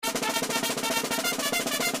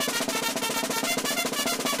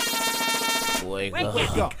Wake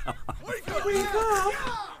Wake up. up. Wake up.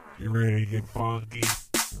 You ready to get funky?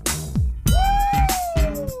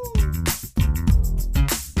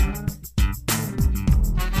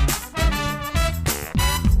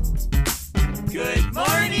 Good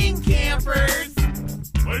morning, campers.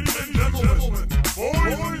 Ladies and gentlemen,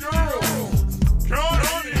 boys and girls,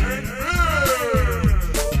 Connie and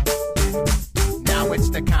Fish! Now it's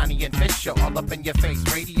the Connie and Fish show, all up in your face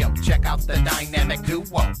radio. Check out the dynamic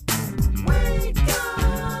duo. Wake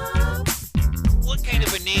up. What kind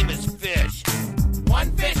of a name is Fish?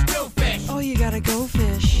 One fish, two fish. Oh, you gotta go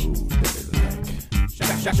fish.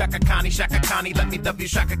 Shaka Connie, let me W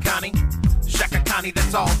Shaka Connie. Shaka Connie,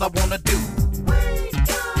 that's all I wanna do. Wake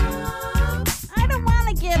up. I don't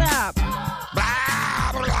wanna get up.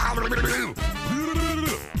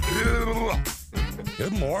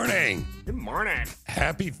 Good morning. Good morning.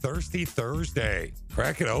 Happy Thirsty Thursday.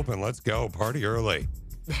 Crack it open. Let's go. Party early.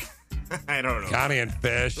 I don't know. Connie and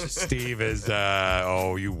Fish. Steve is,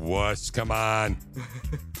 oh, you wuss. Come on.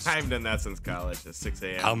 I haven't done that since college at 6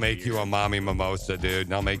 a.m. I'll make you a mommy mimosa,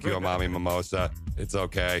 dude. I'll make you a mommy mimosa. It's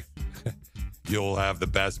okay. You'll have the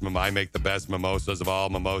best. I make the best mimosas of all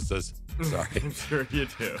mimosas. Sorry. I'm sure you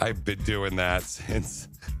do. I've been doing that since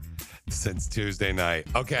Tuesday night.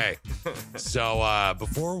 Okay. So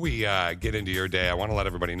before we get into your day, I want to let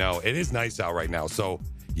everybody know it is nice out right now. So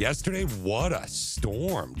yesterday, what a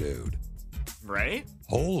storm, dude. Right?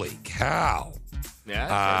 Holy cow.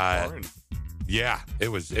 Yeah. It's Yeah, it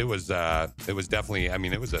was definitely, I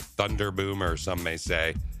mean, it was a thunder boomer, some may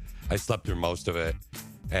say. I slept through most of it.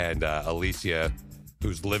 And Alicia,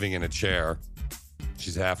 who's living in a chair,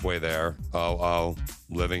 she's halfway there.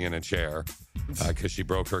 Living in a chair because she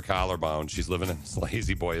broke her collarbone. She's living in this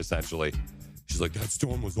lazy boy, essentially. She's like, that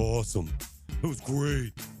storm was awesome. It was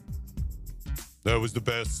great. That was the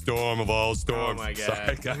best storm of all storms. Oh, my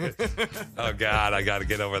So God. oh, God, I got to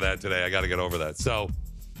get over that today. I got to get over that. So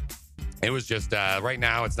it was just, right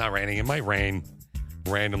now it's not raining. It might rain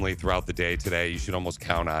randomly throughout the day today. You should almost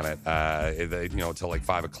count on it, until like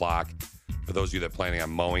 5 o'clock. For those of you that are planning on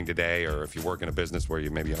mowing today, or if you work in a business where you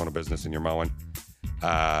maybe own a business and you're mowing,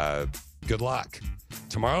 good luck.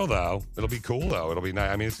 Tomorrow, though, it'll be cool, though. It'll be nice.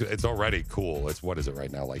 I mean, it's already cool. What is it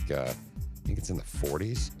right now? Like, I think it's in the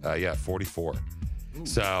 40s. 44. Ooh.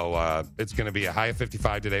 So it's going to be a high of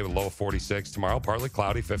 55 today with a low of 46. Tomorrow, partly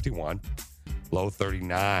cloudy, 51. Low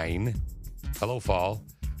 39. Hello, fall.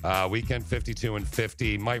 Weekend, 52 and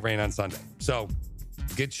 50. Might rain on Sunday. So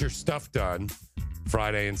get your stuff done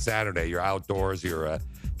Friday and Saturday. You're outdoors. You're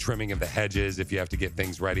trimming of the hedges. If you have to get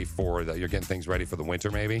things ready you're getting things ready for the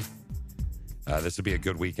winter, maybe. This would be a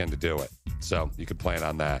good weekend to do it. So you could plan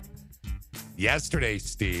on that. Yesterday,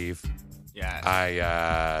 Steve.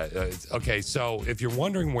 Yeah. Okay, so if you're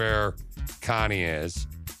wondering where Connie is,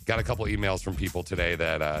 got a couple emails from people today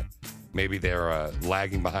that maybe they're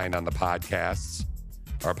lagging behind on the podcasts.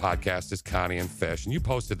 Our podcast is Connie and Fish. And you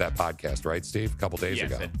posted that podcast, right, Steve, a couple days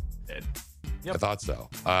ago? Yes, I did. Yep. I thought so.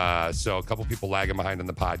 So a couple people lagging behind on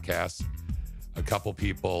the podcast. A couple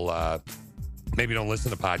people maybe don't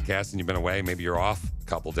listen to podcasts and you've been away. Maybe you're off a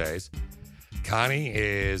couple days. Connie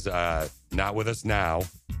is not with us now.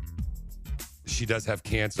 She does have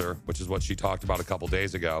cancer, which is what she talked about a couple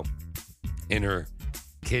days ago, in her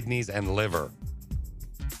kidneys and liver.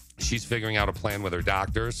 She's figuring out a plan with her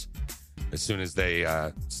doctors as soon as they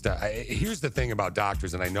here's the thing about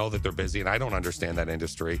doctors, and I know that they're busy, and I don't understand that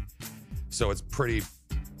industry. So it's pretty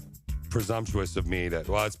presumptuous of me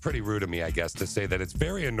it's pretty rude of me, I guess, to say that it's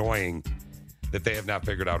very annoying that they have not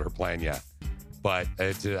figured out her plan yet. But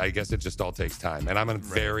I guess it just all takes time. And I'm a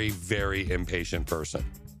very, very impatient person.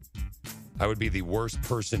 I would be the worst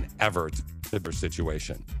person ever to her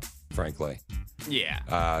situation, frankly. Yeah.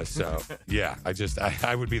 Yeah,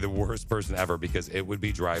 I would be the worst person ever because it would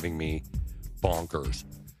be driving me bonkers.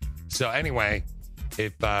 So anyway,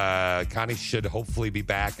 if Connie should hopefully be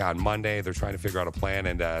back on Monday. They're trying to figure out a plan,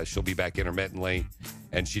 and she'll be back intermittently.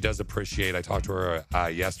 And she does appreciate, I talked to her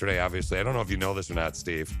yesterday, obviously. I don't know if you know this or not,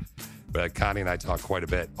 Steve, but Connie and I talked quite a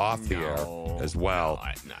bit off the air as well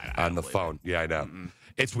on the phone. Yeah, I know. Mm-mm.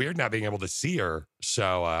 It's weird not being able to see her.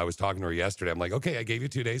 So I was talking to her yesterday. I'm like, okay, I gave you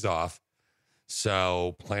 2 days off.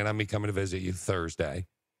 So plan on me coming to visit you Thursday.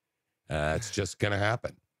 It's just going to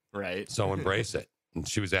happen. Right. So embrace it. And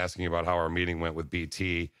she was asking about how our meeting went with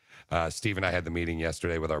BT. Steve and I had the meeting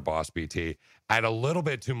yesterday with our boss, BT. I had a little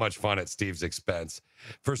bit too much fun at Steve's expense.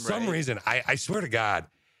 For some reason, I swear to God,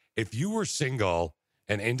 if you were single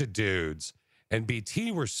and into dudes and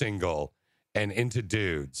BT were single and into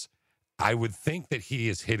dudes, I would think that he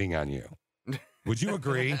is hitting on you. Would you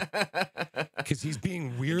agree? Because he's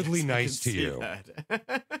being weirdly nice to you.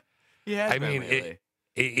 Yeah, I mean,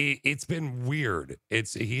 it's been weird.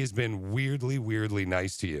 He has been weirdly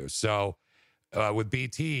nice to you. So with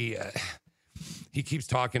BT, he keeps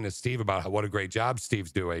talking to Steve about what a great job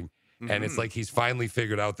Steve's doing. And it's like he's finally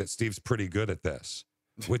figured out that Steve's pretty good at this,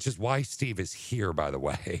 which is why Steve is here, by the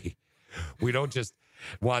way. We don't just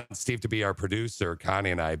want Steve to be our producer, Connie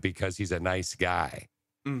and I, because he's a nice guy.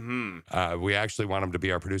 We actually want him to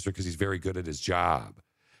be our producer because he's very good at his job.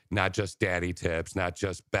 Not just daddy tips, not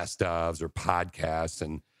just best ofs or podcasts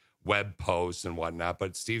and web posts and whatnot,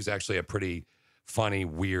 but Steve's actually a pretty funny,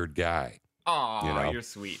 weird guy. Oh, you're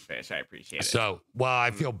sweet, Fish. I appreciate it. So, well,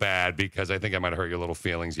 I feel bad because I think I might have hurt your little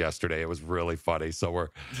feelings yesterday. It was really funny. So we're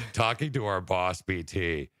talking to our boss,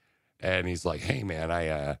 BT, and he's like, hey,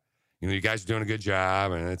 man, you guys are doing a good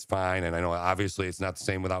job and it's fine. And I know obviously it's not the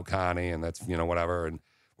same without Connie and that's, whatever. And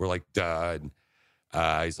we're like, duh.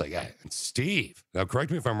 And he's like, yeah, and Steve, now correct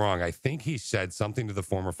me if I'm wrong. I think he said something to the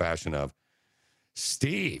former fashion of,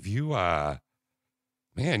 Steve, you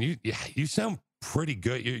sound pretty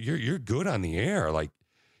good. You're good on the air. Like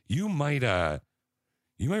you might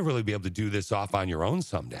really be able to do this off on your own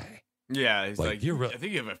someday. Yeah, he's like I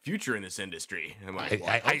think you have a future in this industry. I'm like, well,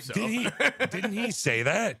 I hope so. Didn't he say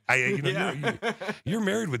that? You're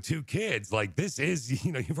married with 2 kids. Like this is,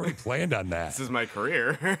 you've already planned on that. This is my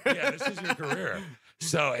career. Yeah, this is your career.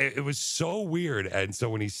 So it was so weird. And so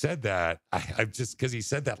when he said that, I just, because he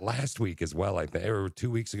said that last week as well, I think, or 2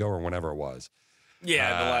 weeks ago or whenever it was.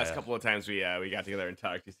 Yeah, the last couple of times we got together and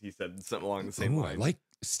talked, he said something along the same lines.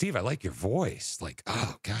 Steve, I like your voice. Like,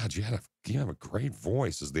 oh God, you have a great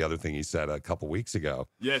voice. Is the other thing he said a couple weeks ago.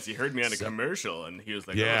 Yes, he heard me on a commercial, and he was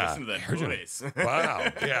like, "Oh, listen to that voice."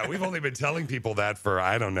 Wow. Yeah, we've only been telling people that for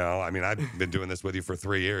I don't know. I mean, I've been doing this with you for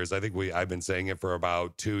 3 years. I think I've been saying it for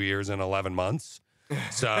about 2 years and 11 months.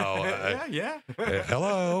 So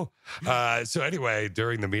hello. So anyway,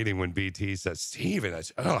 during the meeting when BT says, Steve, and I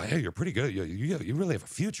said, oh, hey, you're pretty good. You really have a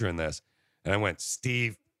future in this. And I went,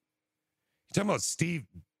 Steve, you talking about Steve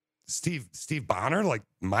Bonner? Like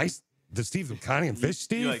the Steve with Connie and Fish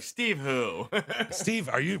Steve? You're like, Steve who? Steve,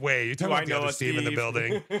 you talking about the other Steve in the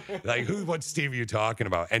building? Like what Steve are you talking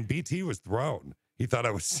about? And BT was thrown. He thought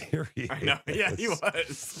I was serious. I know. Yeah, he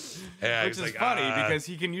was. Yeah, which is funny because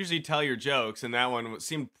he can usually tell your jokes, and that one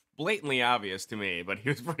seemed blatantly obvious to me, but he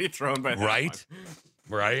was pretty thrown by that right?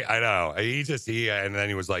 one. Right? I know. And then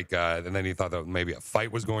he was like, and then he thought that maybe a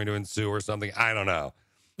fight was going to ensue or something. I don't know.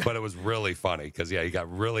 But it was really funny because, he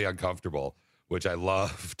got really uncomfortable, which I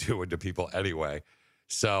love doing to people anyway.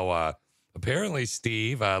 So, apparently,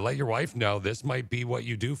 Steve, let your wife know this might be what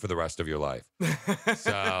you do for the rest of your life.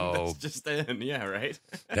 So that's just in, yeah, right?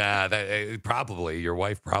 Probably your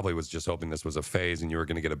wife probably was just hoping this was a phase and you were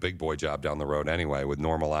going to get a big boy job down the road anyway with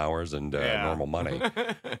normal hours and normal money.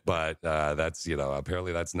 But that's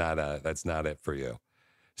apparently that's not it for you.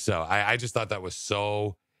 So I just thought that was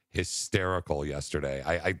so hysterical yesterday.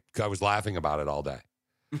 I was laughing about it all day,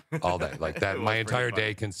 like that. My entire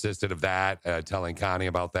day consisted of that, telling Connie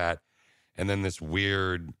about that. And then this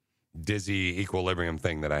weird dizzy equilibrium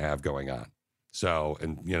thing that I have going on. So,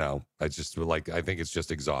 and I just I think it's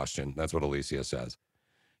just exhaustion. That's what Alicia says.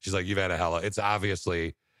 She's like, you've had it's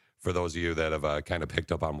obviously, for those of you that have kind of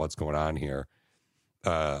picked up on what's going on here,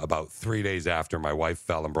 about 3 days after my wife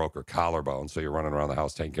fell and broke her collarbone. So you're running around the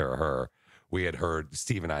house taking care of her.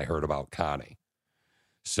 Steve and I heard about Connie.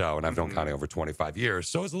 So, and I've known Connie over 25 years.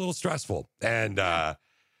 So it's a little stressful. And,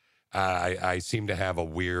 I seem to have a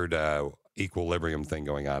weird equilibrium thing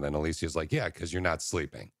going on. And Alicia's like, yeah, because you're not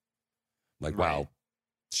sleeping. I'm like, wow,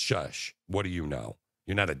 shush. What do you know?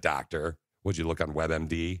 You're not a doctor. Would you look on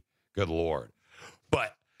WebMD? Good Lord.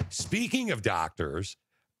 But speaking of doctors,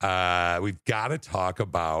 we've got to talk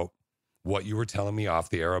about what you were telling me off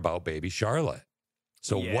the air about baby Charlotte.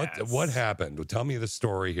 So what happened? Tell me the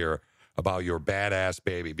story here about your badass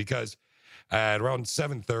baby. Because at around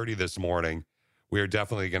 7:30 this morning, we are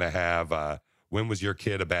definitely going to have, when was your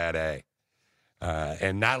kid a bad A?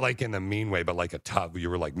 And not like in the mean way, but like a tough, you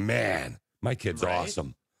were like, man, my kid's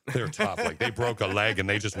awesome. They're tough. Like they broke a leg and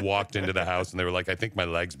they just walked into the house and they were like, I think my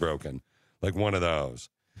leg's broken. Like one of those.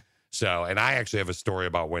 So, and I actually have a story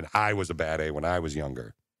about when I was a bad A when I was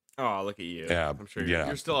younger. Oh, look at you. Yeah. I'm sure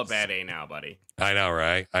you're still a bad A now, buddy. I know,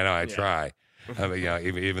 right? I know. I try.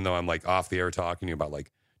 Even though I'm like off the air talking to you about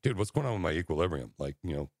like, dude, what's going on with my equilibrium? Like,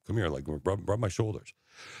 come here, like rub my shoulders.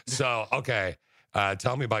 So, okay.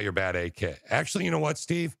 Tell me about your bad A kid. Actually, you know what,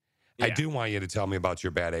 Steve? Yeah. I do want you to tell me about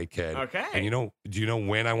your bad A kid. Okay. And do you know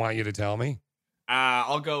when I want you to tell me?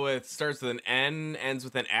 I'll go with starts with an N, ends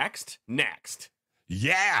with an X. Next.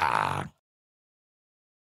 Yeah.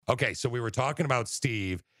 Okay. So we were talking about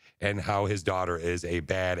Steve and how his daughter is a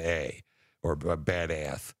bad A or a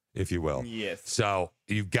badass, if you will. Yes. So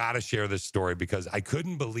you've got to share this story because I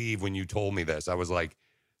couldn't believe when you told me this. I was like,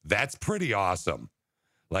 that's pretty awesome.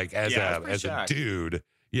 Like as a dude,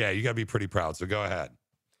 yeah, you got to be pretty proud. So go ahead.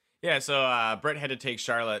 Yeah, so Brett had to take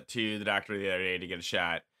Charlotte to the doctor the other day to get a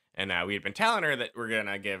shot. And we had been telling her that we're going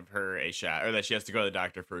to give her a shot, or that she has to go to the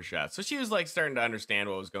doctor for a shot. So she was like starting to understand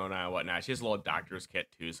what was going on and whatnot. She has a little doctor's kit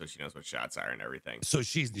too, so she knows what shots are and everything. So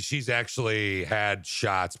she's actually had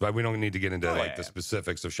shots, but we don't need to get into the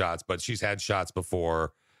specifics of shots, but she's had shots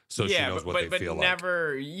before, so she knows what they feel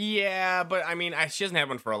never, like. Yeah, but I mean, she hasn't had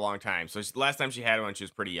one for a long time. So last time she had one, she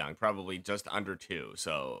was pretty young, probably just under 2.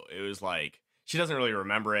 So it was like, she doesn't really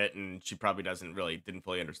remember it, and she probably didn't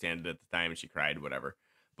fully understand it at the time, and she cried, whatever.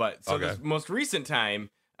 But so this most recent time,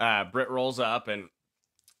 Britt rolls up and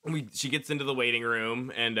she gets into the waiting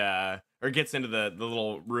room and or gets into the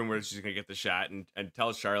little room where she's gonna get the shot and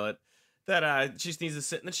tells Charlotte that she just needs to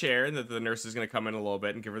sit in the chair and that the nurse is gonna come in a little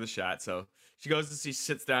bit and give her the shot. So she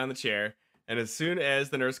sits down in the chair, and as soon as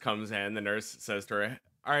the nurse comes in, the nurse says to her,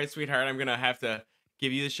 "All right, sweetheart, I'm gonna have to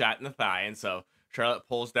give you the shot in the thigh." And so Charlotte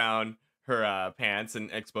pulls down her pants and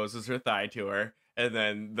exposes her thigh to her. And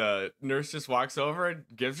then the nurse just walks over and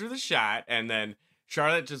gives her the shot. And then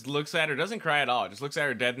Charlotte just looks at her, doesn't cry at all, just looks at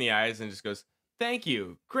her dead in the eyes and just goes, "Thank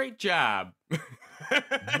you. Great job." Wow. And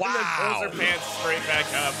then pulls her pants straight back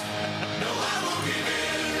up.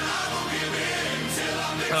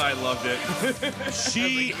 Oh, I loved it.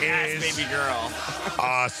 She is baby girl.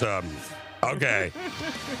 Awesome. Okay.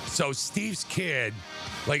 So Steve's kid,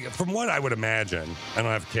 like from what I would imagine, I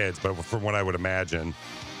don't have kids, but from what I would imagine,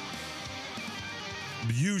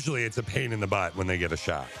 usually it's a pain in the butt when they get a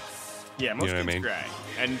shot. Yeah, most kids cry.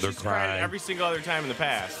 And they're she's cried every single other time in the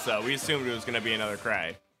past, so we assumed it was going to be another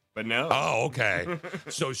cry. But no. Oh, okay.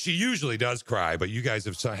 So she usually does cry, but you guys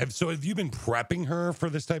have you been prepping her for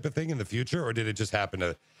this type of thing in the future, or did it just happen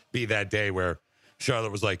to be that day where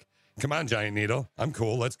Charlotte was like, "Come on, Giant Needle, I'm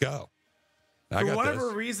cool, let's go"? For whatever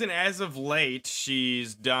reason, as of late,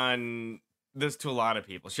 she's done this to a lot of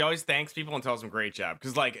people. She always thanks people and tells them great job.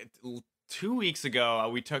 Because like 2 weeks ago,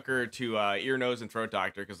 we took her to ear, nose, and throat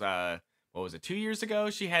doctor because, what was it, 2 years ago?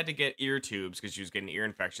 She had to get ear tubes because she was getting ear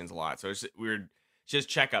infections a lot. So she has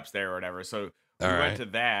checkups there or whatever. So we went to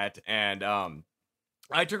that, and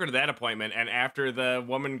I took her to that appointment. And after the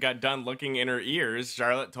woman got done looking in her ears,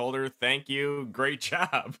 Charlotte told her, "Thank you, great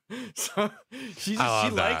job." So she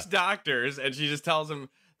likes doctors, and she just tells them,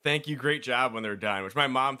 "Thank you, great job," when they're done, which my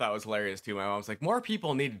mom thought was hilarious too. My mom's like, "More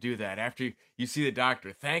people need to do that. After you see the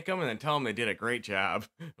doctor, thank them and then tell them they did a great job."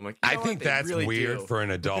 I'm like, I think that's really weird for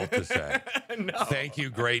an adult to say. No. "Thank you,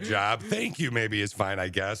 great job." "Thank you" maybe is fine, I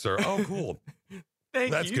guess, or "Oh, cool."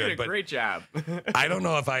 That's you did a great job. I don't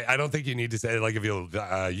know if I don't think you need to say, like, if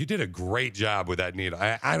you did a great job with that needle.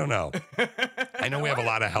 I don't know. I know we have a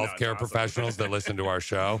lot of healthcare professionals that listen to our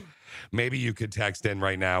show. Maybe you could text in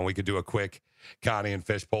right now and we could do a quick Connie and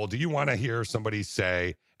Fish poll. Do you want to hear somebody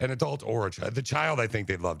say, an adult or a child? The child, I think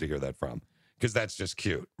they'd love to hear that from, because that's just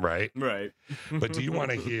cute, right? Right. But do you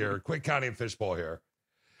want to hear, quick Connie and Fish poll here.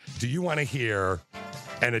 Do you want to hear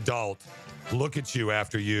an adult look at you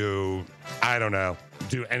after you, I don't know,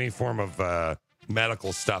 do any form of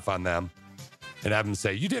medical stuff on them and have them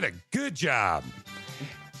say, "You did a good job"?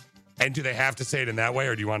 And do they have to say it in that way,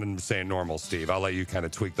 or do you want them to say it normal, Steve? I'll let you kind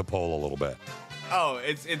of tweak the poll a little bit. Oh,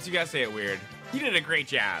 it's you gotta say it weird. "You did a great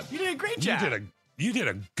job." "You did a great job." You did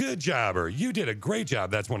a good job, or "You did a great job."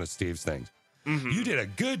 That's one of Steve's things. Mm-hmm. "You did a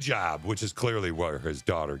good job," which is clearly where his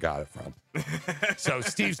daughter got it from. So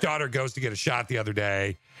Steve's daughter goes to get a shot the other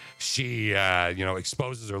day. She,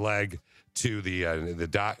 exposes her leg to the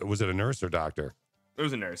doc. Was it a nurse or doctor? It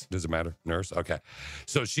was a nurse. Does it matter? Nurse? Okay.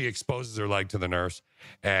 So she exposes her leg to the nurse,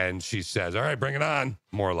 and she says, "All right, bring it on,"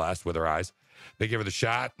 more or less, with her eyes. They give her the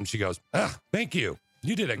shot, and she goes, "Thank you.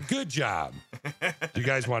 You did a good job." Do you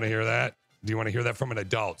guys want to hear that? Do you want to hear that from an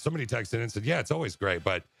adult? Somebody texted in and said, "Yeah, it's always great,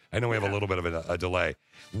 but I know we have a little bit of a delay."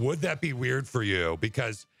 Would that be weird for you?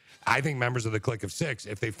 Because I think members of the Click of Six,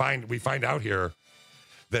 if we find out here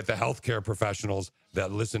that the healthcare professionals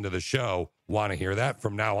that listen to the show want to hear that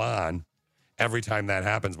from now on, every time that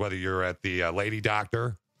happens, whether you're at the lady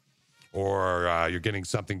doctor or you're getting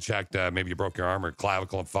something checked, maybe you broke your arm or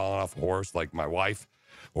clavicle and fallen off a horse like my wife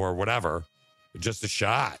or whatever, just a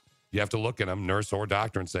shot. You have to look at them, nurse or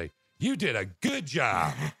doctor, and say, "You did a good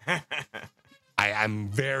job." I'm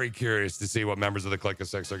very curious to see what members of the Click of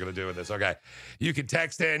Six are going to do with this. Okay. You can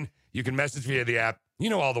text in. You can message via the app. You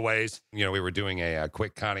know all the ways. We were doing a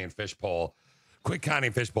quick Connie and Fish poll. Quick Connie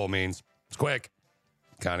and Fish poll means it's quick.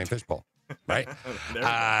 Connie and Fish poll. right? There we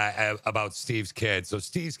go. About Steve's kid. So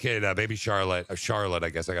Steve's kid, baby Charlotte, Charlotte, I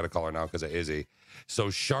guess I got to call her now because of Izzy. So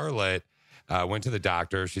Charlotte went to the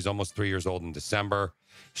doctor. She's almost 3 years old in December.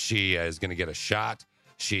 She is going to get a shot.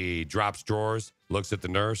 She drops drawers, looks at the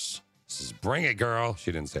nurse, says, "Bring it, girl."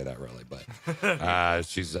 She didn't say that really, but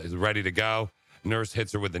she's ready to go. Nurse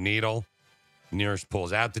hits her with the needle. Nurse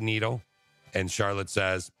pulls out the needle, and Charlotte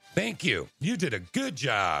says, "Thank you. You did a good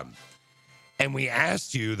job." And we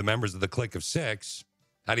asked you, the members of the Click of Six,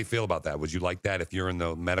 how do you feel about that? Would you like that if you're in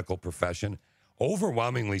the medical profession?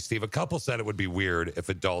 Overwhelmingly, Steve, a couple said it would be weird if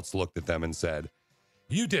adults looked at them and said,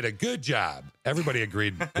 "You did a good job." Everybody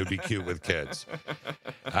agreed it would be cute with kids.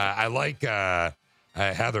 I like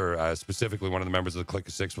Heather, specifically one of the members of the Click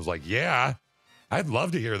of Six, was like, "Yeah, I'd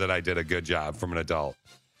love to hear that I did a good job from an adult."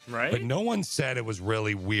 Right? But no one said it was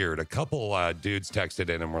really weird. A couple dudes texted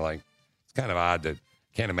in and were like, "It's kind of odd to,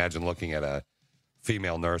 can't imagine looking at a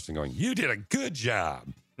female nurse and going, 'You did a good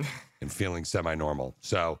job,' and feeling semi-normal."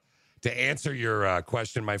 So to answer your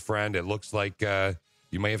question, my friend, it looks like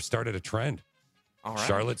you may have started a trend. All right.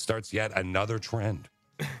 Charlotte starts yet another trend.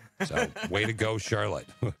 So way to go, Charlotte.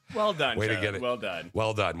 Well done, Way to Charlotte. get it. Well done.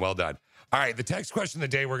 Well done. Well done. All right. The text question of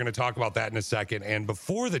the day, we're going to talk about that in a second. And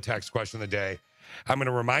before the text question of the day, I'm going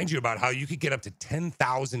to remind you about how you could get up to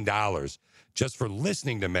 $10,000 just for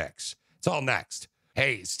listening to Mix. It's all next.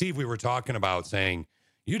 Hey, Steve, we were talking about saying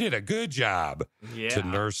you did a good job to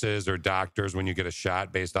nurses or doctors when you get a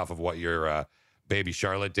shot based off of what your baby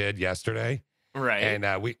Charlotte did yesterday. Right.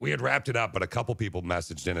 And we had wrapped it up, but a couple people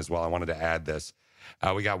messaged in as well. I wanted to add this.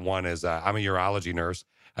 We got one is I'm a urology nurse.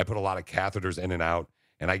 I put a lot of catheters in and out,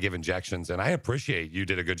 and I give injections, and I appreciate you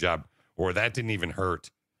did a good job, or that didn't even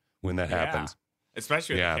hurt when that happens.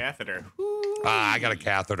 Especially with the catheter. I got a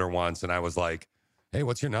catheter once, and I was like, "Hey,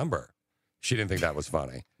 what's your number?" She didn't think that was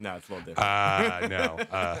funny. No, it's a little different. No.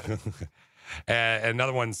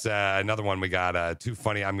 Another one we got too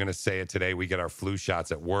funny. I'm going to say it today. We get our flu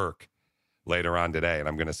shots at work later on today, and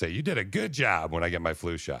I'm going to say you did a good job when I get my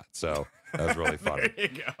flu shot. So that was really funny. There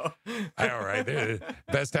you go. All right,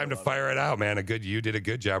 best time to fire it out, man. You did a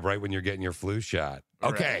good job right when you're getting your flu shot.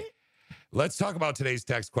 Okay, Right? Let's talk about today's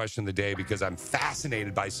text question of the day because I'm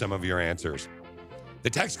fascinated by some of your answers. The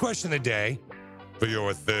text question of the day for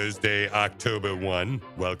your Thursday, October 1,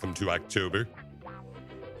 welcome to October,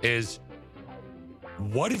 is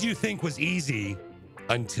what did you think was easy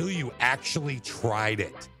until you actually tried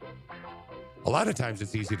it? A lot of times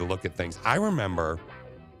it's easy to look at things. I remember,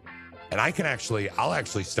 and I'll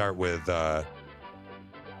actually start with,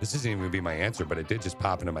 this isn't even going to be my answer, but it did just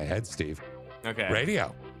pop into my head, Steve. Okay.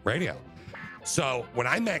 Radio. So when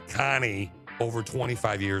I met Connie over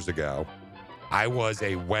 25 years ago, I was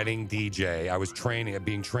a wedding DJ. I was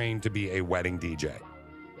being trained to be a wedding DJ.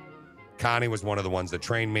 Connie was one of the ones that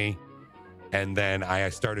trained me. And then I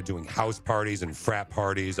started doing house parties and frat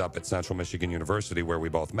parties up at Central Michigan University where we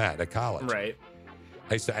both met at college. Right.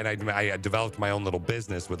 I developed my own little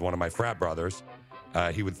business with one of my frat brothers.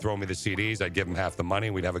 He would throw me the CDs. I'd give him half the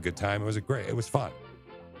money. We'd have a good time. It was fun.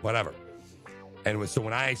 Whatever. And so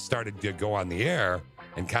when I started to go on the air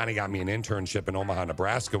and Connie got me an internship in Omaha,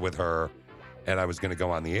 Nebraska with her, and I was going to go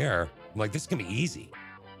on the air, I'm like, this is going to be easy.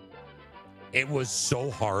 It was so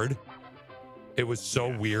hard. It was so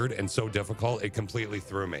weird and so difficult. It completely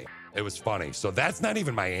threw me. It was funny. So that's not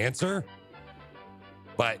even my answer.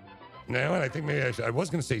 But no, and I think maybe I was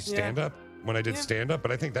going to say stand-up when I did stand-up,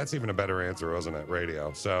 but I think that's even a better answer, wasn't it?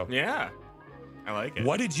 Radio. So Yeah. I like it.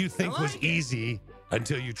 what did you think was easy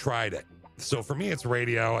until you tried it? So for me, it's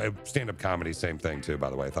radio. Stand-up comedy, same thing too, by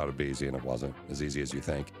the way. I thought it'd be easy and it wasn't as easy as you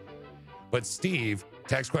think. But Steve,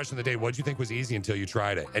 text question of the day, what did you think was easy until you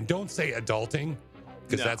tried it? And don't say adulting,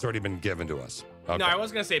 because that's already been given to us. Okay. No, I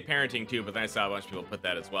was going to say parenting too, but then I saw a bunch of people put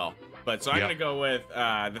that as well. But so I'm going to go with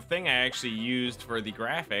the thing I actually used for the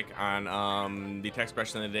graphic on the text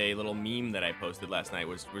question of the day little meme that I posted last night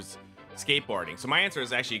was skateboarding. So my answer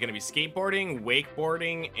is actually going to be skateboarding,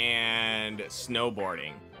 wakeboarding, and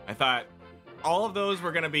snowboarding. I thought all of those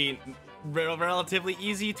were going to be relatively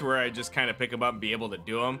easy to where I just kind of pick them up and be able to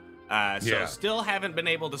do them. Still haven't been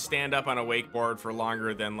able to stand up on a wakeboard for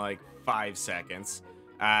longer than like 5 seconds.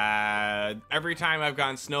 Every time I've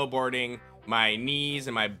gone snowboarding, my knees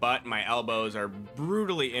and my butt and my elbows are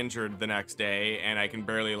brutally injured the next day, and I can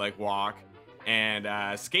barely like walk. And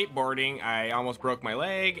skateboarding, I almost broke my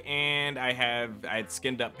leg, and I had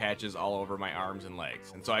skinned up patches all over my arms and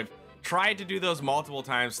legs. And so I've tried to do those multiple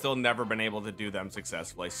times, still never been able to do them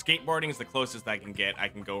successfully. Skateboarding is the closest I can get. I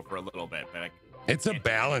can go for a little bit, but It's a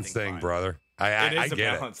balance thing, brother. I It is a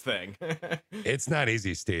get balance thing. It's not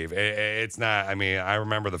easy, Steve. It's not. I mean, I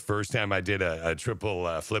remember the first time I did a triple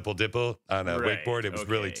flipple dipple on a Right, wakeboard. It was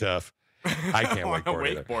really okay. tough. I can't On a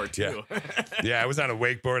wakeboard either. wakeboard, too. Yeah, I was on a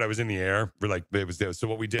wakeboard. I was in the air. We're like, it was there. So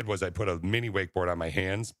what we did was I put a mini wakeboard on my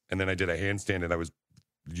hands, and then I did a handstand, and I was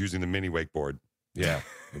using the mini wakeboard. Yeah,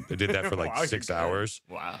 I did that for like Wow, 6 you're good. hours.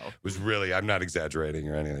 Wow. It was really, I'm not exaggerating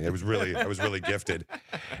or anything. It was really, I was really gifted.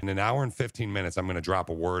 In an hour and 15 minutes, I'm going to drop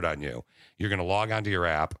a word on you. You're going to log onto your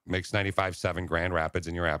app, Mix 95.7 Grand Rapids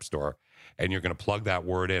in your app store, and you're going to plug that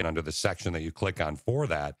word in under the section that you click on for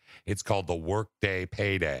that. It's called the Workday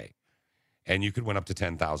Payday. And you could win up to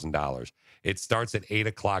 $10,000. It starts at 8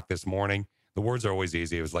 o'clock this morning. The words are always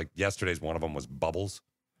easy. It was like yesterday's one of them was bubbles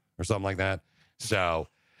or something like that. So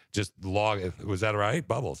just log. Was that right?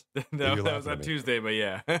 Bubbles. No, You're that was laughing at on me. Tuesday, but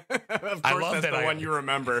yeah. Of I course, love that's that the I- one you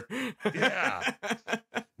remember. Yeah.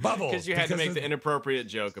 Bubbles. Because you had to make of- the inappropriate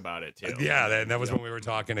joke about it, too. Yeah, that was when we were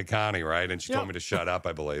talking to Connie, right? And she told me to shut up,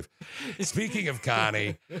 I believe. Speaking of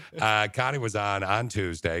Connie, Connie was on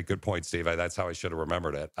Tuesday. Good point, Steve. That's how I should have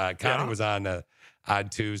remembered it. Connie was on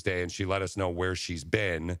Tuesday, and she let us know where she's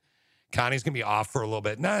been. Connie's going to be off for a little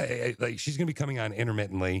bit. Not like she's going to be coming on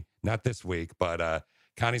intermittently, not this week, but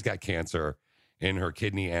Connie's got cancer in her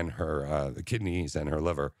kidney and her the kidneys and her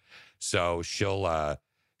liver. So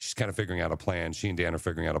she's kind of figuring out a plan. She and Dan are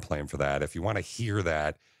figuring out a plan for that. If you want to hear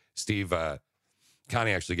that, Steve,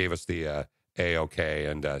 Connie actually gave us the A-OK,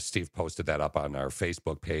 and Steve posted that up on our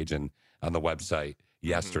Facebook page and on the website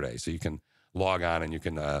yesterday. So you can log on and you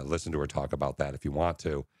can listen to her talk about that if you want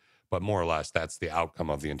to. But more or less, that's the outcome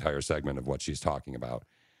of the entire segment of what she's talking about.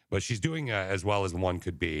 But she's doing as well as one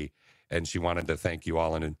could be, and she wanted to thank you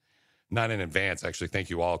all, and not in advance, actually, thank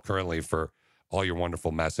you all currently for all your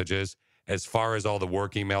wonderful messages. As far as all the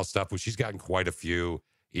work email stuff, well, she's gotten quite a few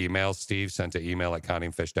emails, Steve, sent to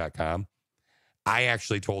email@connieandfish.com. I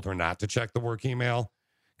actually told her not to check the work email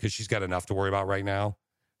because she's got enough to worry about right now.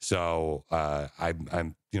 So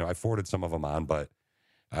I'm I forwarded some of them on, but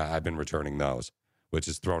I've been returning those, which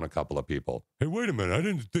has thrown a couple of people. Hey, wait a minute. I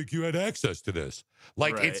didn't think you had access to this.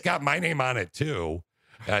 Like, Right. it's got my name on it, too.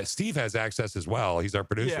 Steve has access as well. He's our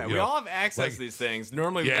producer. Yeah, you we know. all have access like- to these things.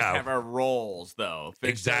 Normally, we Yeah. just have our roles, though. Fish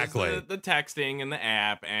does Exactly. The texting and the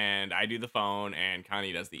app, and I do the phone, and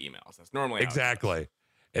Connie does the emails. That's normally how it goes. Exactly.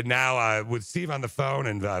 And now with Steve on the phone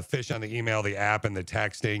and Fish on the email, the app, and the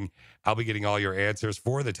texting, I'll be getting all your answers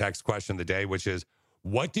for the text question of the day, which is,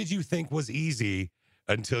 what did you think was easy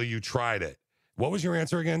until you tried it? What was your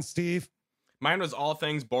answer again, Steve? Mine was all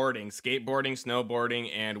things boarding, skateboarding, snowboarding,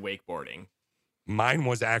 and wakeboarding. Mine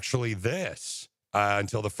was actually this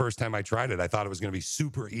until the first time I tried it. I thought it was going to be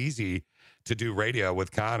super easy to do radio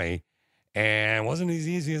with Connie, and it wasn't as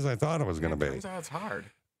easy as I thought it was going to be. Turns out it's hard.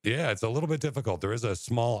 Yeah, it's a little bit difficult. There is a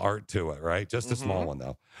small art to it, right? Just a small one,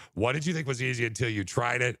 though. What did you think was easy until you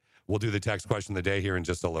tried it? We'll do the text question of the day here in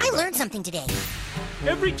just a little I bit. learned something today.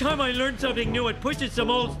 Every time I learn something new, it pushes some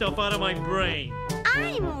old stuff out of my brain.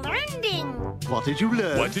 I'm learning. What did you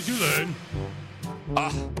learn? What did you learn?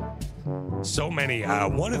 So many.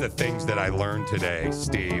 One of the things that I learned today,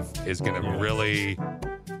 Steve, is going to really,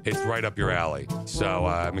 it's right up your alley. So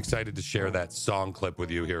I'm excited to share that song clip with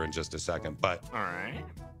you here in just a second. But All right.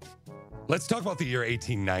 let's talk about the year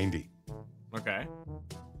 1890. Okay.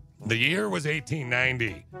 The year was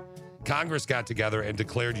 1890. Congress got together and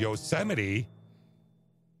declared Yosemite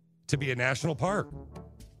to be a national park.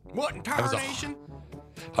 What in was a- tarnation?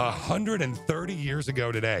 130 years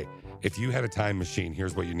ago today. If you had a time machine,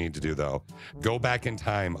 here's what you need to do, though. Go back in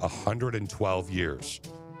time 112 years.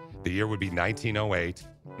 The year would be 1908.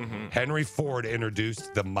 Henry Ford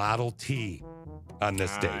introduced the Model T on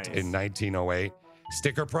this date in 1908.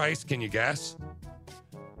 Sticker price, can you guess?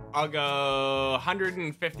 I'll go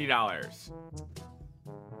 $150.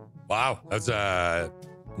 Wow, that's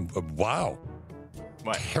wow.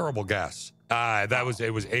 What? Terrible guess.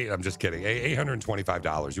 It was eight. I'm just kidding.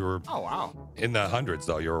 $825. You were Oh, wow. in the hundreds,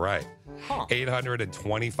 though. You were right. Huh.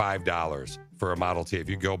 $825 for a Model T. If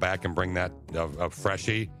you go back and bring that a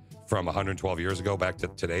freshie from 112 years ago back to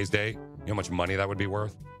today's date, you know how much money that would be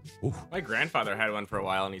worth? Ooh. My grandfather had one for a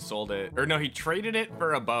while, and he sold it. Or no, he traded it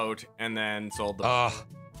for a boat and then sold the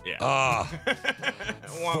Yeah.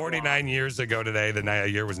 49 years ago today, the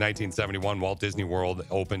year was 1971. Walt Disney World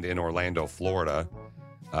opened in Orlando, Florida.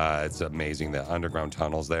 It's amazing. The underground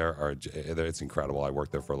tunnels there it's incredible. I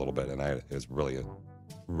worked there for a little bit, and it's really,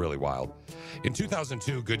 really wild. In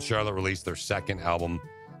 2002, Good Charlotte released their second album,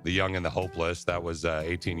 The Young and the Hopeless. That was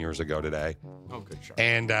 18 years ago today. Oh, good shot.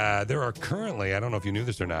 And there are currently, I don't know if you knew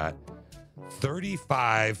this or not,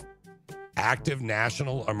 35 active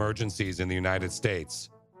national emergencies in the United States,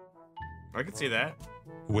 I could see that.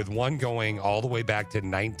 with one going all the way back to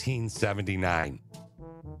 1979.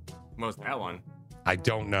 What was that one? I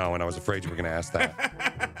don't know, and I was afraid you were going to ask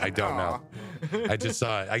that. I don't know. I just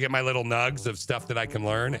saw it. I get my little nugs of stuff that I can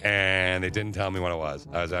learn, and it didn't tell me what it was.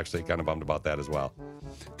 I was actually kind of bummed about that as well.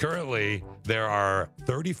 Currently, there are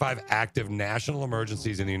 35 active national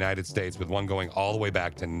emergencies in the United States, with one going all the way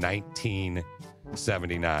back to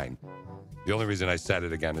 1979. The only reason I said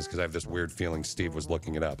it again is because I have this weird feeling Steve was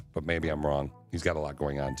looking it up, but maybe I'm wrong. He's got a lot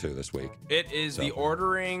going on, too, this week. It is the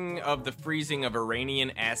ordering of the freezing of Iranian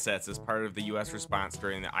assets as part of the U.S. response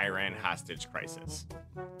during the Iran hostage crisis.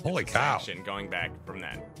 Holy cow. Action going back from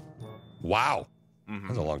then. Wow. That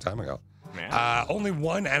was a long time ago. Man. Only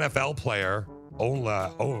one NFL player, only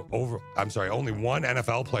one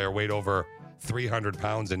NFL player weighed over 300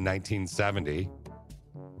 pounds in 1970.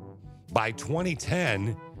 By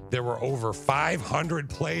 2010, there were over 500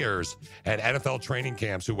 players at NFL training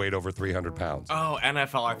camps who weighed over 300 pounds. Oh,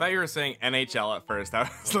 NFL. I thought you were saying NHL at first. I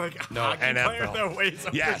was like, No, hockey NFL. player that weighs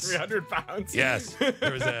over Yes. 300 pounds. Yes,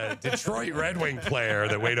 there was a Detroit Red Wing player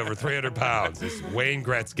that weighed over 300 pounds. It's Wayne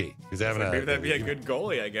Gretzky. He's having Maybe that'd be a good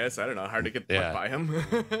goalie, I guess. I don't know. Hard to get by him.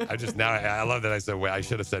 I love that I said, I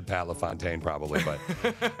should have said Pat LaFontaine probably, but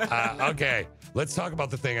okay. Let's talk about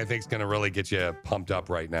the thing I think is going to really get you pumped up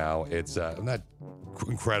right now. It's I'm not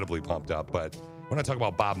incredibly pumped up, but when I talk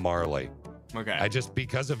about Bob Marley, Okay.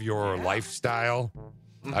 because of your lifestyle,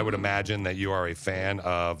 I would imagine that you are a fan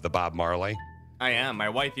of the Bob Marley. I am. My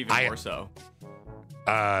wife even more so.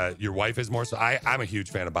 Your wife is more so. I'm a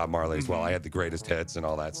huge fan of Bob Marley as well. I had the greatest hits and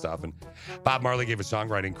all that stuff. And Bob Marley gave a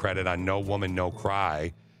songwriting credit on No Woman, No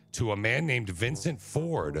Cry to a man named Vincent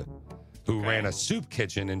Ford, who ran a soup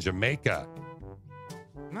kitchen in Jamaica.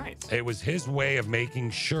 Nice. It was his way of making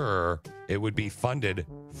sure it would be funded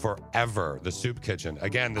forever, the soup kitchen.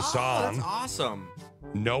 Again, the song, That's awesome.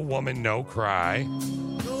 No Woman, No Cry.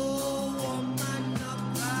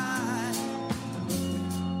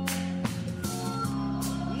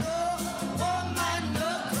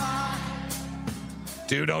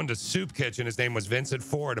 Dude owned a soup kitchen. His name was Vincent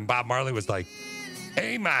Ford, and Bob Marley was like,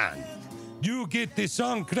 "Hey, man, you get the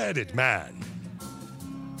song credit, man."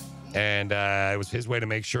 And it was his way to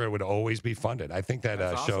make sure it would always be funded. I think that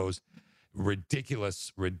That's awesome. shows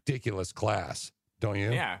ridiculous class, don't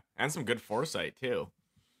you? Yeah. And some good foresight, too.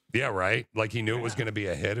 Yeah, right? Like he knew it was going to be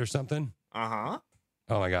a hit or something? Uh-huh.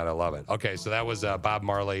 Oh, my God, I love it. Okay, so that was Bob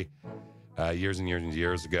Marley years and years and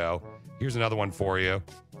years ago. Here's another one for you.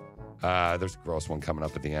 There's a gross one coming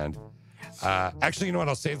up at the end. Actually, you know what?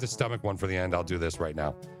 I'll save the stomach one for the end. I'll do this right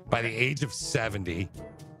now. By the age of 70,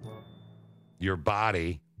 your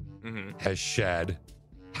body has shed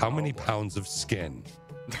how many pounds of skin?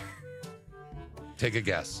 Take a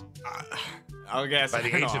guess. I'll guess. By the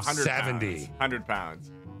I don't age know, of 100 70. pounds. 100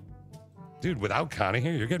 pounds. Dude, without counting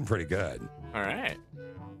here, you're getting pretty good. All right.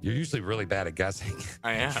 You're usually really bad at guessing.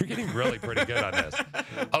 I am. You're getting really pretty good on this.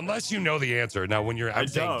 Unless you know the answer. Now, when I'm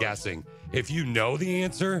saying don't. guessing, if you know the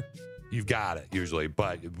answer, you've got it usually.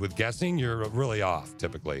 But with guessing, you're really off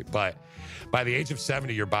typically. But by the age of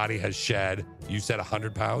 70, your body has shed, you said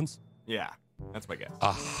 100 pounds? Yeah. That's my guess.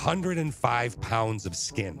 105 pounds of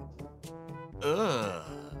skin. Ugh.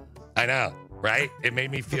 I know, right? It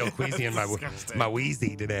made me feel queasy in Disgusting. my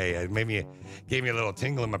wheezy today. It gave me a little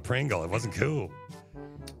tingle in my Pringle. It wasn't cool.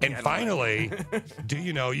 And finally, do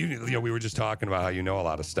you know, we were just talking about how you know a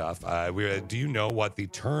lot of stuff. Do you know what the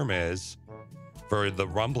term is for the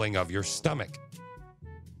rumbling of your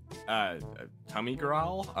Tummy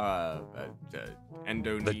growl?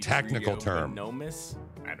 The technical term. Endometriomonomus?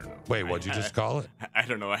 I don't know. Wait, what'd you just call it? I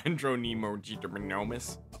don't know.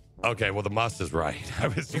 Andronemogeterminomus? Okay, well, the must is right.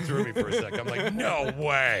 You threw me for a sec. I'm like, no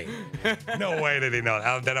way. No way did he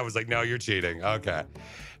know. Then I was like, no, you're cheating. Okay.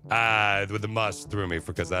 With the must threw me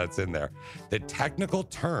because that's in there. The technical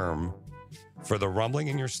term for the rumbling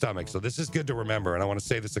in your stomach. So this is good to remember, and I want to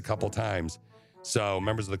say this a couple times so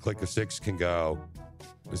members of the Click of Six can go,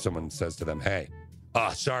 if someone says to them, hey,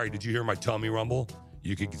 sorry, did you hear my tummy rumble?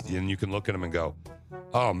 You can look at them and go,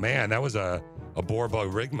 oh, man, that was a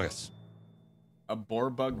borborygmus. A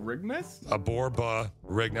borbugrymus? A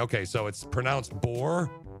borborygmus. Okay, so it's pronounced boo.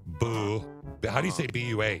 How do you say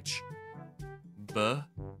B-U-H? Buh.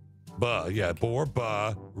 Yeah,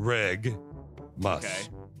 borborygmus. Okay.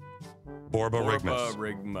 Borborygmus.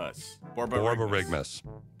 Borborygmus. Borborygmus.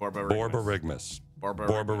 Borborygmus.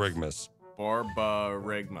 Borborygmus.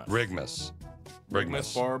 Rigmus.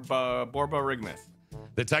 Rigmus. Borborygmus.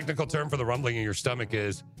 The technical term for the rumbling in your stomach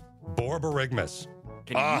is borborygmus.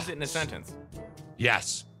 Can you use it in a sentence?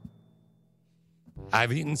 Yes.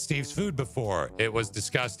 I've eaten Steve's food before. It was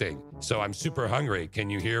disgusting. So I'm super hungry. Can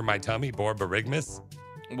you hear my tummy, Borborygmus?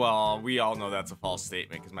 Well, we all know that's a false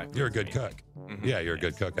statement because my You're a food's good amazing. cook. Yeah, you're a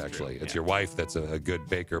good cook, it's actually. true. It's Yeah. your wife that's a good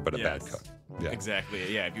baker, but a bad Yes. cook. Yeah.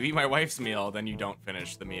 Exactly. Yeah. If you eat my wife's meal, then you don't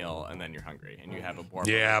finish the meal, and then you're hungry, and you have a Borborygmus.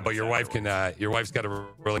 Yeah, but your wife can. afterwards. Your wife's got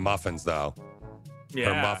really muffins though.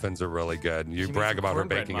 Yeah. Her muffins are really good. You She made brag some about her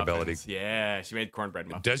cornbread baking muffins. ability. Yeah, she made cornbread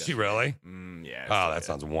muffins. Does she really? Yeah. Oh, that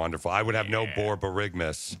sounds wonderful. I would have no Yeah.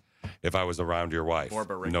 Borborygmus if I was around your wife.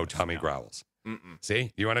 Borborygmus, No tummy no. growls. Mm-mm.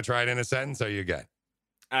 See, you want to try it in a sentence? Or you good?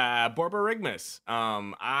 Borborygmus.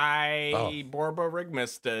 I Oh.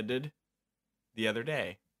 Borborygmus-ed the other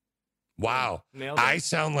day. Wow. Nailed it. I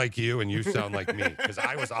sound like you and you sound like me because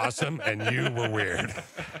I was awesome and you were weird.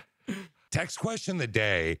 Text question of the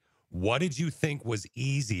day. What did you think was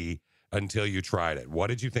easy until you tried it? What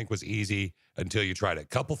did you think was easy until you tried it?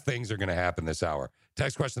 Couple things are going to happen this hour.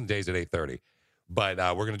 Text question of the day is at 8:30. But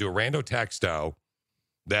we're going to do a rando texto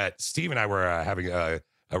that Steve and I were having a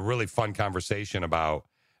really fun conversation about.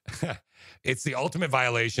 It's the ultimate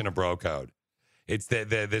violation of bro code. It's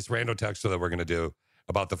this rando texto that we're going to do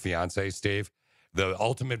about the fiance, Steve. The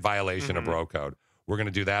ultimate violation of bro code. We're going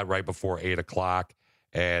to do that right before 8 o'clock.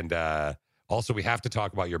 And also, we have to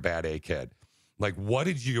talk about your bad A kid. Like, what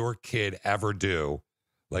did your kid ever do?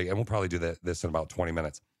 Like, and we'll probably do this in about 20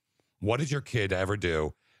 minutes. What did your kid ever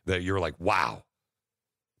do that you were like, wow,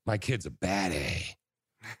 my kid's a bad A?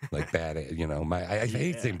 Like bad A, you know, I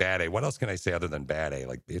hate saying bad A. What else can I say other than bad A?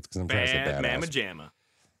 Like, it's because I'm trying to say Bad badass. Mamma Jamma.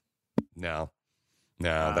 No,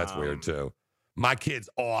 that's weird too. My kid's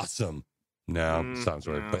awesome. No, sounds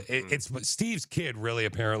weird. But but Steve's kid really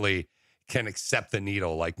apparently can accept the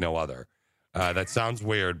needle like no other. That sounds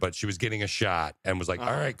weird, but she was getting a shot and was like, all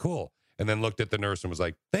right, cool. And then looked at the nurse and was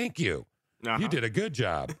like, thank you. You did a good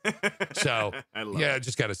job. So, I love yeah, it.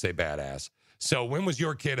 just got to say badass. So when was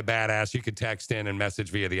your kid a badass? You could text in and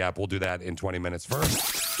message via the app. We'll do that in 20 minutes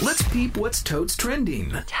first. Let's peep what's totes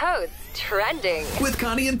trending Toads trending. with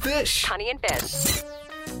Connie and Fish. Connie and Fish.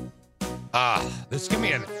 This is going to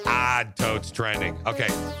be an odd totes trending. Okay.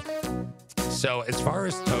 So as far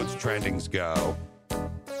as totes trendings go,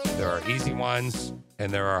 there are easy ones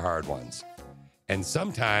and there are hard ones. And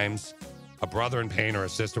sometimes a brother in pain or a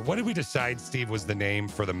sister. What did we decide, Steve, was the name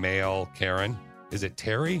for the male Karen? Is it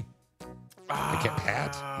Terry? I can't.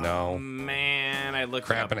 Pat? No. Man, I looked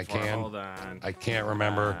Crap it up in a before. can? Hold on. I can't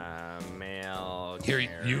remember. Male. Here,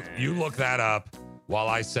 you look that up while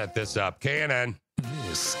I set this up. KNN.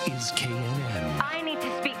 This is KNN, I need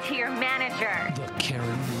to speak to your manager. the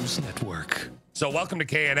Karen News Network. So welcome to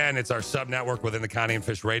KNN. It's our sub-network within the Connie and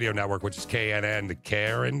Fish Radio Network, which is KNN, the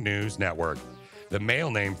Karen News Network. The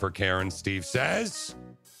male name for Karen, Steve says?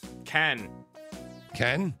 Ken.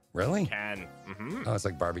 Ken? Really? Ken. Mm-hmm. Oh, it's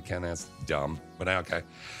like Barbie Ken. That's dumb, but okay.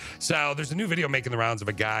 So there's a new video making the rounds of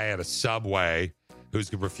a guy at a Subway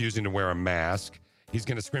who's refusing to wear a mask. He's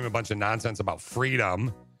going to scream a bunch of nonsense about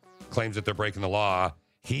freedom, claims that they're breaking the law.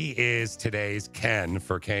 He is today's Ken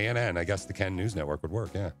for KNN. I guess the Ken News Network would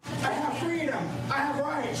work, yeah. I have freedom. I have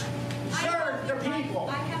rights. Serve the people.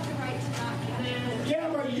 I have the right to not get. Yeah,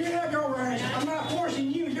 but you have no rights. I'm not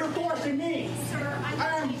forcing you. You're forcing me. Sir, I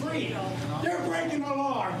am free. You're breaking the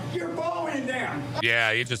law. You're following them.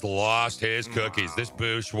 Yeah, he just lost his cookies. This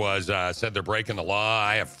Bush was said they're breaking the law.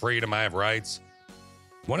 I have freedom. I have rights.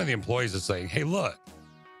 One of the employees is saying, hey, look,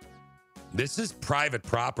 this is private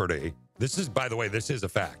property. This is, by the way, this is a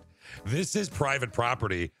fact. This is private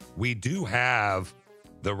property. We do have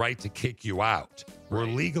the right to kick you out. We're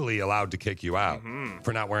legally allowed to kick you out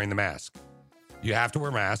for not wearing the mask. You have to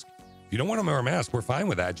wear a mask. If you don't want to wear a mask, we're fine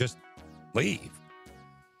with that. Just leave.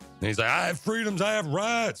 And he's like, I have freedoms, I have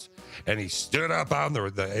rights. And he stood up on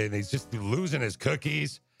and he's just losing his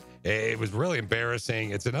cookies. It was really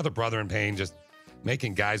embarrassing. It's another brother in pain, just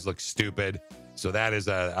making guys look stupid. So that is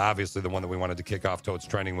obviously the one that we wanted to kick off Totes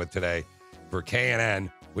Trending with today for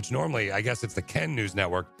KNN, which normally, I guess it's the Ken News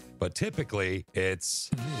Network, but typically it's...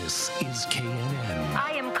 This is KNN,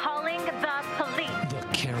 I am calling the police. the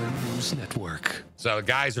Karen News Network. So the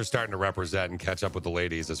guys are starting to represent and catch up with the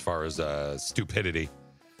ladies as far as stupidity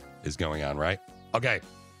is going on, right? Okay.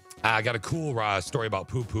 I got a cool story about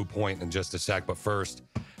Poo Poo Point in just a sec, but first,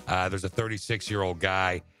 there's a 36-year-old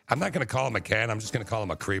guy. I'm not going to call him a Ken. I'm just going to call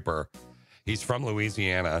him a creeper. He's from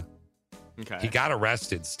Louisiana. Okay. He got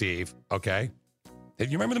arrested, Steve. Okay. You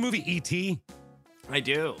remember the movie E.T.? I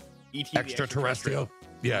do. E.T. the Extraterrestrial?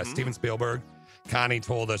 Yeah, Steven Spielberg. Connie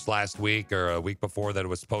told us last week or a week before that it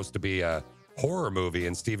was supposed to be a horror movie,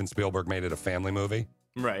 and Steven Spielberg made it a family movie.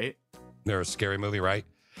 Right. They're a scary movie, right?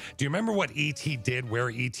 Do you remember what E.T. did, where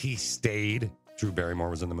E.T. stayed? Drew Barrymore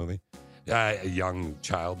was in the movie. A young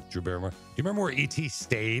child, Drew Barrymore. Do you remember where E.T.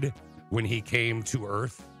 stayed when he came to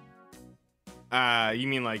Earth? You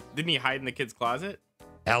mean like, didn't he hide in the kid's closet?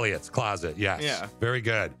 Elliot's closet, yes. Yeah. Very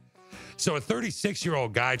good. So a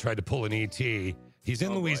 36-year-old guy tried to pull an E.T. He's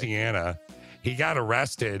in Louisiana. He got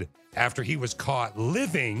arrested after he was caught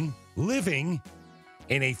living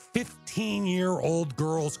in a 15-year-old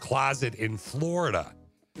girl's closet in Florida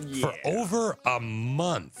for over a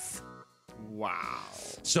month. Wow.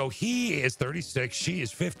 So he is 36, she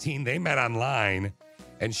is 15. They met online,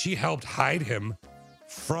 and she helped hide him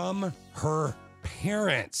from her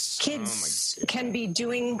parents. Kids can be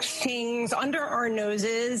doing things under our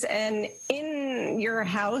noses and in your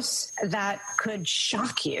house that could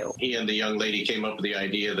shock you. He and the young lady came up with the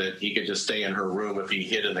idea that he could just stay in her room if he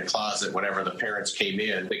hid in the closet whenever the parents came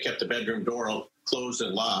in. They kept the bedroom door closed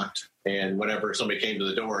and locked, and whenever somebody came to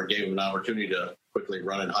the door, it gave him an opportunity to quickly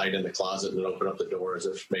run and hide in the closet and then open up the door as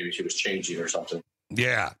if maybe she was changing or something.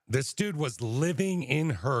 Yeah, this dude was living in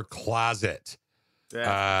her closet.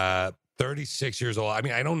 36 years old. I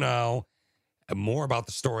mean, I don't know more about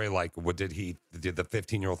the story. Like, did the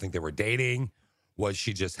 15-year-old think they were dating? Was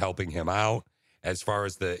she just helping him out as far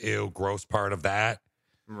as the ew, gross part of that?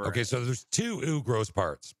 Right. Okay, so there's two ew, gross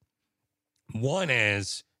parts. One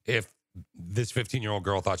is if this 15-year-old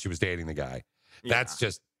girl thought she was dating the guy. That's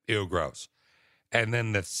just ew, gross. And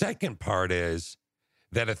then the second part is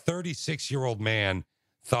that a 36-year-old man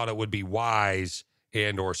thought it would be wise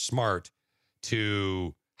and or smart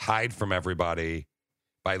to hide from everybody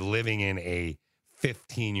by living in a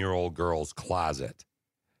 15-year-old girl's closet.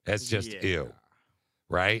 That's just ew,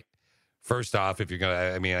 right? First off, if you're going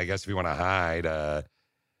to, I mean, I guess if you want to hide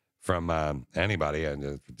from anybody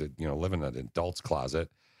and, live in an adult's closet,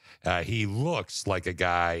 he looks like a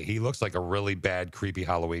guy, he looks like a really bad, creepy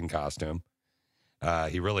Halloween costume.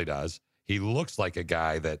 He really does. He looks like a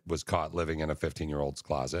guy that was caught living in a 15-year-old's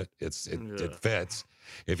closet. It fits.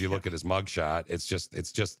 If you look at his mugshot, it's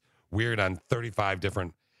just weird on 35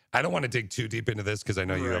 different. I don't want to dig too deep into this because I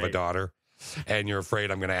know you have a daughter and you're afraid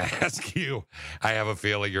I'm going to ask you. I have a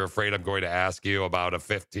feeling you're afraid I'm going to ask you about a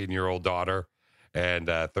 15-year-old daughter and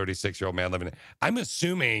a 36-year-old man living. I'm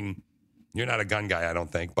assuming you're not a gun guy, I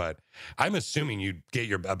don't think, but I'm assuming you'd get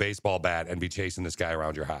a baseball bat and be chasing this guy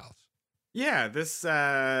around your house. Yeah,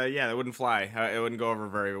 that wouldn't fly. It wouldn't go over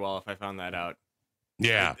very well if I found that out.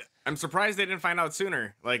 Yeah. I'm surprised they didn't find out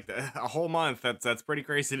sooner. Like a whole month. That's pretty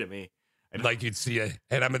crazy to me. Like you'd see it.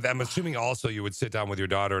 And I'm assuming also you would sit down with your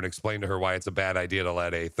daughter and explain to her why it's a bad idea to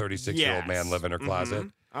let a 36-year-old man live in her closet.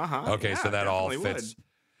 Okay, so that all fits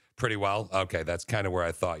pretty well. Okay, that's kind of where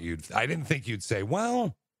I thought I didn't think you'd say,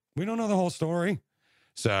 well, we don't know the whole story.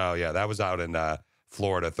 So, yeah, that was out in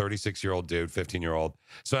Florida, 36-year-old dude, 15-year-old.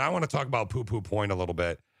 So I want to talk about Poo Poo Point a little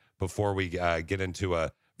bit before we get into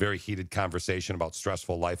a very heated conversation about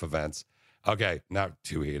stressful life events. Okay, not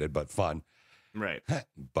too heated, but fun. Right.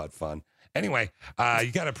 But fun. Anyway,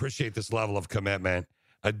 you got to appreciate this level of commitment.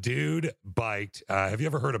 A dude biked. Have you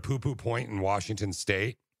ever heard of Poo Poo Point in Washington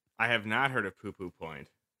State? I have not heard of Poo Poo Point.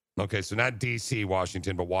 Okay, so not D.C.,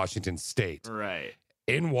 Washington, but Washington State. Right.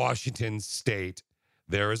 In Washington State,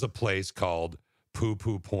 there is a place called Poo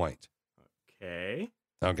Poo Point.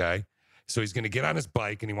 Okay. So he's going to get on his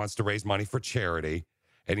bike and he wants to raise money for charity,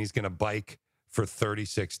 and he's going to bike for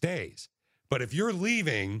 36 days. But if you're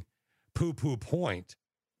leaving Poo Poo Point,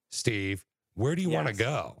 Steve, where do you want to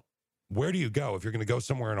go? Where do you go? If you're going to go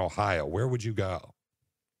somewhere in Ohio, where would you go?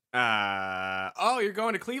 You're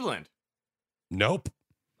going to Cleveland. Nope.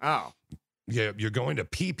 Oh. Yeah, you're going to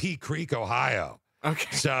PP Creek, Ohio.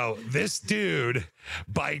 Okay. So this dude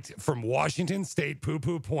biked from Washington State, Poo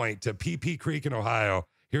Poo Point, to PP Creek in Ohio.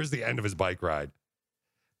 Here's the end of his bike ride.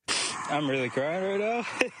 I'm really crying right now.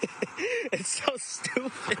 It's so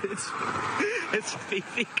stupid. It's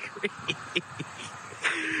PP Creek.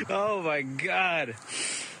 Oh my God.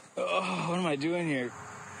 Oh, what am I doing here?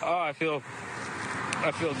 Oh, I feel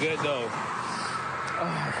good though.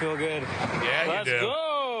 Oh, I feel good. Yeah, Let's you do.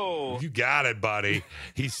 Go. You got it, buddy.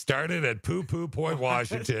 He started at Poo Poo Point,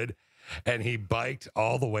 Washington, and he biked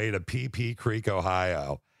all the way to PP Creek,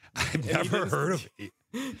 Ohio. I've never heard of it.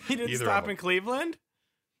 He didn't stop in Cleveland?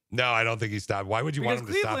 No, I don't think he stopped. Why would you want him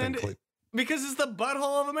to stop in Cleveland? Because it's the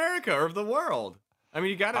butthole of America or of the world. I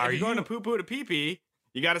mean, if you're going to poo-poo to pee-pee,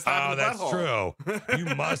 you got to stop in the butthole. That's true.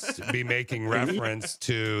 You must be making reference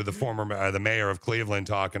to the mayor of Cleveland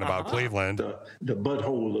talking about Cleveland. The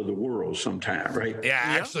butthole of the world sometime, right? Yeah,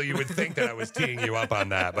 actually, you would think that I was teeing you up on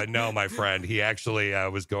that. But no, my friend, he actually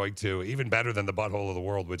was going to, even better than the butthole of the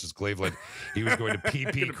world, which is Cleveland, he was going to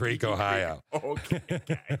PP Creek, Ohio. Okay.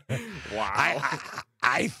 Wow.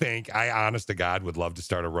 I think, honest to God, would love to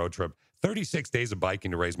start a road trip 36 days of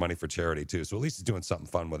biking to raise money for charity, too. So at least he's doing something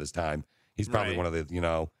fun with his time. He's probably one of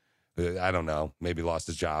the, I don't know, maybe lost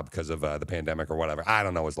his job because of the pandemic or whatever. I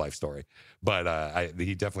don't know his life story. But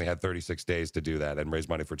he definitely had 36 days to do that and raise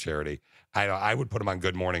money for charity. I would put him on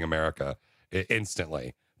Good Morning America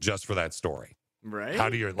instantly just for that story. Right. How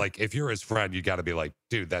do you, if you're his friend, you got to be like,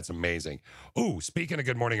 dude, that's amazing. Ooh, speaking of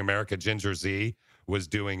Good Morning America, Ginger Z was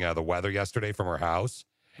doing the weather yesterday from her house.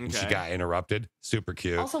 And she got interrupted. Super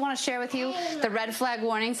cute. Also want to share with you the red flag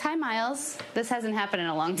warnings. Hi, Miles. This hasn't happened in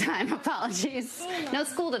a long time. Apologies. No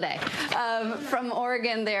school today. From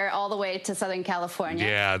Oregon there all the way to Southern California.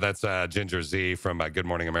 Yeah, that's Ginger Z from Good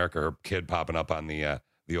Morning America. Her kid popping up on the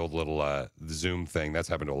old little Zoom thing. That's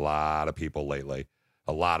happened to a lot of people lately.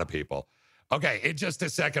 A lot of people. Okay, in just a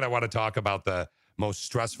second, I want to talk about the most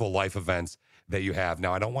stressful life events that you have.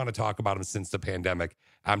 Now, I don't want to talk about them since the pandemic.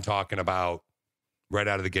 I'm talking about right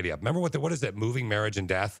out of the giddy up. Remember what is that? Moving, marriage, and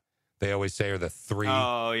death? They always say are the three.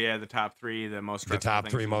 Oh, yeah, the top three, the most stressful. The top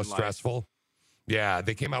three most stressful. Yeah,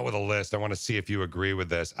 they came out with a list. I want to see if you agree with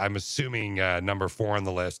this. I'm assuming number 4 on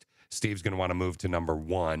the list, Steve's going to want to move to number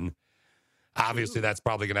 1. Obviously, that's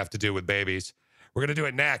probably going to have to do with babies. We're going to do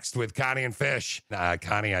it next with Connie and Fish.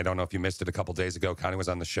 Connie, I don't know if you missed it a couple days ago. Connie was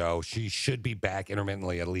on the show. She should be back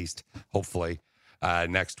intermittently, at least, hopefully,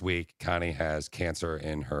 next week. Connie has cancer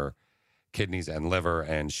in her kidneys and liver,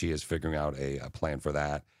 and she is figuring out a plan for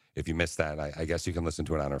that. If you missed that, I guess you can listen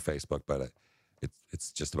to it on her Facebook, but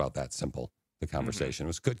it's just about that simple, the conversation. It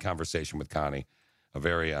was a good conversation with Connie.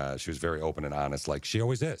 She was very open and honest, like she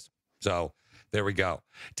always is. So there we go.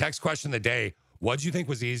 Text question of the day. What did you think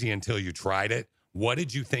was easy until you tried it? What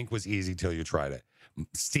did you think was easy till you tried it?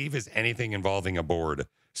 Steve is anything involving a board,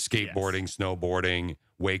 skateboarding, snowboarding,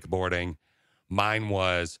 wakeboarding. Mine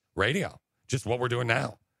was radio, just what we're doing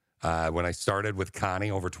now. When I started with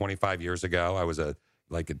Connie over 25 years ago, I was a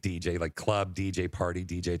DJ, like club DJ, party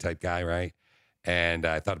DJ type guy, right? And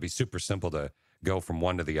I thought it'd be super simple to go from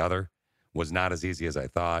one to the other. Was not as easy as I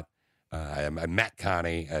thought. I met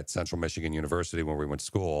Connie at Central Michigan University when we went to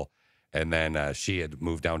school, and then she had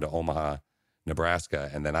moved down to Omaha,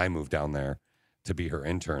 Nebraska, and then I moved down there to be her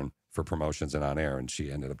intern for promotions and on air, and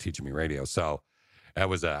she ended up teaching me radio. So that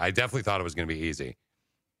was I definitely thought it was going to be easy.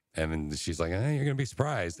 And then she's like, you're going to be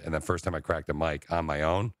surprised. And the first time I cracked a mic on my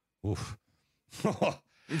own, oof. So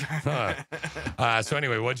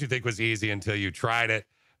anyway, what did you think was easy until you tried it?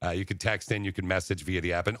 You could text in, you could message via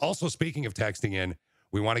the app. And also, speaking of texting in,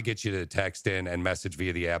 we want to get you to text in and message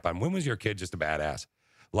via the app on when was your kid just a badass?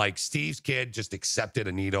 Like Steve's kid just accepted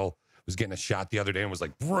a needle, was getting a shot the other day and was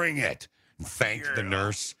like, bring it, and thanked the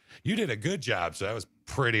nurse. You did a good job. So that was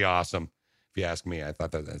pretty awesome. If you ask me, I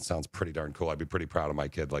thought that sounds pretty darn cool. I'd be pretty proud of my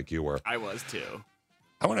kid like you were. I was too.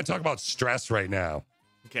 I want to talk about stress right now.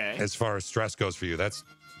 Okay. As far as stress goes for you, that's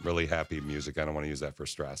really happy music. I don't want to use that for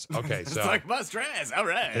stress. Okay, so. Let's talk about stress. All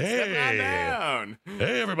right. Hey. Step on down.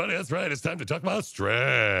 Hey, everybody. That's right. It's time to talk about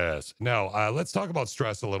stress. Now, let's talk about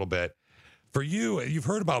stress a little bit. For you, you've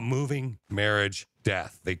heard about moving, marriage,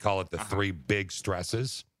 death. They call it the 3 big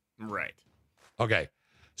stresses. Right. Okay.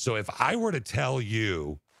 So if I were to tell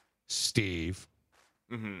you, Steve,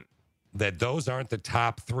 that those aren't the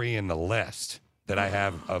top 3 in the list that I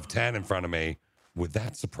have of 10 in front of me, would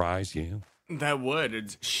that surprise you? That would.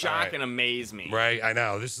 It'd shock and amaze me. Right, I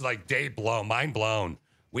know. This is like day blown, mind blown,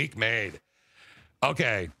 week made.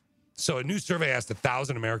 Okay, so a new survey asked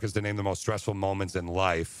 1,000 Americans to name the most stressful moments in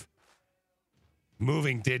life.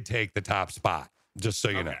 Moving did take the top spot, just so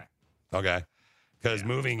you know. Okay? Because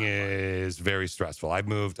moving is very stressful. I've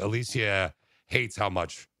moved. Alicia hates how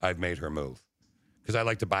much I've made her move because I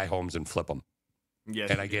like to buy homes and flip them.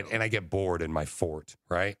 Yes, and I get bored in my fort,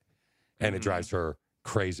 right? And it drives her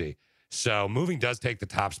crazy. So moving does take the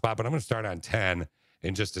top spot, but I'm going to start on 10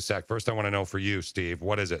 in just a sec. First, I want to know for you, Steve,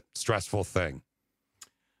 what is it? Stressful thing.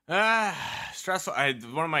 Stressful.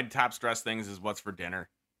 One of my top stress things is what's for dinner.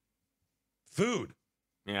 Food.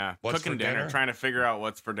 Yeah, what's cooking for dinner, trying to figure out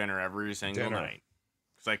what's for dinner every single night.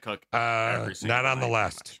 Because I cook every single Not on night, the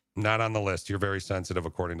list. Not on the list. You're very sensitive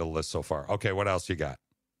according to the list so far. Okay, what else you got?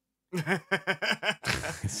 Now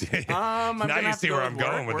you see where I'm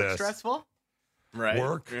going with this. Stressful? Right.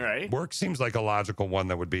 Work seems like a logical one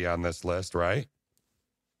that would be on this list, right?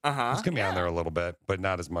 It's gonna be on there a little bit, but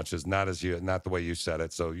not as much as not the way you said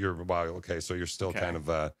it. So you're okay. So you're still kind of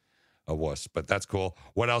a wuss, but that's cool.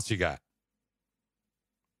 What else you got?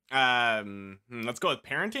 Let's go with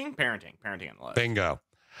parenting. Parenting on the list. Bingo.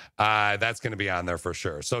 That's going to be on there for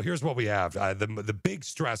sure. So here's what we have. The big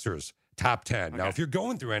stressors, top 10. Okay. Now, if you're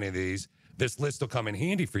going through any of these, this list will come in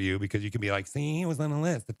handy for you because you can be like, see, it was on the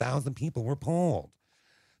list. 1,000 people were polled.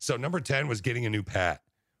 So number 10 was getting a new pet.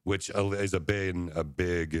 which is a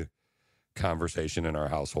big conversation in our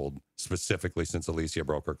household, specifically since Alicia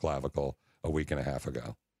broke her clavicle a week and a half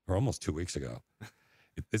ago, or almost 2 weeks ago.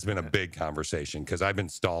 It's been a big conversation because I've been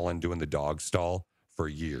doing the dog stall for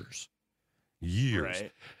years.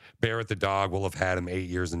 Right. Barrett the dog, will have had him 8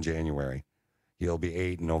 years in January. He'll be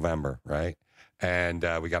 8 in November, right? And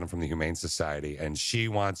we got him from the Humane Society, and she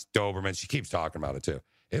wants Dobermans. She keeps talking about it too.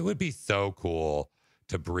 It would be so cool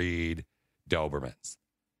to breed Dobermans.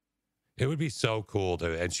 It would be so cool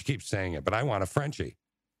and she keeps saying it, but I want a Frenchie.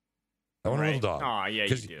 I want a little dog. Oh, yeah,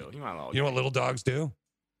 you do. You want a little. You know what little dogs do?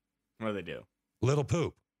 What do they do? Little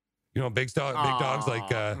poop. You know, big dogs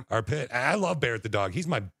like our Pit. I love Barrett the dog. He's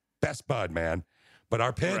my best bud, man. But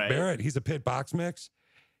our Pit, Barrett, he's a Pit box mix.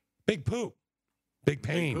 Big poop. Big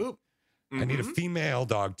pain. Big poop. I need a female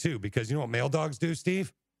dog too, because you know what male dogs do,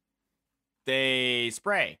 Steve? They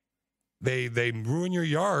spray. They ruin your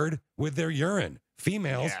yard with their urine.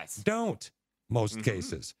 Females don't, most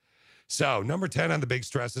cases. So number 10 on the big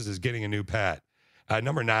stresses is getting a new pet.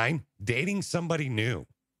 Number 9, dating somebody new.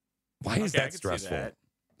 Why is that stressful?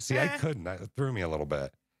 See, I couldn't. That threw me a little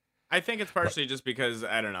bit. I think it's partially just because,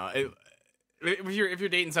 I don't know. If you're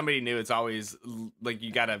dating somebody new, it's always like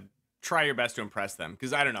you got to try your best to impress them.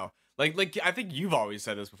 Because I don't know. Like I think you've always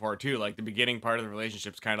said this before too. Like the beginning part of the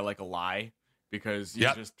relationship's kind of like a lie. Because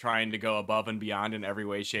you're just trying to go above and beyond in every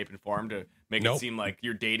way, shape, and form to make it seem like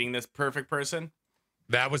you're dating this perfect person.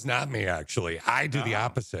 That was not me, actually. I do the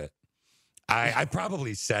opposite. I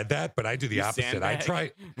probably said that, but I do the opposite.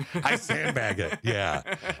 Sandbag. I sandbag it, yeah.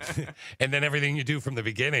 And then everything you do from the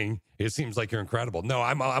beginning, it seems like you're incredible. No,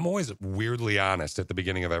 I'm always weirdly honest at the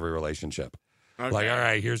beginning of every relationship. Okay. Like, all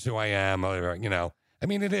right, here's who I am. You know, I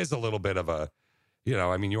mean, it is a little bit of a, you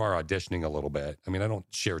know, I mean, you are auditioning a little bit. I mean, I don't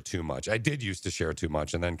share too much. I did used to share too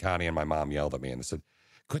much. And then Connie and my mom yelled at me and they said,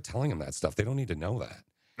 quit telling them that stuff. They don't need to know that.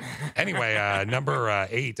 Anyway, number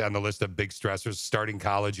 8 on the list of big stressors, starting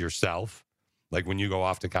college yourself, like when you go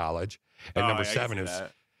off to college. And number 7 is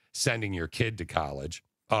sending your kid to college.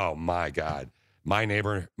 Oh, my God. My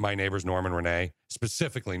neighbors, Norm and Renee,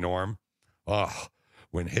 specifically Norm. Oh,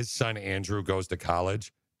 when his son Andrew goes to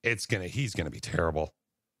college, he's going to be terrible.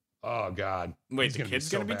 Oh, God. Wait, the kid's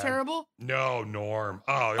going to be terrible? No, Norm.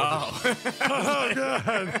 Oh, God.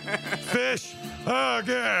 Fish. Oh,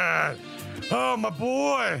 God. Oh, my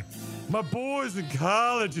boy. My boy's in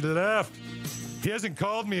college. He left. He hasn't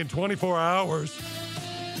called me in 24 hours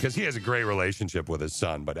because he has a great relationship with his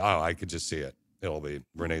son. But, I could just see it.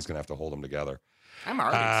 Renee's going to have to hold them together. I'm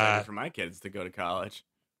already excited for my kids to go to college.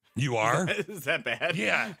 You are? Is that bad?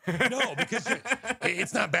 Yeah. No, because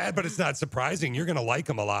it's not bad, but it's not surprising. You're going to like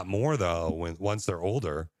them a lot more, though, once they're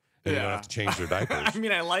older and you don't have to change their diapers. I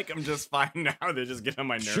mean, I like them just fine now. They're just getting on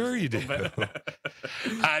my nerves. Sure you do.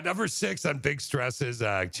 Number 6 on big stresses,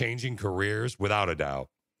 changing careers, without a doubt.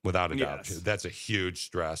 Without a doubt. That's a huge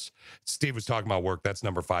stress. Steve was talking about work. That's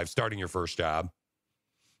number 5, starting your first job.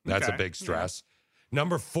 That's a big stress. Yeah.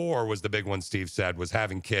 Number 4 was the big one Steve said, was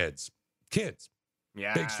having kids. Kids.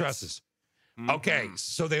 Yeah. Big stresses. Okay,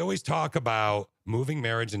 so they always talk about moving,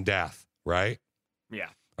 marriage, and death, right? Yeah.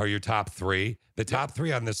 Are your top 3. The top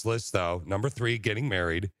 3 on this list, though, number 3, getting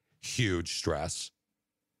married, huge stress.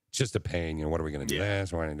 It's just a pain. You know, what are we going to do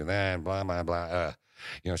this? We're going to do that, blah, blah, blah.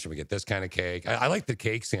 You know, should we get this kind of cake? I like the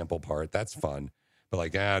cake sample part. That's fun. But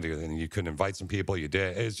like, dude, and you couldn't invite some people. You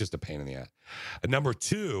did. It's just a pain in the ass. Number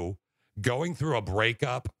 2, going through a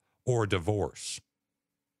breakup or divorce.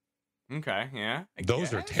 Okay, yeah.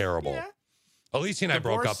 Those are terrible. Yeah. Alicia and I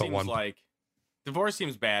broke up at one point. Divorce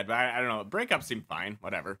seems bad, but I don't know. Breakups seem fine.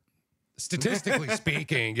 Whatever. Statistically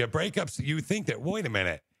speaking, breakups, you think that, wait a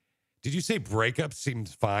minute. Did you say breakups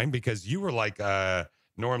seems fine? Because you were like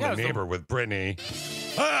Norm the neighbor with Brittany.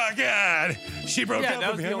 Oh, God. She broke up that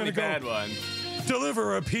with was me. the only bad one. Deliver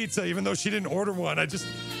her a pizza, even though she didn't order one. I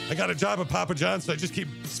got a job at Papa John's, so I just keep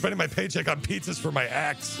spending my paycheck on pizzas for my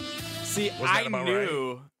ex. See,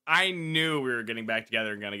 I knew we were getting back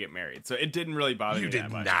together and going to get married. So it didn't really bother me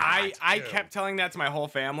that much. I kept telling that to my whole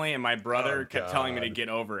family, and my brother kept telling me to get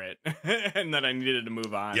over it and that I needed to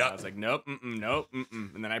move on. Yep. I was like, nope, nope.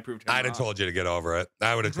 And then I proved him I'd have told you to get over it.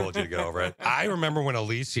 I would have told you to get over it. I remember when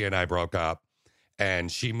Alicia and I broke up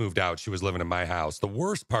and she moved out. She was living in my house. The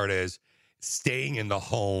worst part is staying in the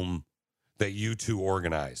home that you two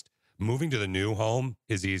organized. Moving to the new home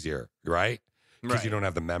is easier, right? Because you don't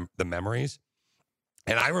have the memories.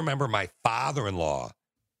 And I remember my father-in-law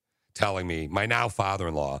telling me, my now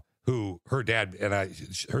father-in-law, who her dad and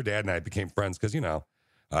I became friends because, you know,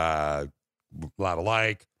 a lot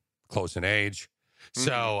alike, close in age. Mm-hmm.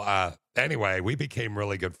 So anyway, we became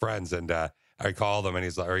really good friends. And I called him and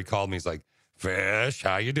he called me. He's like, Fish,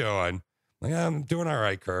 how you doing? Like, I'm doing all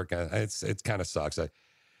right, Kirk. It kind of sucks. So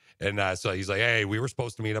he's like, hey, we were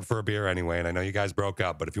supposed to meet up for a beer anyway, and I know you guys broke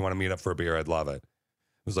up, but if you want to meet up for a beer, I'd love it. I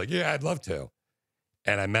was like, yeah, I'd love to.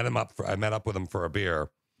 And I met up with him for a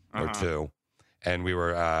beer or two, and we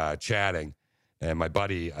were chatting. And my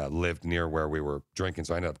buddy lived near where we were drinking,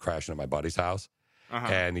 so I ended up crashing at my buddy's house.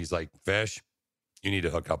 And he's like, Fish, you need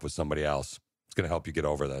to hook up with somebody else. It's going to help you get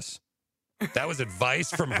over this. That was advice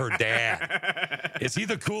from her dad. Is he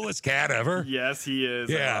the coolest cat ever? Yes, he is.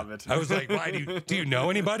 Yeah. I love it. I was like, why do you know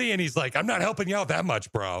anybody? And he's like, I'm not helping you out that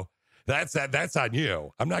much, bro. That's on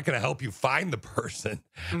you. I'm not going to help you find the person.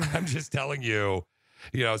 I'm just telling you,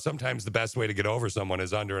 sometimes the best way to get over someone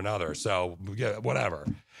is under another. So, yeah, whatever.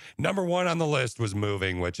 Number one on the list was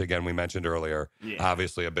moving, which, again, we mentioned earlier. Yeah.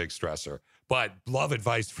 Obviously a big stressor. But love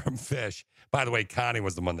advice from Fish. By the way, Connie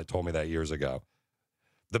was the one that told me that years ago.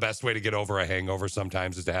 The best way to get over a hangover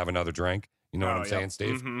sometimes is to have another drink. You know what I'm saying,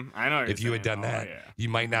 Steve? Mm-hmm. I know. If you had done that, you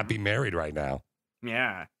might not be married right now.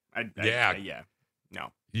 Yeah. Yeah.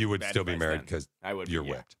 No. You would still be married because you're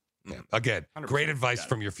whipped. Yeah. Again, great advice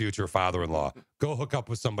from your future father-in-law. Go hook up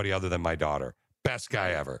with somebody other than my daughter. Best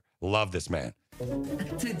guy ever. Love this man.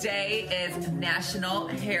 Today is National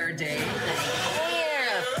Hair Day.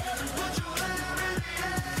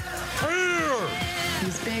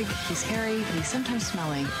 He's big, he's hairy, but he's sometimes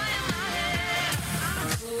smelly.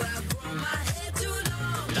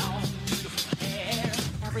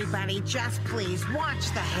 Everybody, just please watch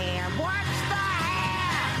the hair. Watch the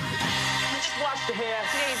hair! Just watch the hair.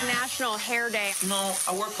 Today's National Hair Day. No,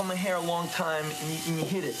 I work on my hair a long time, and you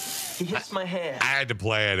hit it. He hits my hair. I had to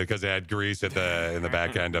play it because it had grease in the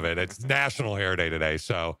back end of it. It's National Hair Day today,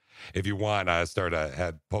 so if you want,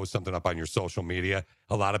 post something up on your social media.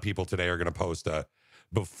 A lot of people today are going to post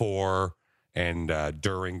before and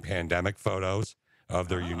during pandemic photos of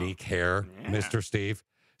their unique hair, Mr. Steve.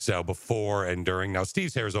 So before and during. Now,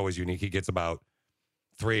 Steve's hair is always unique. He gets about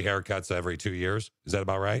 3 haircuts every 2 years. Is that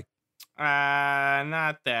about right?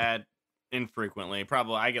 Not that infrequently.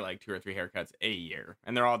 Probably I get like 2 or 3 haircuts a year,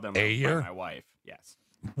 and they're all done by my wife. Yes.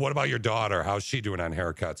 What about your daughter? How's she doing on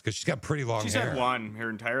haircuts? Because she's got pretty long hair. She's had one her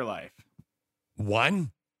entire life.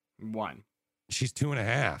 One? One. She's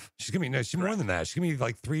 2.5. She's gonna be she's more than that. She's gonna be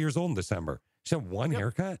like 3 years old in December. She had one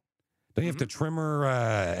haircut. Don't you have to trim her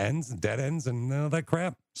ends, dead ends, and all that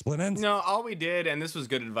crap? Split ends? No, all we did, and this was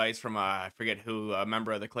good advice from I forget who, a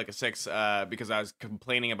member of the Click of Six, because I was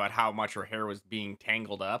complaining about how much her hair was being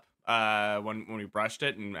tangled up when we brushed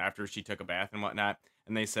it, and after she took a bath and whatnot.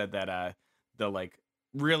 And they said that the like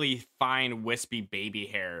really fine wispy baby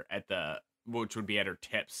hair which would be at her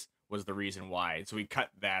tips, was the reason why. So we cut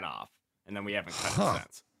that off, and then we haven't cut it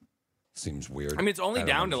since. Seems weird. I mean, it's only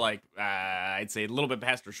down to like I'd say a little bit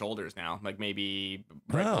past her shoulders now, like maybe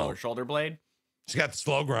right below her shoulder blade. She's got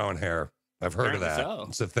slow growing hair. I've heard of that. So.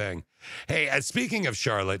 It's a thing. Hey, speaking of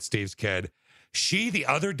Charlotte, Steve's kid, she the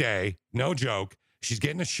other day, no joke, she's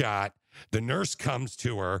getting a shot. The nurse comes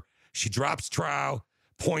to her. She drops trowel,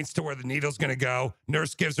 points to where the needle's going to go.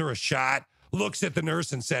 Nurse gives her a shot, looks at the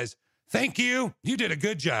nurse and says, "Thank you. You did a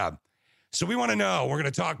good job." So we want to know, we're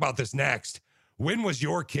going to talk about this next. When was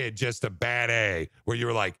your kid just a bad A where you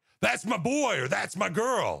were like, that's my boy or that's my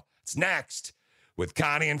girl? It's next with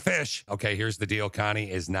Connie and Fish. Okay, here's the deal. Connie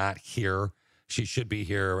is not here. She should be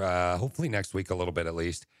here hopefully next week a little bit at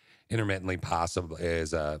least. Intermittently possible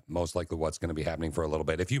is most likely what's going to be happening for a little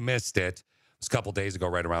bit. If you missed it, it was a couple days ago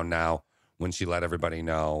right around now when she let everybody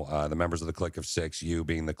know, the members of the Click of Six, you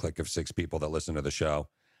being the Click of Six people that listen to the show,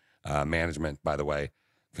 management, by the way,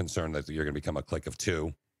 concerned that you're going to become a Click of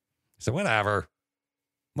Two. So whatever,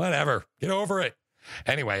 get over it.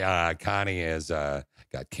 Anyway, Connie is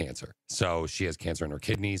got cancer. So she has cancer in her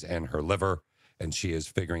kidneys and her liver, and she is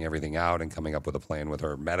figuring everything out and coming up with a plan with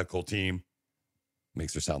her medical team.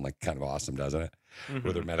 Makes her sound like kind of awesome, doesn't it? Mm-hmm.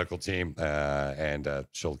 With her medical team, and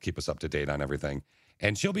she'll keep us up to date on everything.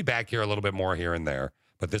 And she'll be back here a little bit more here and there.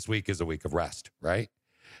 But this week is a week of rest, right?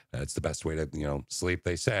 It's the best way to, sleep,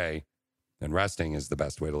 they say. And resting is the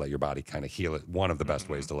best way to let your body kind of heal it. One of the best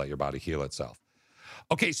ways to let your body heal itself.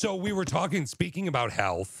 Okay, so we were speaking about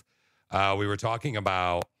health. We were talking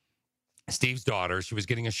about Steve's daughter. She was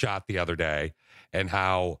getting a shot the other day, and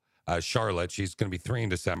how Charlotte, she's going to be 3 in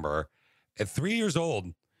December. At 3 years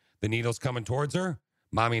old, the needle's coming towards her.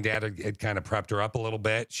 Mommy and Dad had kind of prepped her up a little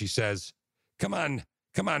bit. She says, come on,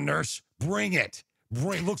 nurse, bring it.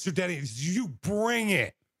 Looks her daddy, you bring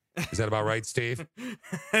it. Is that about right, Steve?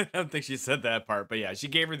 I don't think she said that part, but yeah, she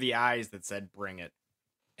gave her the eyes that said, bring it.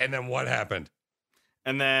 And then what happened?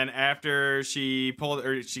 And then after she gave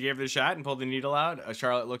her the shot and pulled the needle out,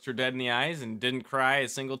 Charlotte looked her dead in the eyes and didn't cry a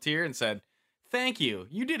single tear and said, thank you.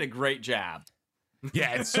 You did a great job.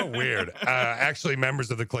 Yeah, it's so weird. Actually,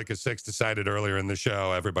 members of the Click of Six decided earlier in the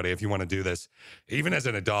show, everybody, if you want to do this, even as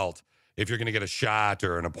an adult, if you're going to get a shot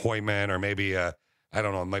or an appointment or maybe, I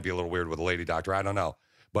don't know, it might be a little weird with a lady doctor. I don't know.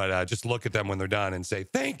 But just look at them when they're done and say,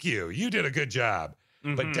 thank you. You did a good job.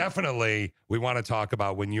 Mm-hmm. But definitely, we want to talk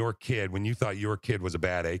about when you thought your kid was a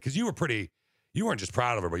bad A, because you weren't just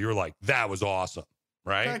proud of her, but you were like, that was awesome,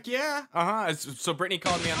 right? Heck yeah. Uh-huh. So Brittany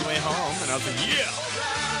called me on the way home, and I was like, yeah.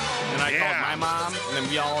 And I called my mom, and then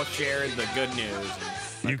we all shared the good news.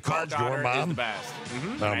 You called your mom? Is the best.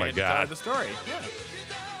 Mm-hmm. Oh, my God. Tell her the story. Yeah.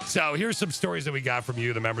 So here's some stories that we got from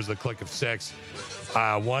you, the members of the Click of Six.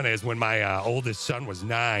 One is when my oldest son was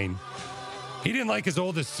 9, he didn't like his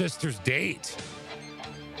oldest sister's date.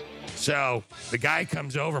 So the guy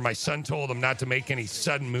comes over. My son told him not to make any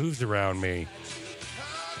sudden moves around me.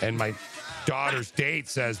 And my daughter's date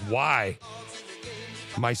says, why?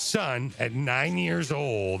 My son at 9 years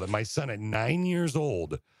old,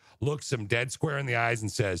 looks him dead square in the eyes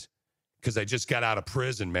and says, because I just got out of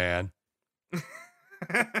prison, man.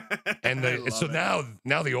 And now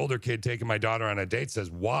the older kid taking my daughter on a date says,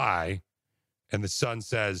 why? And the son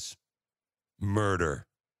says, murder.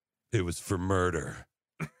 It was for murder.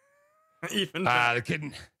 Even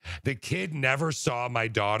the kid never saw my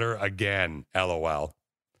daughter again, LOL.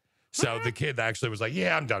 So the kid actually was like,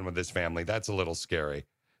 yeah, I'm done with this family. That's a little scary.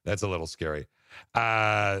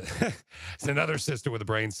 So another sister with a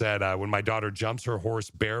brain said, when my daughter jumps her horse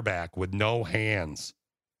bareback with no hands.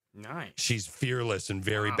 Nice. She's fearless and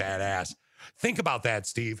very badass. Think about that,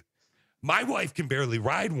 Steve. My wife can barely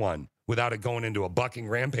ride one without it going into a bucking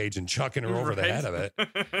rampage and chucking her over the head of it.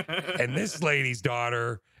 And this lady's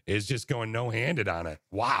daughter is just going no-handed on it.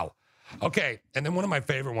 Wow. Okay, and then one of my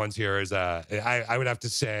favorite ones here is I would have to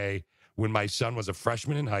say when my son was a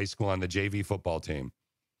freshman in high school on the JV football team.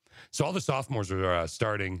 So all the sophomores were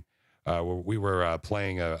starting. We were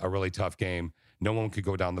playing a really tough game. No one could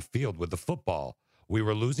go down the field with the football. We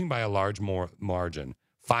were losing by a large margin.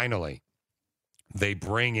 Finally, they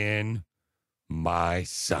bring in my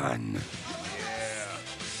son. Yeah.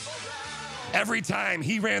 Every time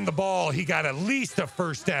he ran the ball, he got at least a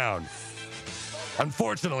first down.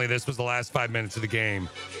 Unfortunately, this was the last 5 minutes of the game.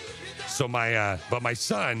 So but my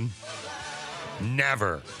son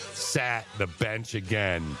never sat the bench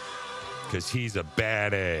again because he's a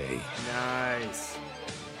bad A. Nice.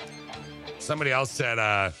 Somebody else said,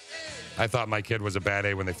 I thought my kid was a bad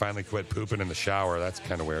A when they finally quit pooping in the shower. That's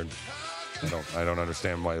kind of weird. I don't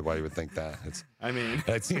understand why you would think that. I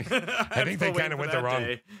think they kind of went the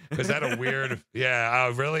wrong. Is that a weird? Yeah.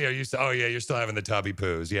 Oh, really? Are you? Oh, yeah. You're still having the tubby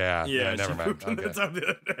poos. Yeah. Yeah. Never mind. Okay. The other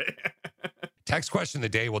day. Text question of the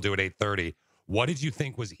day we'll do at 8:30. What did you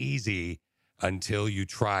think was easy until you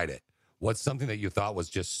tried it? What's something that you thought was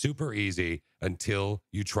just super easy until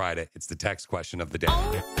you tried it? It's the text question of the day.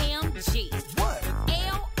 OMG. What?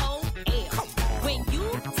 LOL. When you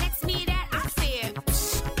text me that, I said,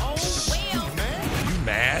 oh, well. You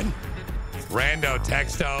mad? Rando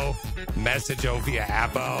texto, message-o via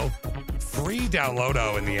Appo. Free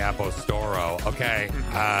download-o in the Appo Store-o. Okay,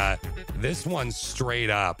 this one straight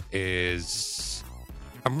up is...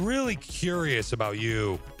 I'm really curious about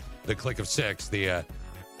you, the Click of Six, the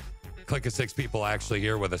Click of Six people actually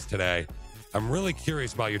here with us today. I'm really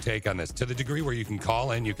curious about your take on this. To the degree where you can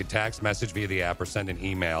call in, you can text, message via the app, or send an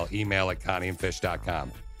email at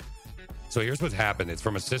ConnieandFish.com. So here's what's happened. It's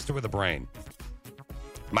from a sister with a brain.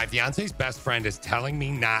 My fiance's best friend is telling me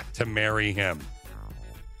not to marry him.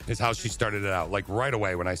 Is how she started it out. Like right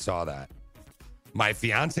away when I saw that. My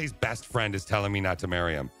fiance's best friend is telling me not to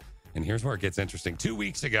marry him. And here's where it gets interesting. 2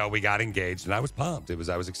 weeks ago, we got engaged, and I was pumped. I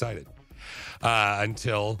was excited.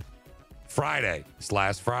 Until Friday, this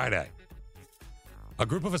last Friday. A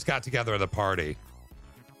group of us got together at a party.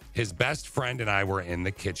 His best friend and I were in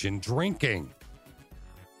the kitchen drinking.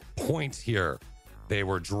 Point here. They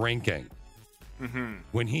were drinking. Mm-hmm.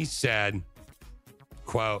 When he said,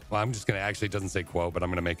 quote, well, I'm just going to actually, it doesn't say quote, but I'm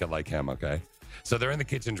going to make it like him, okay? So they're in the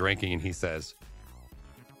kitchen drinking, and he says,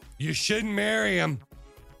 you shouldn't marry him.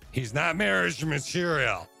 He's not marriage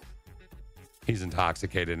material. He's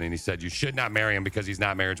intoxicated, and he said, you should not marry him because he's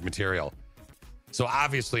not marriage material. So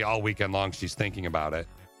obviously all weekend long, she's thinking about it.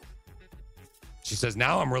 She says,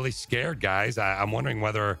 now I'm really scared, guys. I'm wondering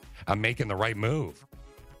whether I'm making the right move.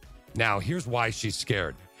 Now, here's why she's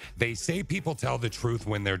scared. They say people tell the truth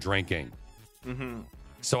when they're drinking. Mm-hmm.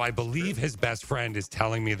 So I believe his best friend is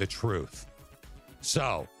telling me the truth.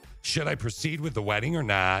 So should I proceed with the wedding or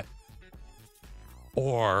not?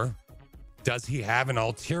 Or does he have an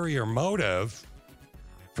ulterior motive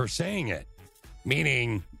for saying it?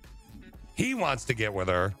 Meaning he wants to get with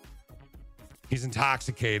her He's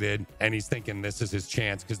intoxicated, and he's thinking this is his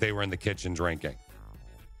chance because they were in the kitchen drinking.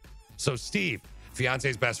 So Steve,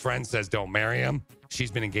 fiance's best friend, says don't marry him.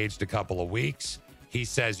 She's been engaged a couple of weeks. He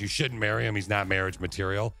says you shouldn't marry him. He's not marriage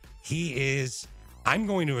material. He is, I'm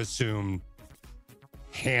going to assume,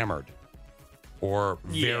 hammered or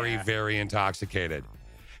very, very intoxicated.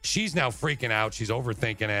 She's now freaking out. She's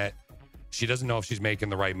overthinking it. She doesn't know if she's making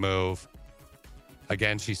the right move.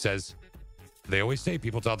 Again, she says, they always say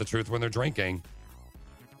people tell the truth when they're drinking.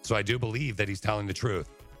 So I do believe that he's telling the truth.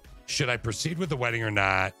 Should I proceed with the wedding or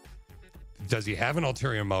not? Does he have an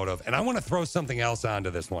ulterior motive? And I want to throw something else onto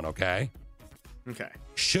this one, okay? Okay.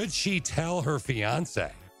 Should she tell her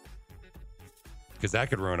fiance? Because that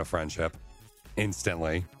could ruin a friendship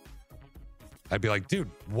instantly. I'd be like, dude,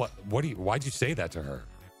 why'd you say that to her?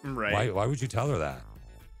 Right. Why would you tell her that?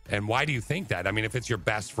 And why do you think that? I mean, if it's your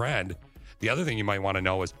best friend, the other thing you might want to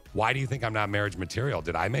know is, why do you think I'm not marriage material?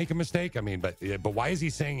 Did I make a mistake? I mean, but why is he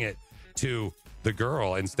saying it to the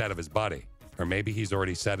girl instead of his buddy? Or maybe he's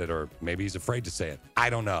already said it, or maybe he's afraid to say it. I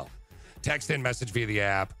don't know. Text in, message via the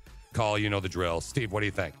app, call, you know the drill. Steve, what do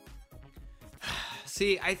you think?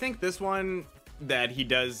 See, I think this one that he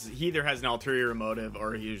either has an ulterior motive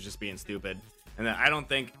or he was just being stupid. And I don't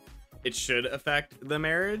think it should affect the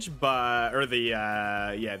marriage, or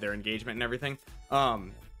their engagement and everything.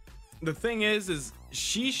 The thing is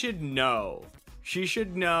she should know. She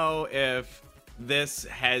should know if this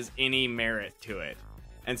has any merit to it.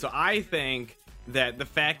 And so I think that the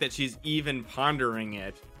fact that she's even pondering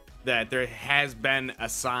it, that there has been a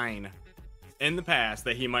sign in the past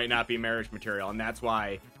that he might not be marriage material, and that's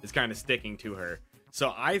why it's kind of sticking to her.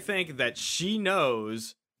 So I think that she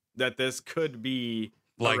knows that this could be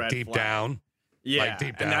a like red deep flag. Down. Yeah, like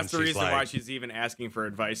deep down, and that's the she's reason like, why she's even asking for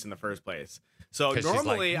advice in the first place. So 'cause she's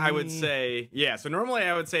normally like, I would say,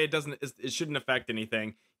 it shouldn't affect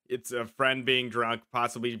anything. It's a friend being drunk,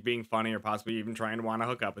 possibly being funny, or possibly even trying to want to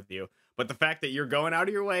hook up with you. But the fact that you're going out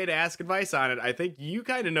of your way to ask advice on it, I think you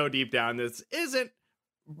kind of know deep down this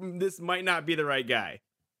might not be the right guy.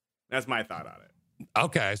 That's my thought on it.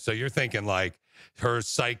 Okay, so you're thinking like her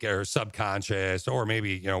psyche or subconscious, or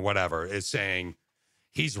maybe, whatever, is saying,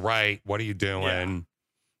 he's right. What are you doing?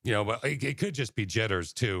 Yeah. But it could just be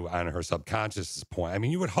jitters too on her subconscious point. I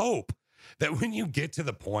mean, you would hope that when you get to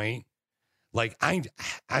the point, like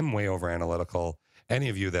I'm way over analytical. Any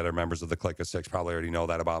of you that are members of the Click of Six probably already know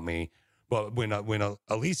that about me. But when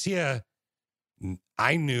Alicia,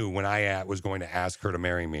 I knew when I was going to ask her to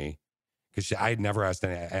marry me, because I had never asked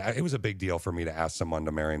any. It was a big deal for me to ask someone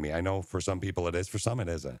to marry me. I know for some people it is, for some it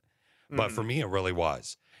isn't. But for me, it really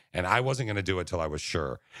was. And I wasn't going to do it till I was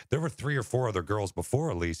sure. There were 3 or 4 other girls before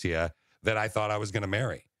Alicia that I thought I was going to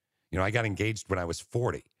marry. I got engaged when I was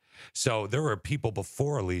 40. So there were people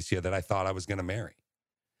before Alicia that I thought I was going to marry.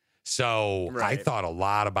 So I thought a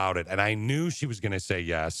lot about it. And I knew she was going to say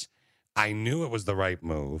yes. I knew it was the right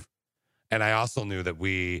move. And I also knew that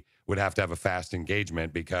we would have to have a fast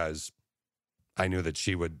engagement because I knew that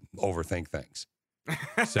she would overthink things.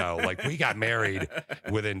 So like we got married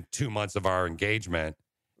within 2 months of our engagement,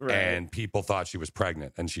 and people thought she was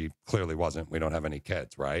pregnant, and she clearly wasn't. We don't have any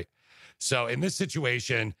kids, right? So in this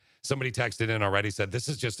situation, somebody texted in already, said, this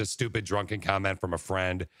is just a stupid drunken comment from a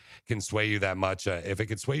friend. Can sway you that much. If it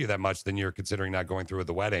could sway you that much, then you're considering not going through with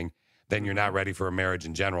the wedding. Then you're not ready for a marriage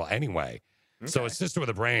in general anyway. Okay. So a sister with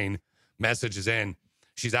a brain messages in.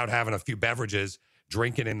 She's out having a few beverages,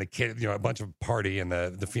 drinking in the kitchen, a bunch of party, and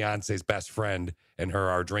the fiance's best friend and her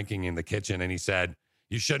are drinking in the kitchen. And he said,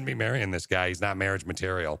 you shouldn't be marrying this guy. He's not marriage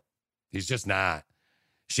material. He's just not.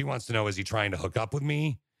 She wants to know, is he trying to hook up with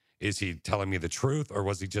me? Is he telling me the truth, or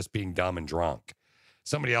was he just being dumb and drunk?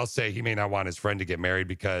 Somebody else say he may not want his friend to get married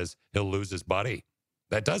because he'll lose his buddy.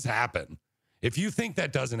 That does happen. If you think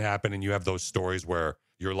that doesn't happen and you have those stories where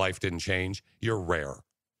your life didn't change, you're rare.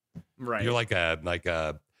 Right. You're like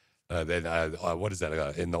what is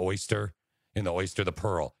that? In the oyster, the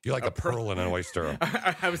pearl. You're like a pearl in an oyster.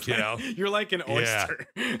 I was you're like an oyster.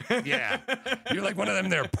 Yeah. You're like one of them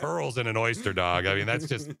there pearls in an oyster, dog. I mean, that's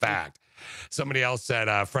just fact. Somebody else said,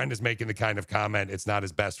 a friend is making the kind of comment. It's not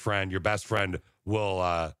his best friend. Your best friend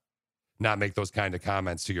will not make those kind of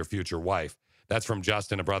comments to your future wife. That's from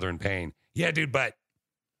Justin, a brother in pain. Yeah, dude, but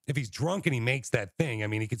if he's drunk and he makes that thing, I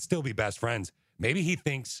mean, he could still be best friends. Maybe he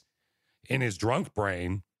thinks in his drunk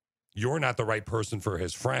brain, you're not the right person for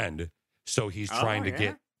his friend. So he's trying to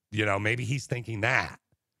get, maybe he's thinking that.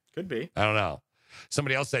 Could be. I don't know.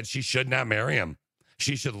 Somebody else said she should not marry him.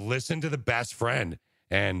 She should listen to the best friend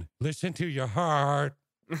and listen to your heart.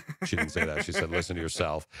 She didn't say that. She said, listen to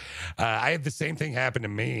yourself. I had the same thing happen to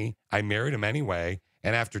me. I married him anyway.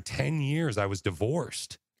 And after 10 years, I was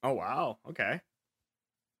divorced. Oh, wow. Okay.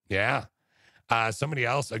 Yeah. Somebody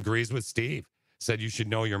else agrees with Steve. Said you should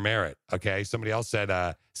know your merit. Okay. Somebody else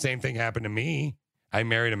said, same thing happened to me. I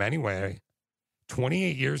married him anyway.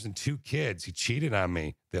 28 years and 2 kids. He cheated on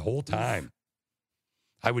me the whole time.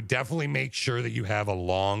 I would definitely make sure that you have a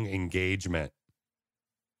long engagement.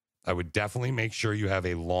 I would definitely make sure you have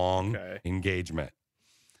a long engagement.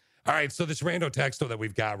 All right. So this rando texto that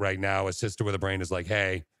we've got right now, a sister with a brain, is like,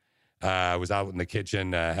 hey, I was out in the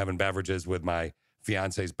kitchen having beverages with my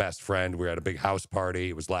fiance's best friend. We were at a big house party.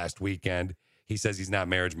 It was last weekend. He says he's not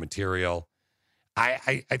marriage material.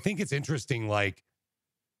 I think it's interesting. Like,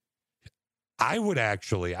 I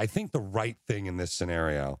think the right thing in this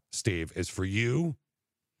scenario, Steve, is for you,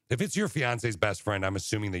 if it's your fiance's best friend, I'm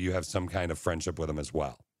assuming that you have some kind of friendship with him as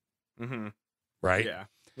well. Mm-hmm. Right? Yeah.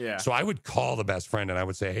 Yeah. So I would call the best friend and I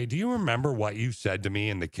would say, hey, do you remember what you said to me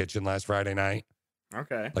in the kitchen last Friday night?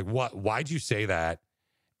 Okay. Like, why'd you say that?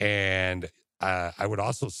 And I would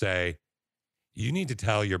also say, you need to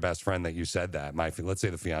tell your best friend that you said that. Let's say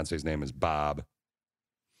the fiance's name is Bob.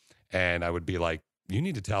 And I would be like, you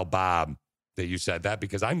need to tell Bob that you said that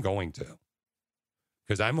because I'm going to.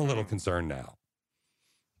 Because I'm a little concerned now.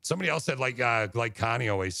 Somebody else said, like Connie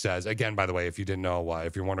always says, again, by the way, if you didn't know,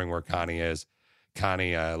 if you're wondering where Connie is,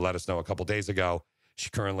 Connie let us know a couple days ago. She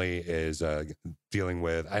currently is dealing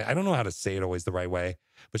with, I don't know how to say it always the right way,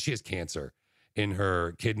 but she has cancer in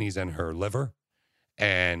her kidneys and her liver.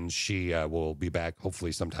 And she will be back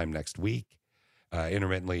hopefully sometime next week,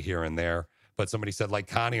 intermittently here and there. But somebody said, like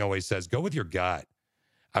Connie always says, go with your gut.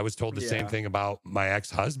 I was told the same thing about my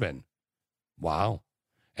ex-husband. Wow.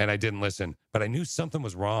 And I didn't listen, but I knew something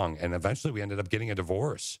was wrong. And eventually we ended up getting a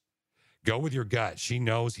divorce. Go with your gut. She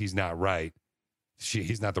knows he's not right.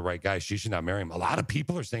 He's not the right guy. She should not marry him. A lot of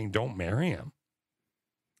people are saying don't marry him.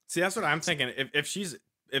 See, that's what I'm thinking.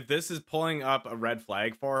 If this is pulling up a red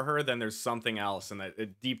flag for her, then there's something else. And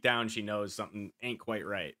that deep down, she knows something ain't quite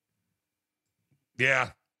right.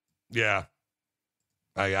 Yeah. Yeah.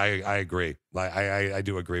 I agree. I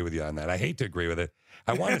do agree with you on that. I hate to agree with it.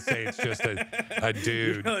 I want to say it's just a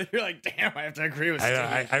dude. You're like, damn, I have to agree with Steve.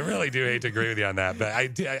 I really do hate to agree with you on that.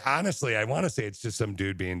 But honestly, I want to say it's just some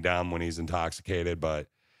dude being dumb when he's intoxicated. But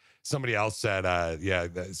somebody else said, yeah,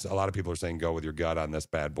 a lot of people are saying go with your gut on this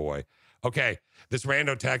bad boy. Okay, this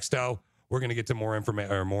rando texto, we're going to get to more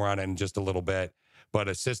information or more on it in just a little bit. But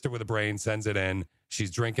a sister with a brain sends it in.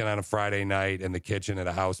 She's drinking on a Friday night in the kitchen at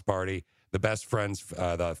a house party.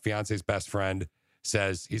 The fiance's best friend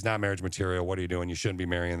says he's not marriage material. What are you doing? You shouldn't be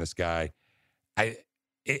marrying this guy.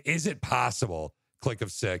 Is it possible, click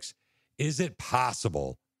of 6, is it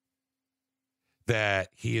possible that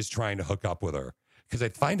he is trying to hook up with her? Because I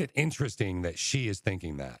find it interesting that she is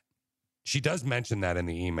thinking that. She does mention that in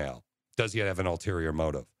the email. Does he have an ulterior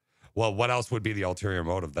motive? Well, what else would be the ulterior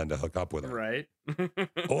motive than to hook up with her? Right.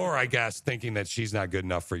 Or I guess thinking that she's not good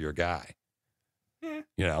enough for your guy. Yeah.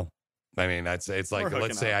 You know? I mean, it's like,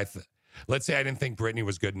 let's say I didn't think Brittany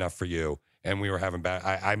was good enough for you and we were having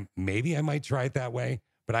bad, maybe I might try it that way,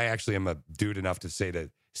 but I actually am a dude enough to say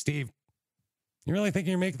to Steve, you really think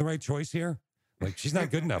you're making the right choice here? Like, she's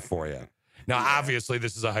not good enough for you. Now, obviously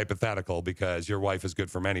this is a hypothetical because your wife is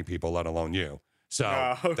good for many people, let alone you. So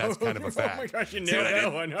that's kind of a fact. Oh my gosh, you nailed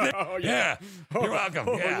that one. Oh, yeah. You're welcome.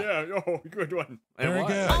 Oh, yeah. yeah. Oh, good one. Very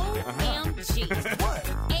good. OMG.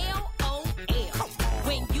 LOL.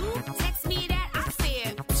 When you text me that, I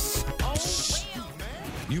said, oh,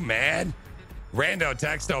 well. You mad? Rando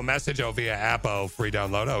texto message via Appo. Free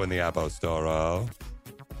download in the Appo store.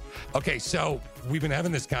 Okay, so we've been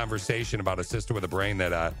having this conversation about a sister with a brain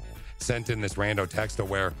that sent in this rando texto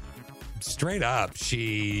where straight up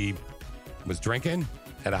she was drinking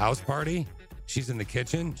at a house party. She's in the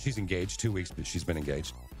kitchen. She's engaged 2 weeks, but she's been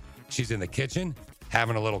engaged. She's in the kitchen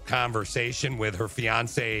having a little conversation with her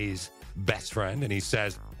fiance's best friend. And he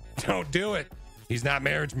says, don't do it. He's not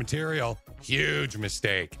marriage material. Huge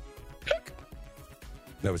mistake.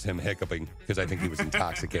 That was him hiccuping because I think he was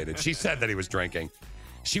intoxicated. She said that he was drinking.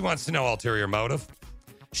 She wants to know ulterior motive.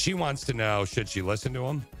 She wants to know, should she listen to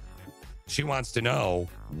him? She wants to know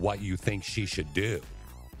what you think she should do.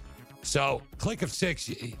 So, click of 6,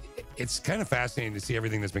 it's kind of fascinating to see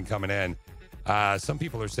everything that's been coming in. Some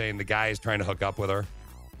people are saying the guy is trying to hook up with her.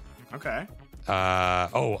 Okay.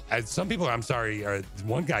 Some people, I'm sorry,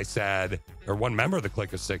 one guy said, or one member of the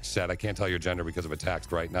Click of 6 said, I can't tell your gender because of a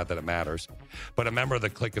text, right? Not that it matters. But a member of the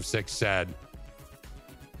Click of 6 said,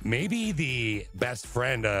 maybe the best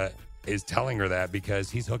friend is telling her that because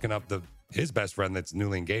he's hooking up his best friend that's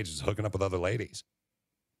newly engaged is hooking up with other ladies.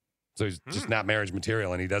 So he's just not marriage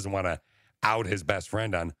material, and he doesn't want to out his best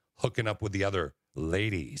friend on hooking up with the other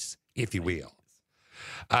ladies, if you will.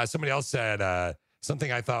 Somebody else said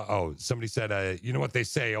something I thought, somebody said, you know what they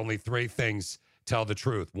say? Only 3 things tell the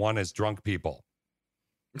truth. One is drunk people.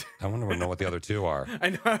 I wonder what the other 2 are.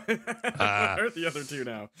 I know. What are the other 2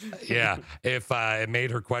 now? Yeah. If it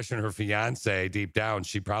made her question her fiance deep down,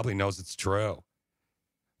 she probably knows it's true.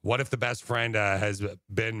 What if the best friend has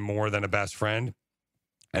been more than a best friend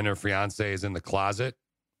and her fiance is in the closet?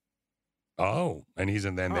 Oh, and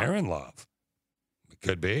they're in love. It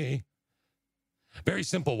could be. Very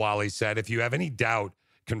simple, Wally said. If you have any doubt,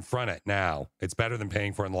 confront it now. It's better than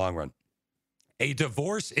paying for it in the long run. A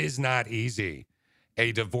divorce is not easy.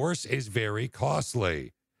 A divorce is very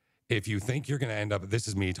costly. If you think you're going to end up, this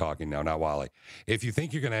is me talking now, not Wally. If you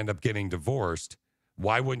think you're going to end up getting divorced,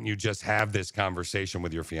 why wouldn't you just have this conversation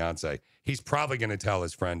with your fiance? He's probably going to tell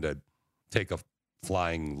his friend to take a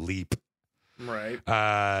flying leap. Right.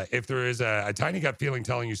 If there is a tiny gut feeling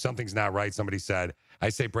telling you something's not right, somebody said, I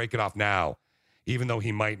say break it off now. Even though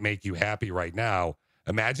he might make you happy right now,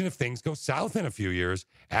 imagine if things go south in a few years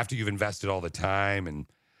after you've invested all the time and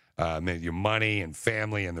your money and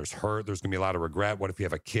family, and there's hurt. There's going to be a lot of regret. What if you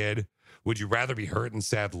have a kid? Would you rather be hurt and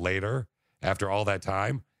sad later after all that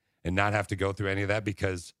time and not have to go through any of that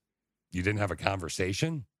because you didn't have a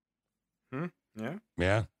conversation? Yeah.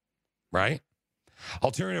 Yeah. Right?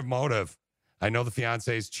 Alternative motive. I know the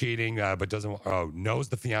fiance is cheating, but knows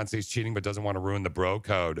the fiance is cheating, but doesn't want to ruin the bro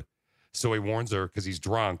code. So he warns her because he's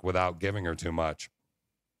drunk without giving her too much.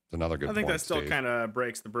 It's another good point. I think that still Steve. kind of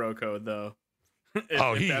breaks the bro code, though.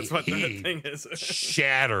 If that's what the thing is.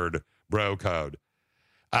 Shattered bro code.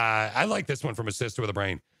 I like this one from a sister with a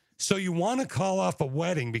brain. So you want to call off a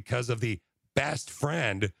wedding because of the best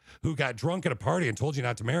friend who got drunk at a party and told you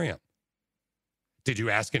not to marry him. Did you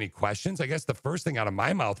ask any questions? I guess the first thing out of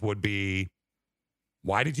my mouth would be,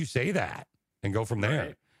 why did you say that? And go from there.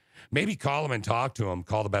 Right. Maybe call him and talk to him.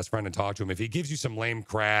 Call the best friend and talk to him. If he gives you some lame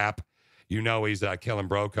crap, you know he's killing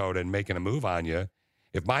bro code and making a move on you.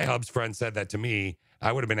 If my hub's friend said that to me,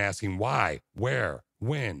 I would have been asking why, where,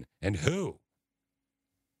 when, and who.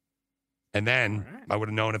 And then I would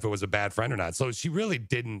have known if it was a bad friend or not. So she really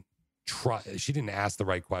didn't try. She didn't ask the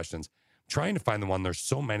right questions. I'm trying to find the one. There's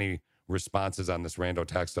so many responses on this rando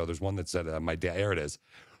text, though. There's one that said, my dad, here it is.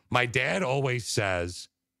 My dad always says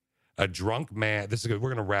a drunk man, this is good.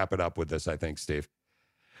 We're going to wrap it up with this, I think, Steve.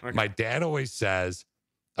 Okay. My dad always says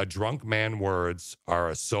a drunk man's words are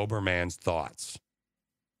a sober man's thoughts.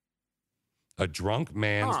 A drunk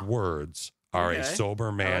man's words are a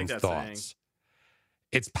sober man's thoughts. Saying.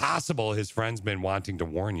 It's possible his friend's been wanting to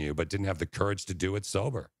warn you, but didn't have the courage to do it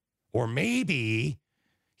sober. Or maybe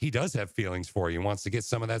he does have feelings for you, wants to get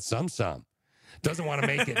some of that some. Doesn't want to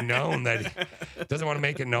make it known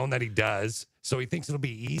that he does. So he thinks it'll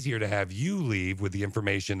be easier to have you leave with the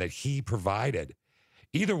information that he provided.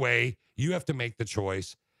 Either way, you have to make the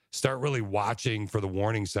choice. Start really watching for the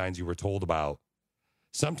warning signs you were told about.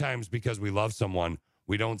 Sometimes because we love someone,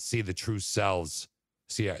 we don't see the true selves,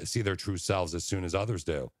 see their true selves as soon as others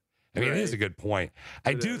do. I mean, It is a good point.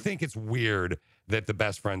 I do think it's weird that the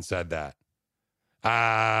best friend said that.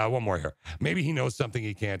 One more here. Maybe he knows something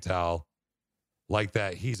he can't tell, like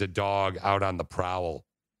that he's a dog out on the prowl.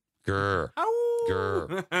 Grr.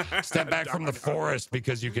 Grr. Step back from the forest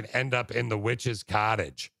because you can end up in the witch's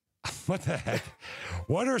cottage. What the heck?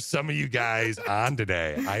 What are some of you guys on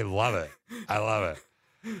today? I love it.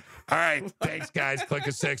 All right. Thanks, guys. Click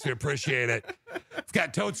a 6. We appreciate it. We've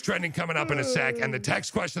got Totes Trending coming up in a sec. And the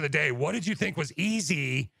text question of the day, what did you think was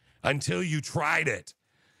easy until you tried it?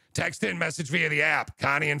 Text in, message via the app.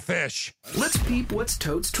 Connie and Fish. Let's peep what's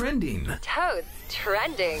Totes Trending. Totes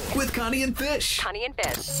Trending. With Connie and Fish. Connie and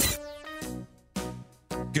Fish.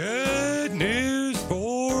 Good news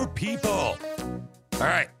for people. All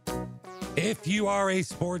right. If you are a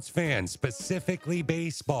sports fan, specifically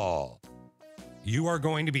baseball, you are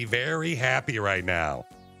going to be very happy right now.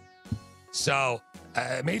 So,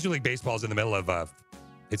 Major League Baseball is in the middle of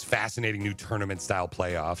its fascinating new tournament-style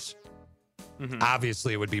playoffs. Mm-hmm.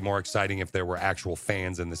 Obviously, it would be more exciting if there were actual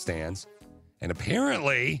fans in the stands. And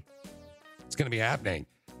apparently, it's going to be happening.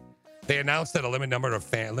 They announced that a limited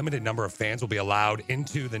number of fans will be allowed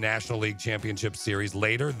into the National League Championship Series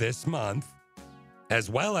later this month, as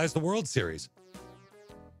well as the World Series.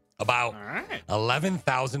 About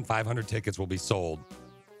 11,500 tickets will be sold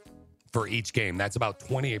for each game. That's about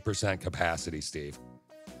 28% capacity, Steve.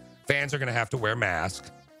 Fans are going to have to wear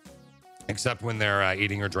masks, except when they're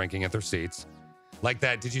eating or drinking at their seats. Like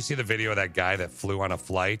that, did you see the video of that guy that flew on a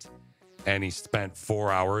flight and he spent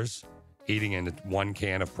 4 hours eating in one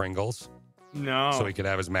can of Pringles? No. So he could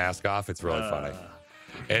have his mask off? It's really funny.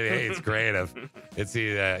 Hey, it's creative. It's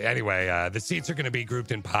anyway. The seats are going to be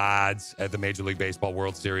grouped in pods at the Major League Baseball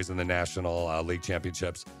World Series and the National League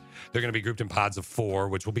Championships. They're going to be grouped in pods of 4,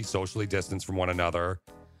 which will be socially distanced from one another.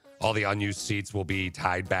 All the unused seats will be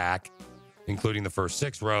tied back, including the first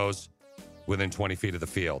 6 rows within 20 feet of the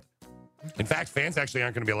field. In fact, fans actually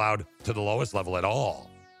aren't going to be allowed to the lowest level at all,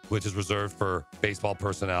 which is reserved for baseball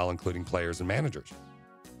personnel, including players and managers.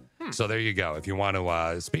 So there you go. If you want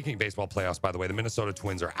to, speaking of baseball playoffs, by the way, the Minnesota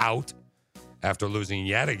Twins are out after losing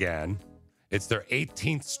yet again. It's their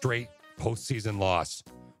 18th straight postseason loss,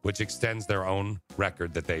 which extends their own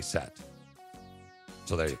record that they set.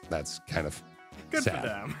 So that's kind of good sad for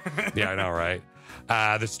them. Yeah, I know, right?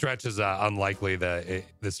 The stretch is unlikely. The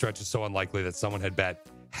stretch is so unlikely that someone had bet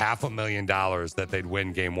 $500,000 that they'd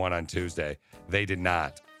win Game 1 on Tuesday. They did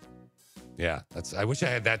not. Yeah, I wish I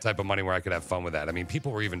had that type of money where I could have fun with that. I mean,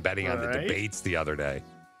 people were even betting on the debates the other day.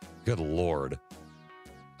 Good Lord.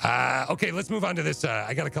 Okay, let's move on to this.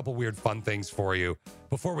 I got a couple weird fun things for you.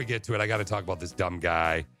 Before we get to it, I got to talk about this dumb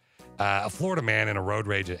guy. A Florida man in a road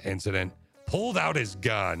rage incident pulled out his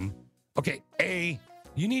gun. Okay,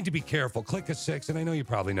 you need to be careful. Click a 6, and I know you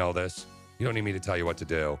probably know this. You don't need me to tell you what to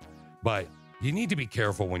do. But you need to be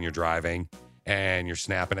careful when you're driving and you're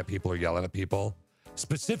snapping at people or yelling at people.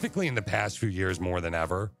 Specifically in the past few years more than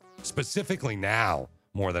ever. Specifically now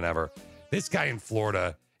more than ever. This guy in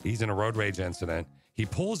Florida, he's in a road rage incident. He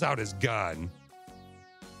pulls out his gun,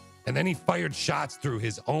 and then he fired shots through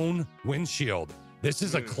his own windshield. This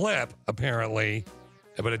is a clip, apparently,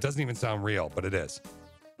 but it doesn't even sound real, but it is.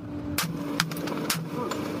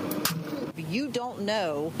 You don't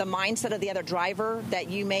know the mindset of the other driver, that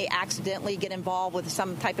you may accidentally get involved with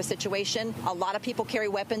some type of situation. A lot of people carry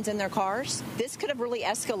weapons in their cars. This could have really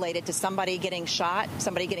escalated to somebody getting shot,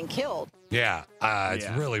 somebody getting killed. Yeah, it's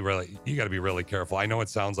really, you got to be really careful. I know it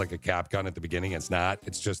sounds like a cap gun at the beginning. It's not.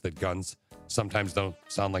 It's just that guns sometimes don't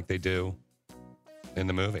sound like they do in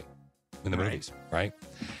the movies, right?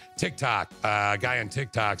 TikTok, a guy on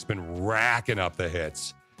TikTok's been racking up the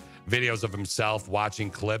hits. Videos of himself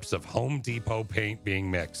watching clips of Home Depot paint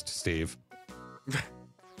being mixed, Steve.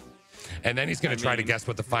 And then he's going to try to guess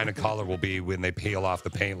what the final color will be when they peel off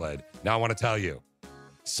the paint lid. Now, I want to tell you,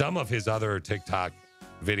 some of his other TikTok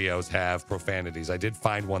videos have profanities. I did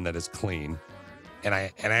find one that is clean. And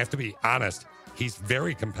I have to be honest, he's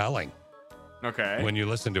very compelling. Okay. When you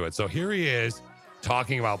listen to it. So here he is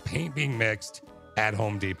talking about paint being mixed at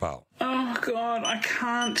Home Depot. Oh, God, I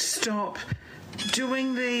can't stop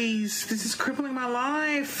doing these. This is crippling my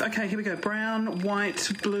life. Okay, here we go. Brown, white,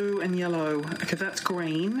 blue, and yellow. Okay, that's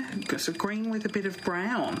green. So green with a bit of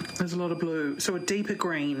brown. There's a lot of blue. So a deeper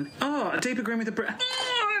green. Oh, a deeper green with a brown.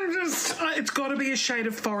 It's got to be a shade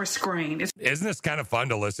of forest green. Isn't this kind of fun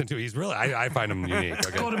to listen to? He's really, I find him unique.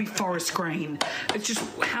 It's got to be forest green. It's just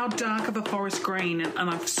how dark of a forest green. And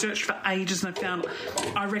I've searched for ages and I found,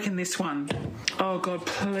 I reckon this one. Oh, God,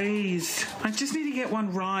 please. I just need to get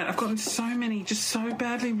one right. I've gotten so many just so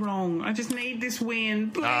badly wrong. I just need this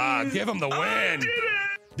win, please. Give him the win. I did it.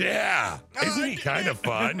 Yeah. Isn't he kind of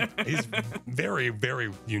fun? He's very,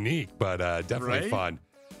 very unique, but definitely fun.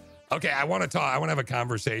 Okay, I want to have a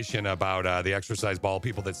conversation about the exercise ball,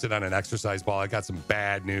 people that sit on an exercise ball. I got some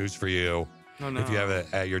bad news for you if you have it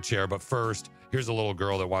at your chair. But first, here's a little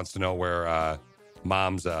girl that wants to know where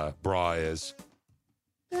mom's bra is.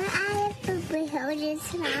 Do I have booby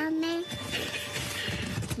holders, Mommy?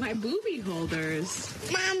 My booby holders.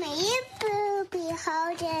 Mommy, your booby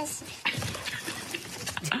holders.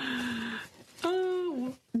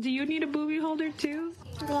 Oh, do you need a booby holder too?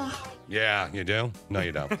 Yeah. Yeah, you do? No,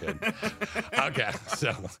 you don't, kid. Okay,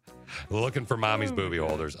 so looking for mommy's booby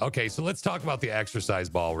holders. Okay, so let's talk about the exercise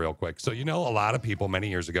ball real quick. So, a lot of people many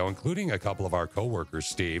years ago, including a couple of our coworkers,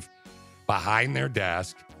 Steve, behind their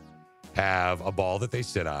desk have a ball that they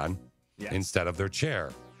sit on instead of their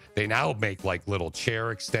chair. They now make like little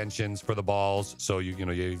chair extensions for the balls. So, you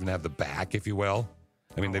even have the back, if you will.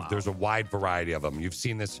 I mean, there's a wide variety of them. You've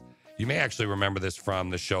seen this. You may actually remember this from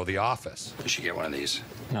the show The Office. You should get one of these.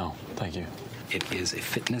 No, thank you. It is a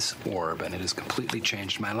fitness orb, and it has completely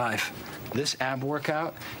changed my life. This ab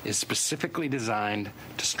workout is specifically designed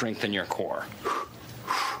to strengthen your core.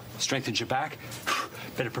 Strengthens your back,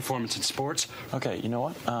 better performance in sports. Okay, you know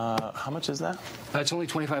what? How much is that? It's only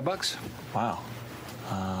 $25. Wow.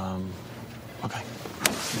 Okay.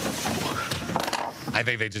 I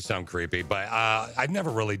think they just sound creepy, but I've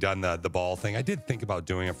never really done the ball thing. I did think about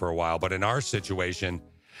doing it for a while, but in our situation,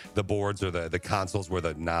 the boards or the consoles where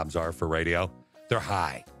the knobs are for radio, they're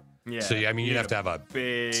high. Yeah. So, you'd have to have a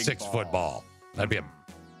big 6-foot ball. That'd be a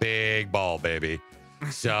big ball, baby.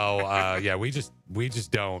 So yeah, we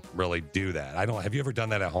just don't really do that. Have you ever done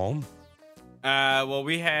that at home? Well,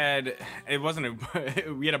 we had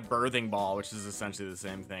we had a birthing ball, which is essentially the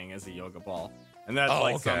same thing as a yoga ball, and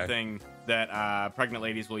that's something that pregnant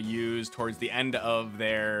ladies will use towards the end of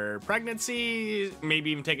their pregnancy.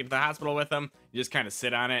 Maybe even take it to the hospital with them. You just kind of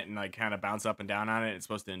sit on it and like kind of bounce up and down on it. It's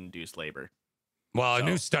supposed to induce labor. Well, a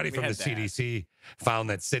new study from the CDC found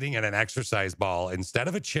that sitting at an exercise ball instead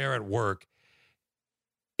of a chair at work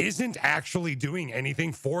isn't actually doing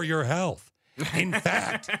anything for your health. In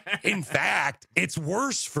fact, it's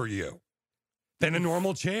worse for you than a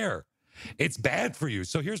normal chair. It's bad for you.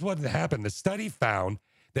 So here's what happened. The study found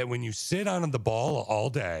that when you sit on the ball all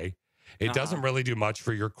day, it doesn't really do much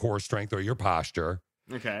for your core strength or your posture.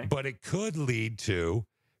 Okay. But it could lead to,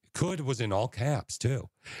 could was in all caps too,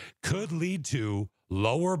 could lead to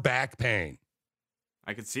lower back pain.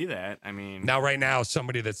 I could see that. I mean, now, right now,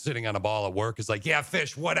 somebody that's sitting on a ball at work is like, yeah,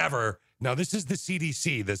 fish, whatever. Now, this is the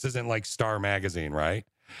CDC. This isn't like Star Magazine, right?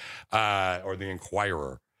 Or the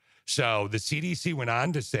Inquirer. So the CDC went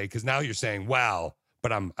on to say, because now you're saying, well,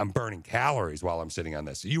 but I'm burning calories while I'm sitting on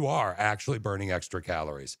this. You are actually burning extra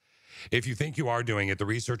calories. If you think you are doing it, the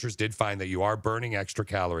researchers did find that you are burning extra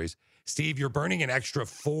calories. Steve, you're burning an extra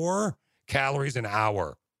 4 calories an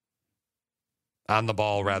hour on the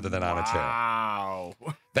ball rather than on a chair. Wow.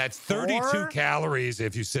 That's 32 calories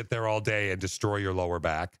if you sit there all day and destroy your lower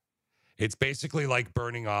back. It's basically like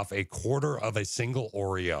burning off a quarter of a single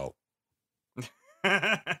Oreo.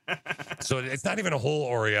 So it's not even a whole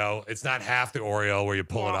Oreo. It's not half the Oreo where you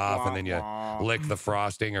pull it off and then you lick the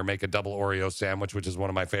frosting or make a double Oreo sandwich, which is one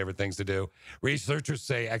of my favorite things to do. Researchers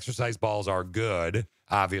say exercise balls are good,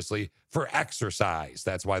 obviously, for exercise.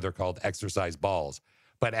 That's why they're called exercise balls.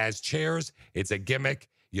 But as chairs, it's a gimmick.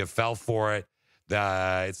 You fell for it.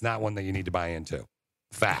 It's not one that you need to buy into.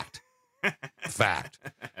 Fact. Fact.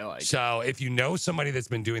 So if you know somebody that's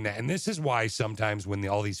been doing that, and this is why sometimes when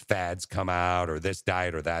all these fads come out, or this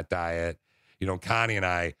diet or that diet, you know, Connie and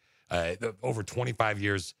I, over 25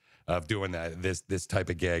 years of doing this type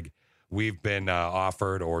of gig, we've been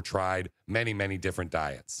offered or tried many, many different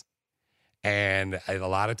diets. And a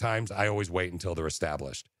lot of times I always wait until they're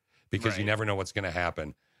established, because you never know what's going to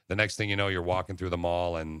happen. The next thing you know, you're walking through the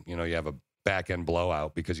mall and, you know, you have a back end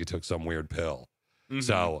blowout because you took some weird pill. Mm-hmm.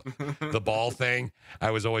 So the ball thing,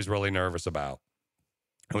 I was always really nervous about.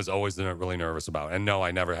 And no,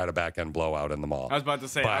 I never had a back end blowout in the mall. I was about to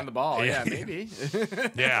say on the ball. Yeah, maybe.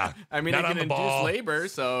 Yeah. I mean, it can induce labor,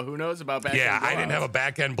 so who knows about back end blowouts. I didn't have a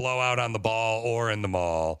back end blowout on the ball or in the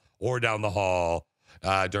mall or down the hall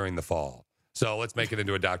during the fall. So let's make it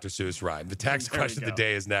into a Dr. Seuss rhyme. The text question of the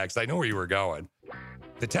day is next. I know where you were going.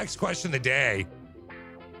 The text question of the day,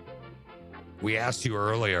 we asked you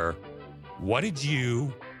earlier, what did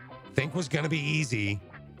you think was going to be easy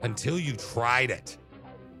until you tried it?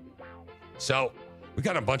 So we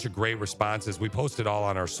got a bunch of great responses. We posted all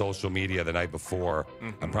on our social media the night before.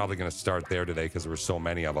 Mm-hmm. I'm probably going to start there today because there were so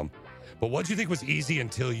many of them. But what did you think was easy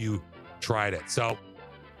until you tried it? So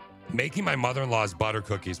making my mother-in-law's butter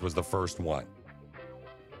cookies was the first one.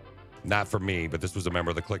 Not for me, but this was a member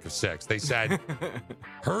of the Click of Six. They said,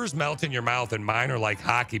 hers melt in your mouth and mine are like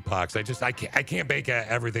hockey pucks. I can't bake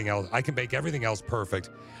everything else. I can bake everything else perfect,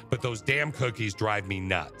 but those damn cookies drive me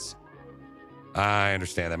nuts. I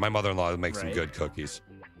understand that. My mother-in-law makes some good cookies.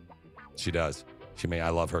 She does. I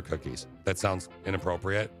love her cookies. That sounds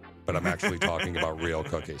inappropriate, but I'm actually talking about real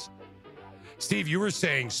cookies. Steve, you were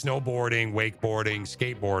saying snowboarding, wakeboarding,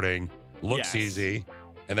 skateboarding looks easy.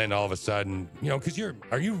 And then all of a sudden, you know, because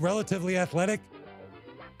are you relatively athletic?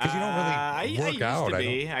 Because you don't really work out. I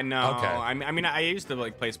used to be. I know. Okay. I mean, I used to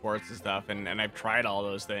like play sports and stuff, and I've tried all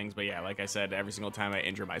those things. But yeah, like I said, every single time I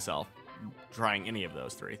injure myself trying any of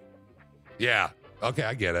those three. Yeah. Okay,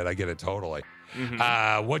 I get it totally.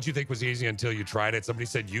 Mm-hmm. What'd you think was easy until you tried it? Somebody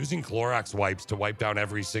said using Clorox wipes to wipe down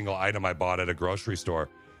every single item I bought at a grocery store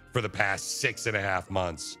for the past 6.5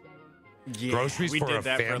 months. Yeah, groceries we for did a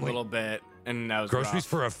that family. for a little bit. And that was groceries rough.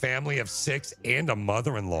 for a family of 6 and a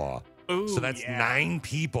mother-in-law. Ooh, so that's 9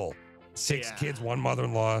 people. 6 kids, 1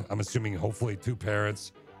 mother-in-law. I'm assuming hopefully 2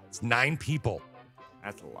 parents. It's 9 people.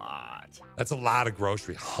 That's a lot. That's a lot of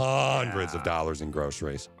groceries. Hundreds of dollars in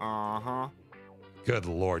groceries. Uh-huh. Good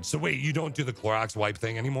Lord. So wait, you don't do the Clorox wipe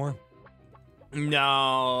thing anymore?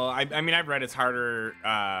 No. I mean, I've read it's harder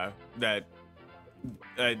that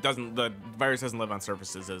the virus doesn't live on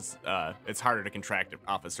surfaces as it's harder to contract it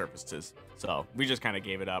off of surfaces. So we just kind of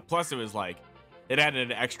gave it up. Plus it was like it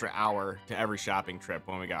added an extra hour to every shopping trip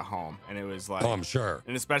when we got home, and it was like, oh, I'm sure.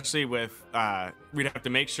 And especially with we'd have to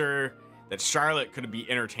make sure that Charlotte could be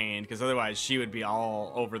entertained, because otherwise she would be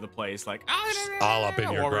all over the place, like all up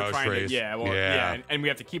in your while we're trying to- groceries. yeah, and we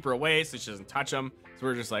have to keep her away so she doesn't touch them. So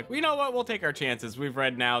we're just like, well, you know what? We'll take our chances. We've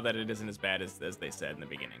read now that it isn't as bad as they said in the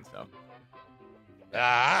beginning. So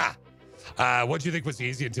what do you think was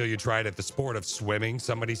easy until you tried it? The sport of swimming,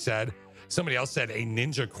 somebody said. Somebody else said a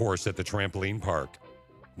ninja course at the trampoline park.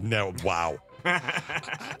 No, wow.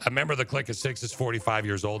 A member of the Click of Six is 45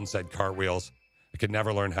 years old and said cartwheels. I could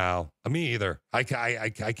never learn how. Me either. I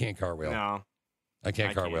can't cartwheel. No. I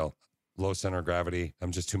can't cartwheel. Low center of gravity.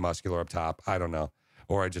 I'm just too muscular up top. I don't know.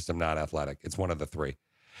 Or I just am not athletic. It's one of the three.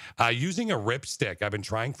 Using a ripstick. I've been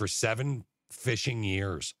trying for 7 fishing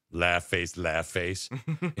years. Laugh face, laugh face.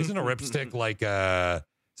 Isn't a ripstick like is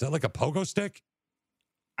that like a pogo stick?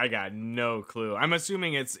 I got no clue. I'm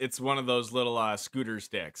assuming it's one of those little scooter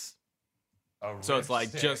sticks. So it's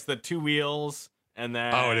like just the 2 wheels and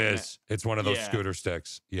then. Oh, it is. It's one of those scooter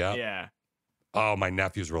sticks. Yeah. Yeah. Oh, my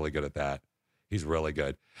nephew's really good at that. He's really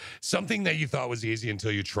good. Something that you thought was easy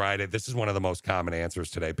until you tried it. This is one of the most common answers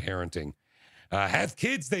today. Parenting. Have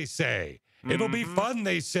kids, they say. It'll be fun,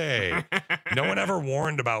 they say. No one ever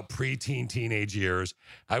warned about preteen, teenage years.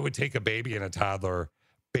 I would take a baby and toddler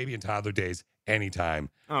days anytime.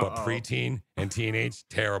 But preteen and teenage,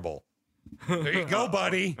 terrible. There you go,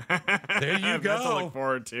 buddy. There you go. That's to look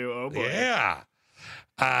forward to. Oh, boy. Yeah.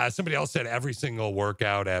 Somebody else said every single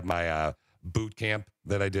workout at my boot camp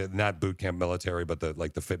that I did, not boot camp military, but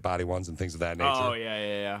the fit body ones and things of that nature. Oh,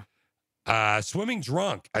 yeah. Swimming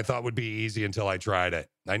drunk, I thought would be easy until I tried it.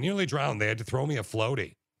 I nearly drowned. They had to throw me a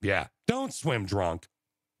floaty. Yeah. Don't swim drunk.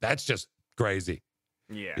 That's just crazy.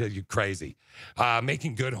 Yeah. You're crazy.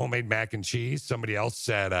 Making good homemade mac and cheese. Somebody else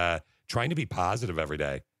said trying to be positive every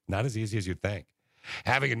day. Not as easy as you'd think.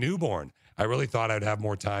 Having a newborn. I really thought I'd have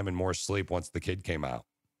more time and more sleep once the kid came out.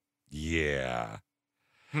 Yeah.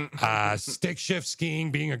 Stick shift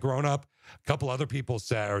skiing, being a grown-up. A couple other people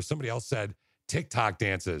said, or somebody else said, TikTok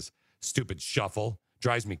dances. Stupid shuffle.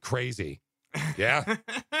 Drives me crazy. Yeah.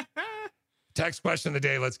 Text question of the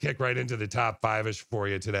day. Let's kick right into the top 5-ish for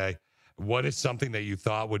you today. What is something that you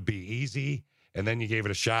thought would be easy and then you gave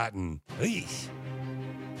it a shot and it's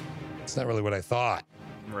not really what I thought.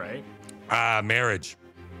 Right. Marriage.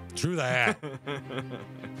 True that.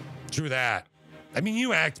 True that. I mean,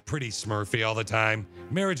 you act pretty smurfy all the time.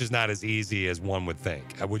 Marriage is not as easy as one would think.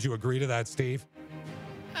 Would you agree to that, Steve?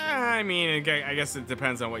 I mean, I guess it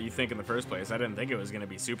depends on what you think in the first place. I didn't think it was going to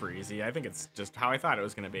be super easy. I think it's just how I thought it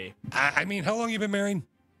was going to be. I mean, how long you been married?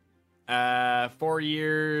 4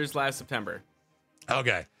 years last September.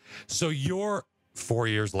 Okay. So you're 4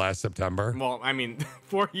 years last September. Well, I mean,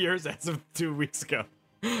 4 years as of 2 weeks ago.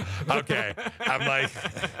 Okay. I'm like,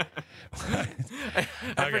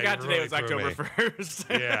 I forgot today was October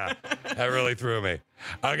 1st. Yeah. That really threw me.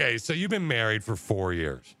 Okay. So you've been married for 4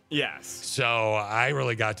 years. Yes. So I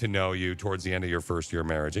really got to know you towards the end of your first year of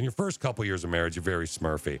marriage. In your first couple years of marriage, you're very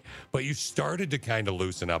smurfy, but you started to kind of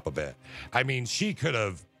loosen up a bit. I mean, she could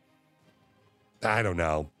have, I don't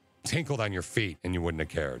know, tinkled on your feet and you wouldn't have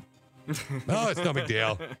cared. Oh, it's no big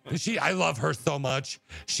deal. I love her so much.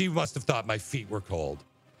 She must have thought my feet were cold.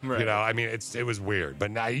 Right. You know, I mean, it was weird, but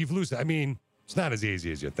now you've loosened. I mean, it's not as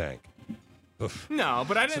easy as you think. Oof. No,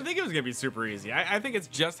 but I didn't think it was going to be super easy. I think it's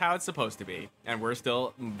just how it's supposed to be, and we're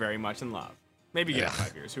still very much in love. Maybe give it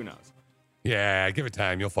 5 years. Who knows? Yeah, give it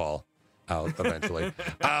time. You'll fall out eventually.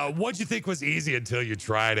 What'd you think was easy until you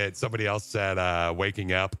tried it? Somebody else said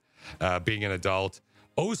waking up, being an adult.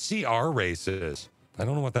 OCR races. I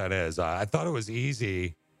don't know what that is. I thought it was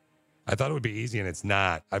easy. I thought it would be easy, and it's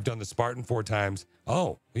not. I've done the Spartan 4 times.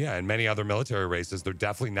 Oh, yeah, and many other military races. They're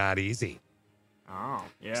definitely not easy. Oh,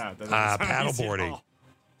 yeah. Paddleboarding.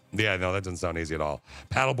 Yeah, no, that doesn't sound easy at all.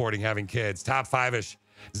 Paddleboarding, having kids. Top 5-ish.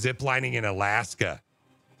 Zip lining in Alaska.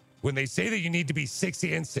 When they say that you need to be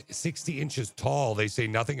 60 inches tall, they say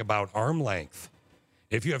nothing about arm length.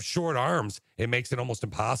 If you have short arms, it makes it almost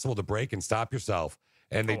impossible to brake and stop yourself.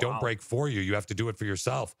 And they don't brake for you. You have to do it for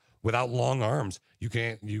yourself. Without long arms, you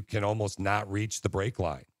can almost not reach the brake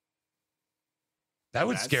line. That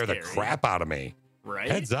would scare the crap out of me.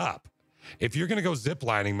 Right? Heads up. If you're going to go zip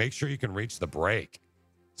lining, make sure you can reach the brake.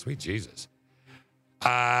 Sweet Jesus.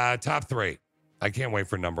 Top 3. I can't wait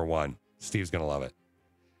for number 1. Steve's going to love it.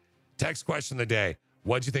 Text question of the day.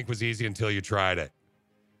 What'd you think was easy until you tried it?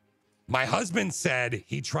 My husband said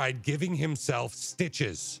he tried giving himself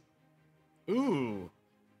stitches. Ooh.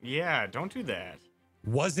 Yeah, don't do that.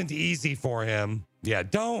 Wasn't easy for him. Yeah,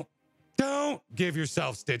 don't give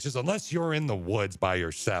yourself stitches unless you're in the woods by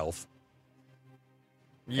yourself.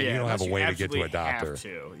 Yeah, and you don't have a way to get to a have doctor.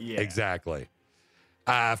 to. Yeah. Exactly.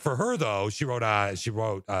 For her though, she wrote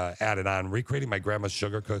added on recreating my grandma's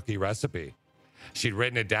sugar cookie recipe. She'd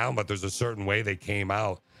written it down, but there's a certain way they came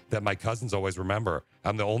out that my cousins always remember.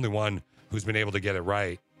 I'm the only one who's been able to get it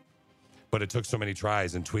right, but it took so many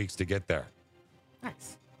tries and tweaks to get there.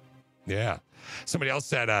 Nice. Yeah. Somebody else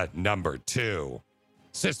said number 2.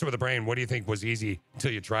 Sister with a brain, what do you think was easy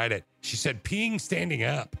until you tried it? She said peeing standing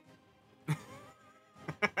up.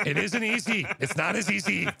 It isn't easy. It's not as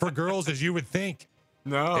easy for girls as you would think.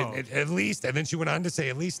 No. At least, and then she went on to say,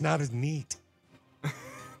 at least not as neat.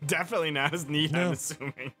 Definitely not as neat, No. I'm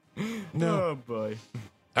assuming. No. Oh, boy.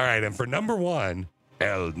 All right, and for number 1,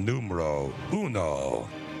 el numero uno.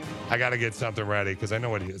 I got to get something ready because I know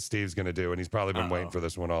what Steve's going to do, and he's probably been waiting for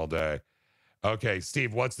this one all day. Okay,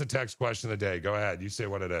 Steve, what's the text question of the day? Go ahead. You say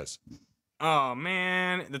what it is. Oh,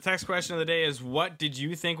 man. The text question of the day is, what did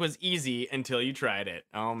you think was easy until you tried it?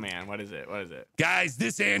 Oh, man. What is it? What is it? Guys,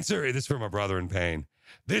 this is from my brother in pain.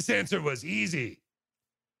 This answer was easy.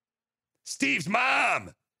 Steve's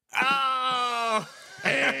mom. Oh!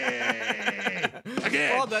 Hey!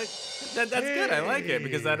 Again. Well, that's good. I like it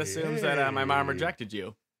because that assumes that my mom rejected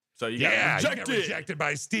you. So you got You rejected. got rejected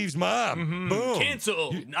by Steve's mom. Boom.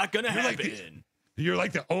 Cancel. Not going to you're happen. You're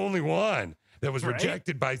like the only one that was Right?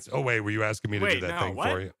 rejected by. Oh, wait, were you asking me to do that thing what?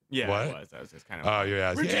 for you? Yeah, what? it was. I was just kind of. Oh,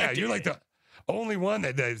 yeah. Rejected. You're like the only one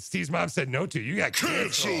that Steve's mom said no to. You got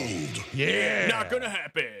canceled. Yeah. Not going to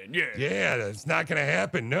happen. Yeah. Yeah, that's not going to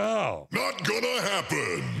happen. No. Not gonna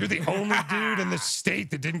happen. You're the only dude in the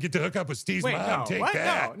state that didn't get to hook up with Steve's Wait, mom. no. Take What?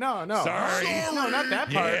 that. No. Sorry. No, not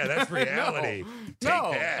that part. Yeah, that's reality. Take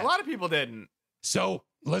No, that. a lot of people didn't. So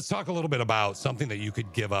let's talk a little bit about something that you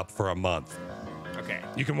could give up for a month. Okay.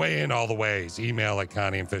 You can weigh in all the ways. Email at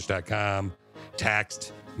connieandfish.com,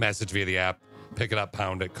 text, message via the app, pick it up,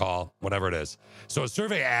 pound it, call, whatever it is. So a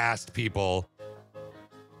survey asked people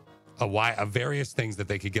various things that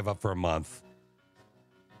they could give up for a month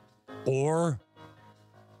or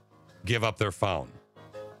give up their phone.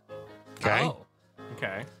 Okay? Oh,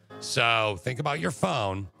 okay. So think about your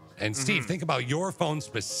phone. And Mm-hmm. Steve, think about your phone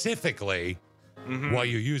specifically what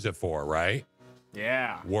you use it for, right?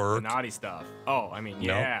 Yeah. Work. The naughty stuff. Oh, I mean,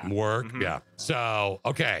 yeah. No, work. Mhm. Yeah. So,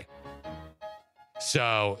 okay.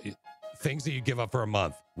 So, things that you give up for a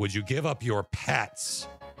month. Would you give up your pets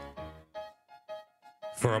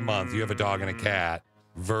for a month? You have a dog and a cat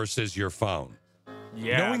versus your phone.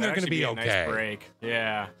 Yeah. Knowing they're that'd going to be actually okay. Nice break.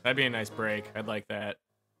 Yeah. That'd be a nice break. I'd like that.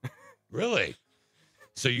 Really?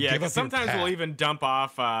 So you Yeah, give up because sometimes your pet. we'll even dump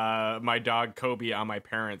off my dog Kobe on my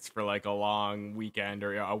parents for like a long weekend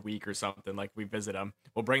or a week or something. Like we visit them,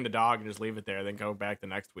 we'll bring the dog and just leave it there, then go back the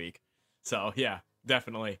next week. So yeah,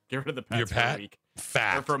 definitely get rid of the pets Your for pet? a week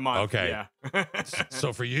Fact. or for a month. Okay. Yeah.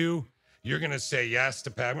 So for you, you're going to say yes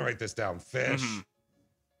to pet. I'm going to write this down. Fish, Mhm.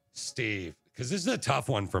 Steve, because this is a tough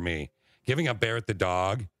one for me. Giving up Barrett the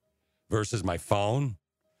dog versus my phone.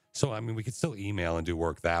 So, I mean, we could still email and do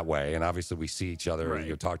work that way. And obviously we see each other, Right.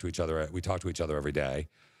 we talk to each other every day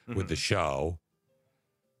with the show.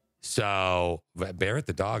 So Barrett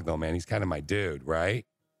the dog, though, man, he's kind of my dude, right?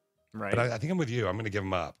 Right. But I think I'm with you. I'm going to give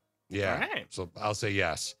him up. Yeah. All right. So I'll say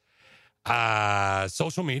yes.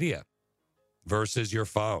 Social media versus your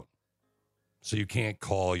phone. So you can't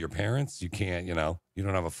call your parents. You can't, you don't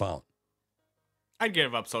have a phone. I'd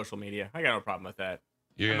give up social media. I got no problem with that.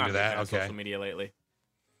 You're I'm going to do not a big that? fan of Okay. Social media lately.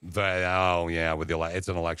 But, oh, yeah, with it's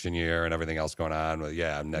an election year and everything else going on. Well,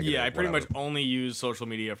 yeah, I'm negative. Yeah, I pretty whatever. much only use social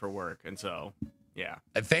media for work, and so yeah.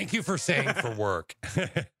 And thank you for saying for work.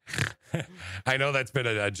 I know that's been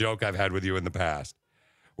a joke I've had with you in the past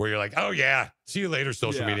where you're like, oh, yeah, see you later,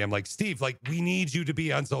 social Yeah. media. I'm like, Steve, like, we need you to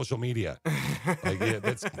be on social media. Like, yeah,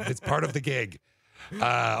 it's part of the gig.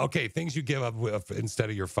 Okay, things you give up instead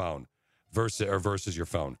of your phone versus your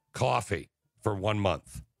phone. Coffee for 1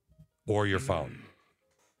 month or your phone.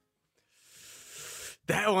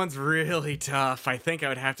 That one's really tough. I think I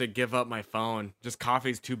would have to give up my phone. Just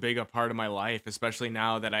coffee's too big a part of my life, especially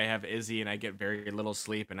now that I have Izzy and I get very little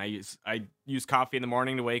sleep. And I use coffee in the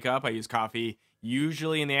morning to wake up. I use coffee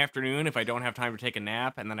usually in the afternoon if I don't have time to take a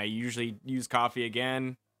nap, and then I usually use coffee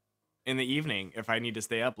again in the evening if I need to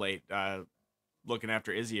stay up late looking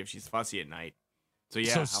after Izzy if she's fussy at night. So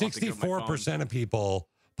yeah, So I'll have to give up my phone. 64% of people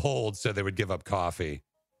polled said they would give up coffee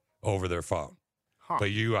over their phone. Huh.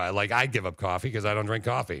 But you, I'd give up coffee because I don't drink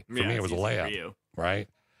coffee. For Yeah, me, it it's was a easy for layup, you. right?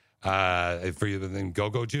 For you, then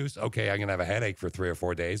go-go juice. Okay, I'm gonna have a headache for 3 or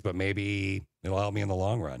 4 days, but maybe it'll help me in the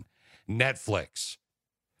long run. Netflix.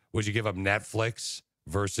 Would you give up Netflix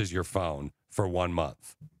versus your phone for 1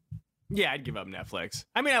 month? Yeah, I'd give up Netflix.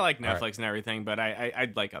 I mean, I like All right. Netflix and everything, but I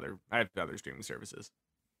have other streaming services.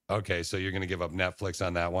 Okay, so you're going to give up Netflix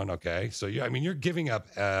on that one. Okay, so you're giving up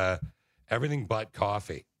everything but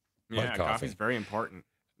coffee. Yeah, coffee's very important.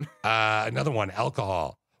 Another one,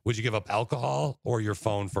 alcohol. Would you give up alcohol or your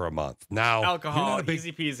phone for a month? Now, alcohol,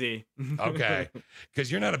 easy peasy. Okay,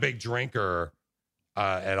 because you're not a big drinker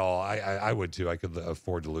at all. I would too. I could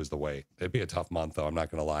afford to lose the weight. It'd be a tough month, though. I'm not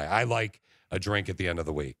going to lie. I like a drink at the end of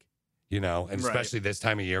the week, and especially this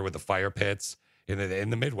time of year with the fire pits in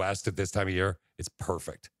the Midwest at this time of year, it's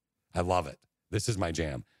perfect. I love it. This is my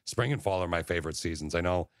jam. Spring and fall are my favorite seasons. I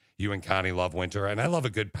know you and Connie love winter, and I love a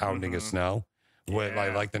good pounding of snow,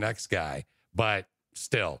 like the next guy. But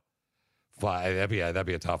still, that'd be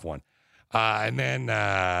a tough one. And then,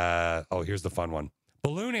 here's the fun one.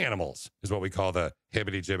 Balloon animals is what we call the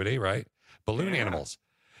hibbity-jibbity, right? Balloon animals.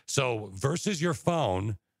 So versus your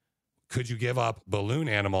phone, could you give up balloon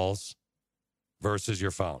animals versus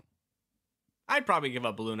your phone? I'd probably give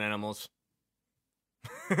up balloon animals.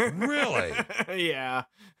 Really? Yeah.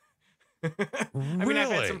 I mean, I've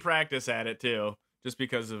had some practice at it too, just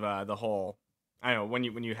because of the whole. I know when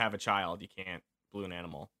you have a child, you can't balloon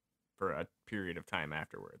animal for a period of time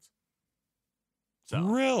afterwards. So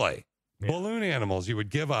really, balloon animals you would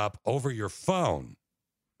give up over your phone.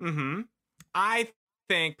 Mm-hmm. I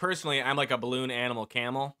think personally, I'm like a balloon animal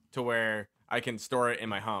camel, to where I can store it in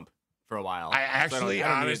my hump for a while. I actually,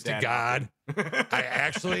 honest to God, I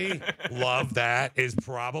actually love that. Is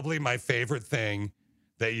probably my favorite thing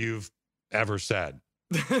that you've ever said.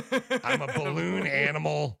 I'm a balloon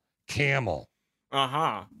animal camel.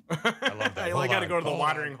 Uh-huh. I love that. I got to go to the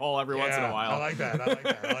watering hole every once in a while. I like that. I like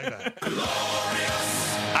that.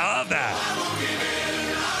 I love that.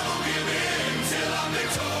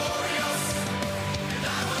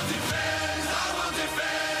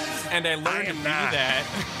 And I learned to be that.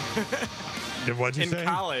 What'd you say? In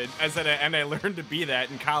college. I said, and I learned to be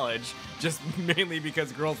that in college, just mainly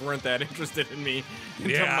because girls weren't that interested in me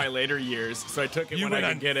until my later years. So I took it when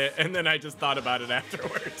I could get it, and then I just thought about it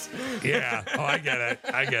afterwards. Yeah. Oh, I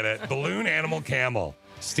get it. Balloon animal camel.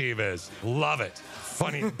 Steve is. Love it.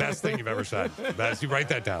 Funny. Best thing you've ever said. You write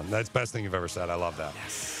that down. That's best thing you've ever said. I love that.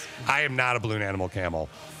 Yes. I am not a balloon animal camel.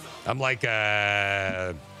 I'm like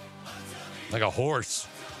a horse.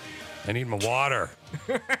 I need my water.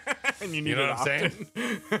 And you know what I'm saying?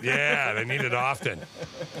 Yeah, they need it often.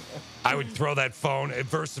 I would throw that phone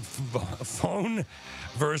versus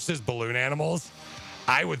balloon animals.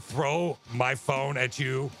 I would throw my phone at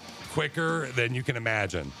you quicker than you can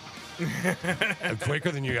imagine. Quicker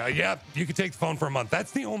than you. Yeah, you could take the phone for a month.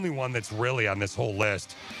 That's the only one that's really on this whole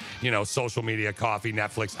list. Social media, coffee,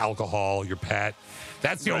 Netflix, alcohol, your pet.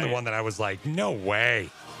 That's the only one that I was like, no way.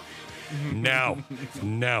 No.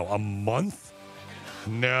 A month?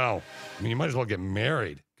 No. I mean, you might as well get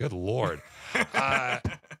married. Good Lord.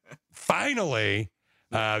 Finally,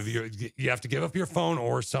 you have to give up your phone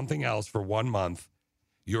or something else for 1 month.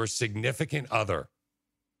 Your significant other.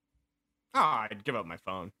 Oh, I'd give up my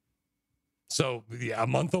phone. So a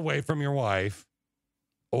month away from your wife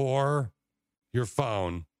or your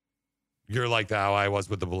phone, you're like how I was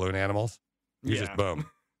with the balloon animals. You just boom.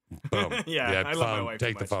 Boom. Yeah, I phone, love my wife.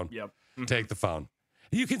 Take the phone. Yep. Take the phone.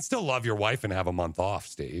 You can still love your wife and have a month off,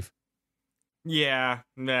 Steve. Yeah.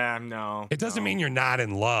 Nah, no. It doesn't mean you're not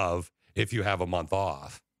in love if you have a month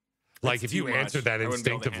off. Like if you answered that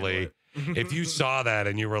instinctively, if you saw that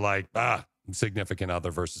and you were like, significant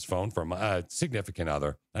other versus phone for a significant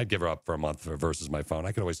other, I'd give her up for a month versus my phone.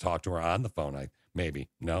 I could always talk to her on the phone. I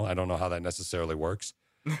don't know how that necessarily works.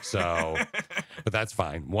 So, but that's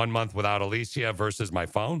fine. 1 month without Alicia versus my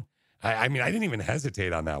phone. I mean, I didn't even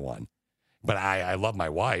hesitate on that one. But I love my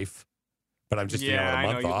wife. But I'm just, a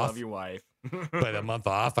month I know off. You love your wife. But a month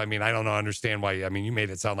off. I mean, I don't understand why. I mean, you made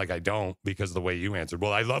it sound like I don't because of the way you answered.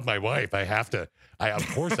 Well, I love my wife. I have to. Of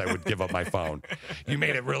course, I would give up my phone. You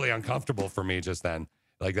made it really uncomfortable for me just then.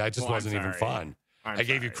 Like that just wasn't even fun. I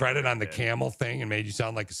gave you credit on the camel thing and made you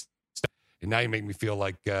sound like, and now you make me feel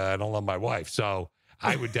like I don't love my wife. So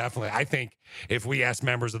I would definitely. I think if we ask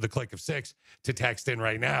members of the Click of Six to text in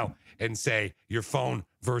right now and say your phone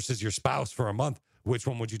versus your spouse for a month, which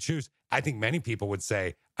one would you choose? I think many people would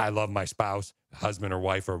say, I love my spouse, husband or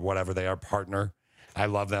wife or whatever they are, partner. I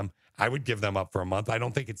love them. I would give them up for a month. I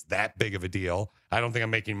don't think it's that big of a deal. I don't think I'm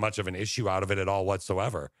making much of an issue out of it at all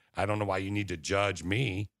whatsoever. I don't know why you need to judge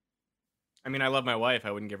me. I mean, I love my wife.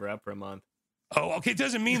 I wouldn't give her up for a month. Oh, okay. It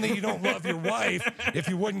doesn't mean that you don't love your wife if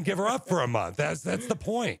you wouldn't give her up for a month. That's the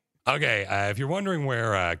point. Okay, if you're wondering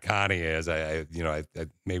where Connie is,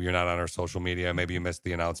 maybe you're not on her social media. Maybe you missed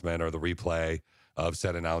the announcement or the replay of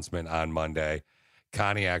said announcement on Monday.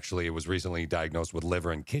 Connie actually was recently diagnosed with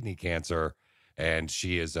liver and kidney cancer, and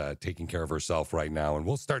she is taking care of herself right now. And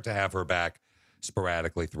we'll start to have her back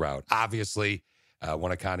sporadically throughout. Obviously,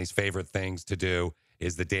 one of Connie's favorite things to do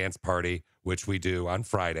is the dance party, which we do on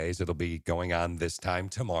Fridays. It'll be going on this time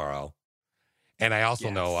tomorrow. And I also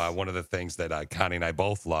know one of the things that Connie and I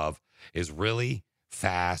both love is really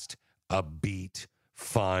fast, upbeat,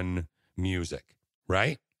 fun music,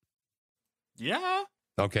 right? Yeah.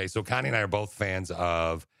 Okay, so Connie and I are both fans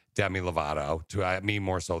of Demi Lovato, me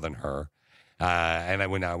more so than her. And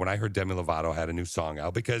when I heard Demi Lovato had a new song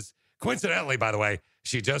out, because coincidentally, by the way,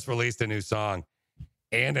 she just released a new song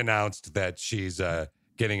and announced that she's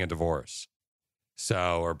getting a divorce.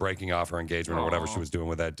 Or breaking off her engagement or whatever she was doing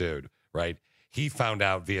with that dude, right? He found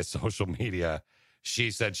out via social media.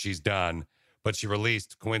 She said she's done, but she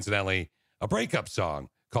released, coincidentally, a breakup song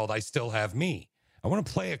called I Still Have Me. I want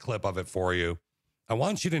to play a clip of it for you. I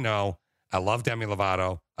want you to know I love Demi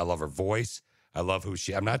Lovato. I love her voice. I love who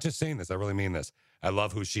I'm not just saying this. I really mean this. I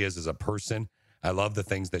love who she is as a person. I love the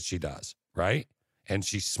things that she does, right? And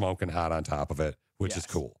she's smoking hot on top of it, which is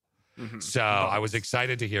cool. So I was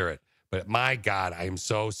excited to hear it. But my God, I am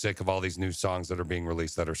so sick of all these new songs that are being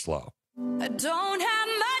released that are slow. I don't have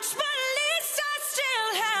much, but at least I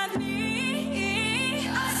still have me.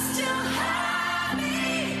 I still have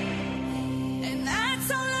me. And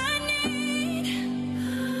that's all I need.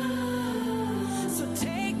 So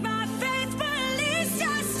take my faith, but at least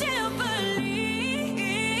I still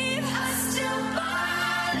believe. I still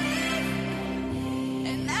believe.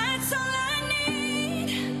 And that's all I need.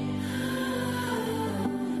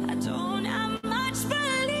 I don't have much, but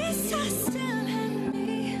at least I still have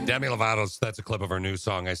me. Demi Lovato's, that's a clip of her new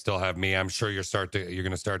song, I Still Have Me. I'm sure you're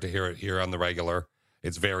going to start to hear it here on the regular.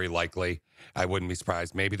 It's very likely. I wouldn't be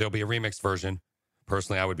surprised. Maybe there'll be a remixed version.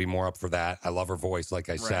 Personally, I would be more up for that. I love her voice, like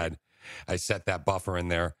I said. I set that buffer in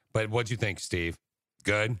there. But what'd you think, Steve?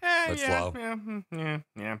 Good? Slow? Yeah.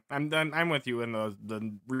 I'm with you in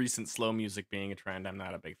the recent slow music being a trend. I'm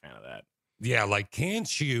not a big fan of that. Yeah, like,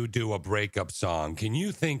 can't you do a breakup song? Can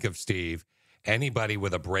you think of, Steve, anybody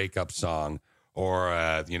with a breakup song or,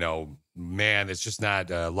 man, it's just not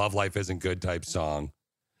Love Life Isn't Good type song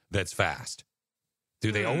that's fast?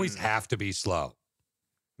 Do they always have to be slow?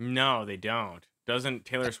 No, they don't. Doesn't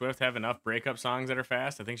Taylor Swift have enough breakup songs that are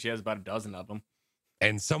fast? I think she has about a dozen of them.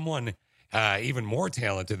 And someone even more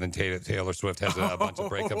talented than Taylor Swift has a bunch of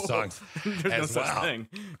breakup songs as no well. Such thing.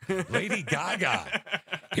 Lady Gaga.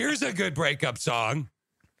 Here's a good breakup song,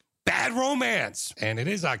 Bad Romance. And it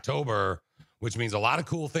is October, which means a lot of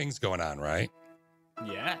cool things going on, right?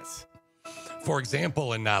 Yes. For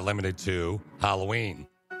example, and not limited to Halloween.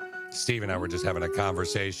 Steve and I were just having a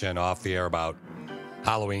conversation off the air about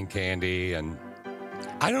Halloween candy, and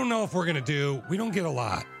I don't know if we don't get a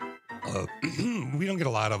lot. We don't get a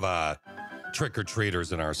lot of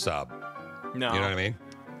trick-or-treaters in our sub. No. You know what I mean?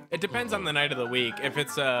 It depends on the night of the week. If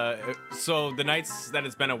it's so the nights that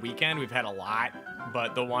it's been a weekend, we've had a lot,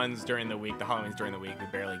 but the ones during the week, the Halloweens during the week, we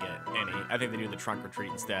barely get any. I think they do the trunk or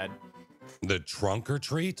treat instead. The trunk or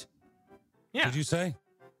treat? Yeah. Did you say?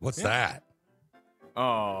 What's that?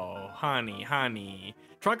 Oh, honey.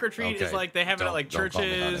 Trunk or treat is like they have it at like Don't call me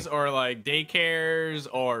churches honey. or like daycares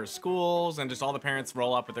or schools, and just all the parents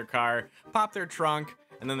roll up with their car, pop their trunk,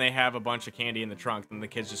 and then they have a bunch of candy in the trunk, and the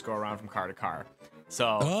kids just go around from car to car.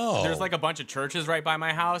 So there's like a bunch of churches right by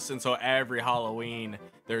my house, and so every Halloween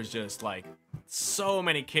there's just like so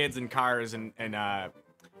many kids in cars and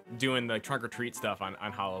doing the trunk or treat stuff on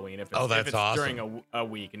Halloween. If it's awesome. during a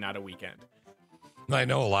week and not a weekend. I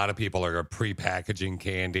know a lot of people are pre-packaging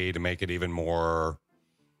candy to make it even more,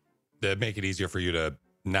 to make it easier for you to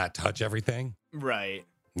not touch everything. Right.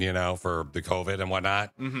 For the COVID and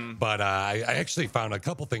whatnot. Mm-hmm. But I actually found a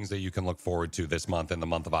couple things that you can look forward to this month in the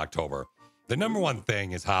month of October. The number one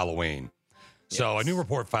thing is Halloween. So a new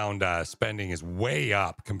report found spending is way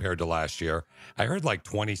up compared to last year. I heard like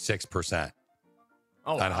 26%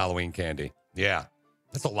 on Halloween candy. Yeah,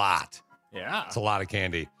 that's a lot. Yeah. It's a lot of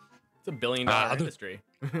candy. It's $1 billion industry.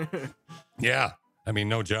 Yeah. I mean,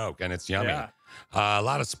 no joke. And it's yummy. Yeah. A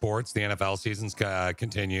lot of sports. The NFL season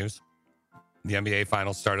continues. The NBA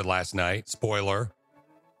Finals started last night. Spoiler.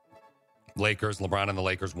 LeBron and the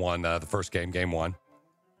Lakers won the first game 1.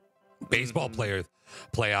 Baseball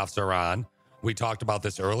playoffs are on. We talked about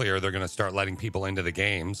this earlier. They're going to start letting people into the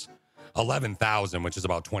games. 11,000, which is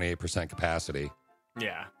about 28% capacity.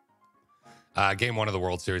 Yeah. Game 1 of the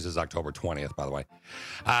World Series is October 20th, by the way.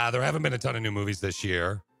 There haven't been a ton of new movies this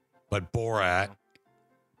year, but Borat's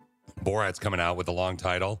coming out with the long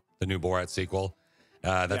title, the new Borat sequel.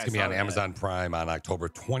 That's going to be on Amazon Prime on October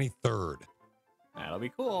 23rd. That'll be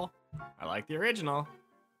cool. I like the original.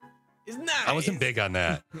 It's nice. I wasn't big on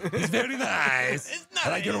that. It's very nice. It's nice. I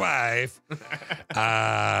like your wife.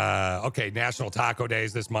 Okay, National Taco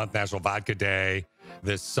Days this month. National Vodka Day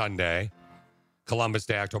this Sunday. Columbus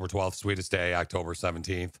Day, October 12th. Sweetest Day, October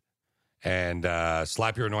 17th. And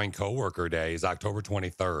Slap Your Annoying Coworker Day is October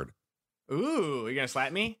 23rd. Ooh, you gonna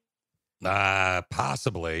slap me?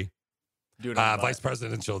 Possibly. Do it on the Vice butt.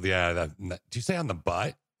 Presidential, yeah. Did you say on the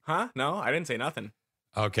butt? Huh? No, I didn't say nothing.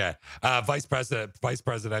 Okay. Vice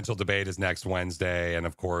Presidential debate is next Wednesday. And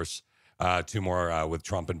of course, two more with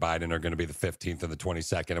Trump and Biden are going to be the 15th and the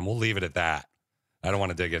 22nd. And we'll leave it at that. I don't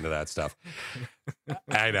want to dig into that stuff.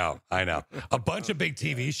 I know. A bunch of big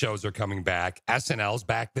TV shows are coming back. SNL's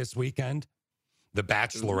back this weekend. The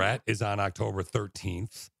Bachelorette is on October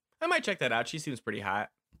 13th. I might check that out. She seems pretty hot.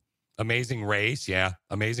 Amazing Race, yeah.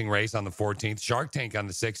 Amazing Race on the 14th. Shark Tank on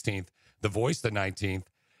the 16th. The Voice the 19th.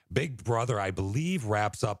 Big Brother, I believe,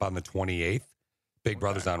 wraps up on the 28th. Big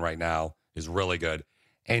Brother's on right now. Is really good.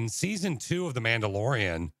 And season 2 of The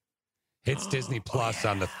Mandalorian hits Disney Plus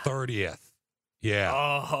on the 30th. Yeah.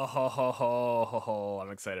 Oh,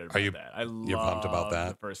 I'm excited about that. You're pumped about that?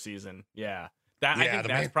 The first season. Yeah. I think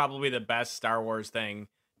that's probably the best Star Wars thing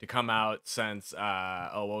to come out since,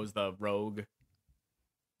 what was the Rogue?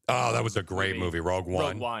 Oh, that was a great movie, Rogue One.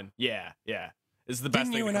 Rogue One. Yeah. This is the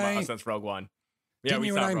best thing to come out since Rogue One. Yeah, didn't we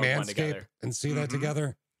you saw and I Rogue One manscape together. and see that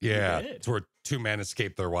together? Yeah. It's where two men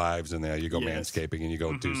escape their wives and you go manscaping and you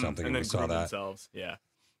go do something and we saw that. Themselves. Yeah.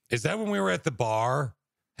 Is that when we were at the bar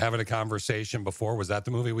having a conversation before? Was that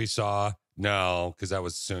the movie we saw? No, because that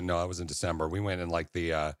was soon. No, that was in December. We went in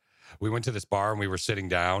we went to this bar and we were sitting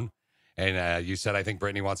down and you said, I think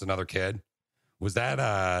Brittany wants another kid. Was that,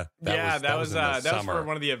 that was for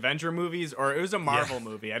one of the Avenger movies, or it was a Marvel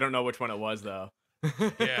movie. I don't know which one it was though.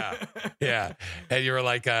 Yeah. And you were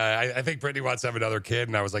like, I think Brittany wants to have another kid.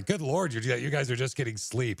 And I was like, good Lord, you guys are just getting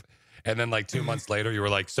sleep. And then like 2 months later, you were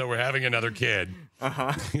like, so we're having another kid.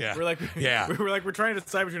 Uh-huh. Yeah. We're like, yeah. We're trying to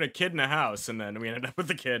decide between a kid and a house. And then we ended up with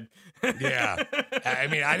the kid. Yeah. I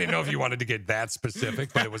mean, I didn't know if you wanted to get that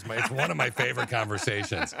specific, but it's one of my favorite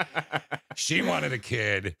conversations. She wanted a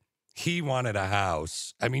kid. He wanted a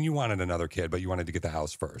house. I mean, you wanted another kid, but you wanted to get the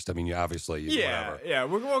house first. I mean, you obviously, whatever. Yeah,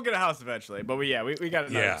 we'll get a house eventually. But we got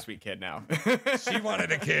another sweet kid now. She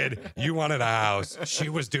wanted a kid. You wanted a house. She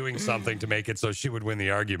was doing something to make it so she would win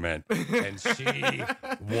the argument, and she won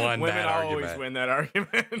that argument. Women always win that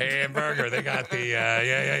argument. Hamburger. They got the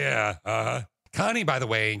yeah. Connie, by the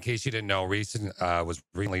way, in case you didn't know, was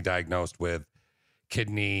recently diagnosed with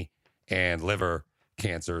kidney and liver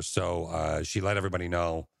cancer. So she let everybody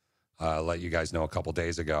know. Let you guys know a couple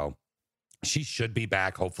days ago. She should be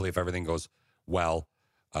back, hopefully, if everything goes well.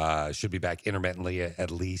 Should be back intermittently, at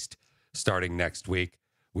least, starting next week.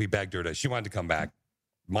 We begged her she wanted to come back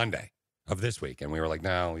Monday of this week. And we were like,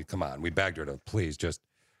 no, come on. We begged her to please just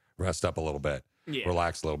rest up a little bit,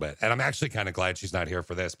 relax a little bit. And I'm actually kind of glad she's not here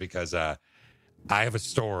for this because I have a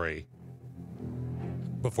story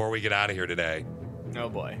before we get out of here today. Oh,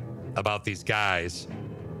 boy. About these guys.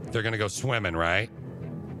 They're going to go swimming, right?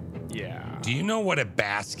 Yeah. Do you know what a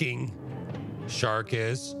basking shark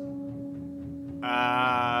is?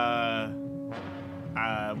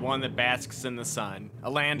 One that basks in the sun. A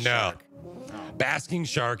land shark. Basking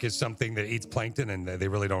shark is something that eats plankton and they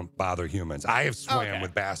really don't bother humans. I have swam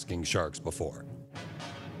with basking sharks before.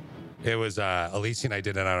 It was, Alicia and I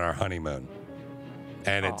did it on our honeymoon.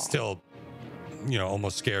 And it still,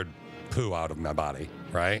 almost scared poo out of my body,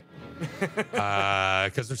 right?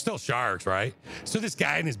 Because they're still sharks, right? So this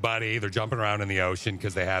guy and his buddy, they're jumping around in the ocean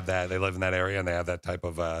because they live in that area and they have that type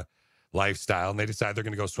of lifestyle. And they decide they're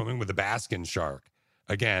going to go swimming with the basking shark.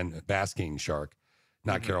 Again, basking shark,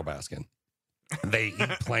 not Carol Baskin. They eat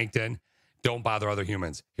plankton, don't bother other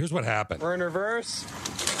humans. Here's what happened. We're in reverse.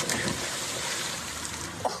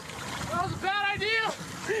 That was a bad idea.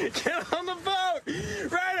 Get on the boat.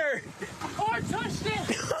 Ryder. Oh, I touched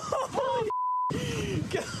it.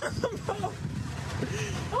 Get on the boat.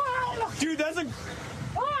 Dude, that's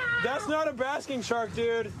not a basking shark,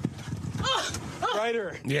 dude.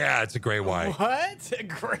 Ryder. Yeah, it's a gray white. What? A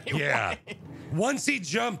gray white? Once he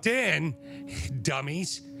jumped in,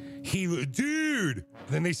 dummies, dude.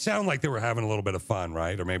 Then they sound like they were having a little bit of fun,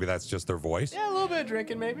 right? Or maybe that's just their voice. Yeah, a little bit of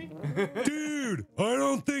drinking, maybe. Dude, I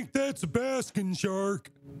don't think that's a basking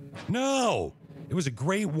shark. No, it was a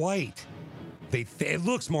gray white. It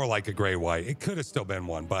looks more like a gray white. It could have still been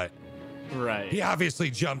one, but right. He obviously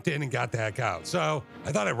jumped in and got the heck out. So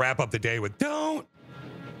I thought I'd wrap up the day with don't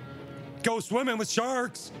go swimming with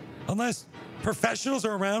sharks unless professionals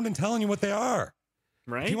are around and telling you what they are.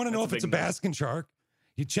 Right. If you want to know if it's a basking shark,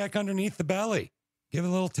 you check underneath the belly. Give it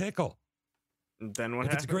a little tickle. Then what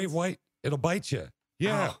If happens? it's a great white, it'll bite you.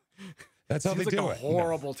 Yeah. That's how Seems they do like it. a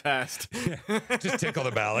horrible test. Just tickle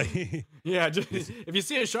the belly. Yeah, if you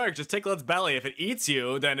see a shark, just tickle its belly. If it eats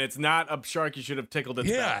you, then it's not a shark you should have tickled its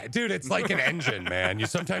belly. Dude, it's like an engine, man.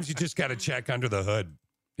 Sometimes you just got to check under the hood,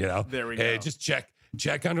 you know? There we Hey, go. just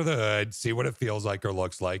check under the hood, see what it feels like or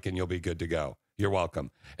looks like, and you'll be good to go. You're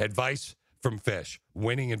welcome. Advice from Fish.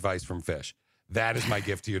 Winning advice from Fish. That is my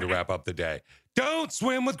gift to you to wrap up the day. Don't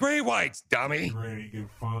swim with gray whites, dummy.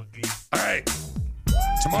 All right.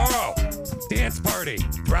 Tomorrow, dance party.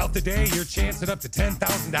 Throughout the day, you're chancing up to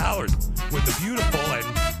 $10,000 with the beautiful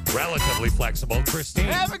and relatively flexible Christine.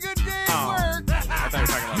 Have a good day at work. I thought you were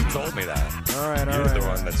talking about You told me that. All right, You're the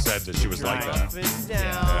one that said that she was like that. Up and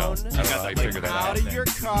Yeah, down. I don't know how you figured that Out out. of your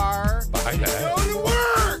car. Behind that. Go to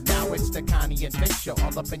work. Now it's the Connie and Fish show.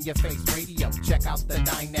 All up in your face radio. Check out the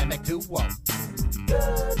dynamic duo.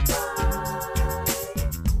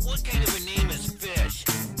 What kind of a name is Fish?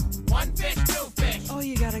 One fish, two fish. Oh,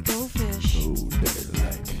 you gotta go fish.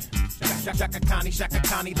 Shaka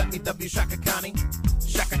Connie, let me W Shaka Connie.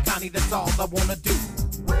 Shaka Connie, that's all I wanna do.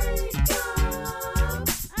 Wake up.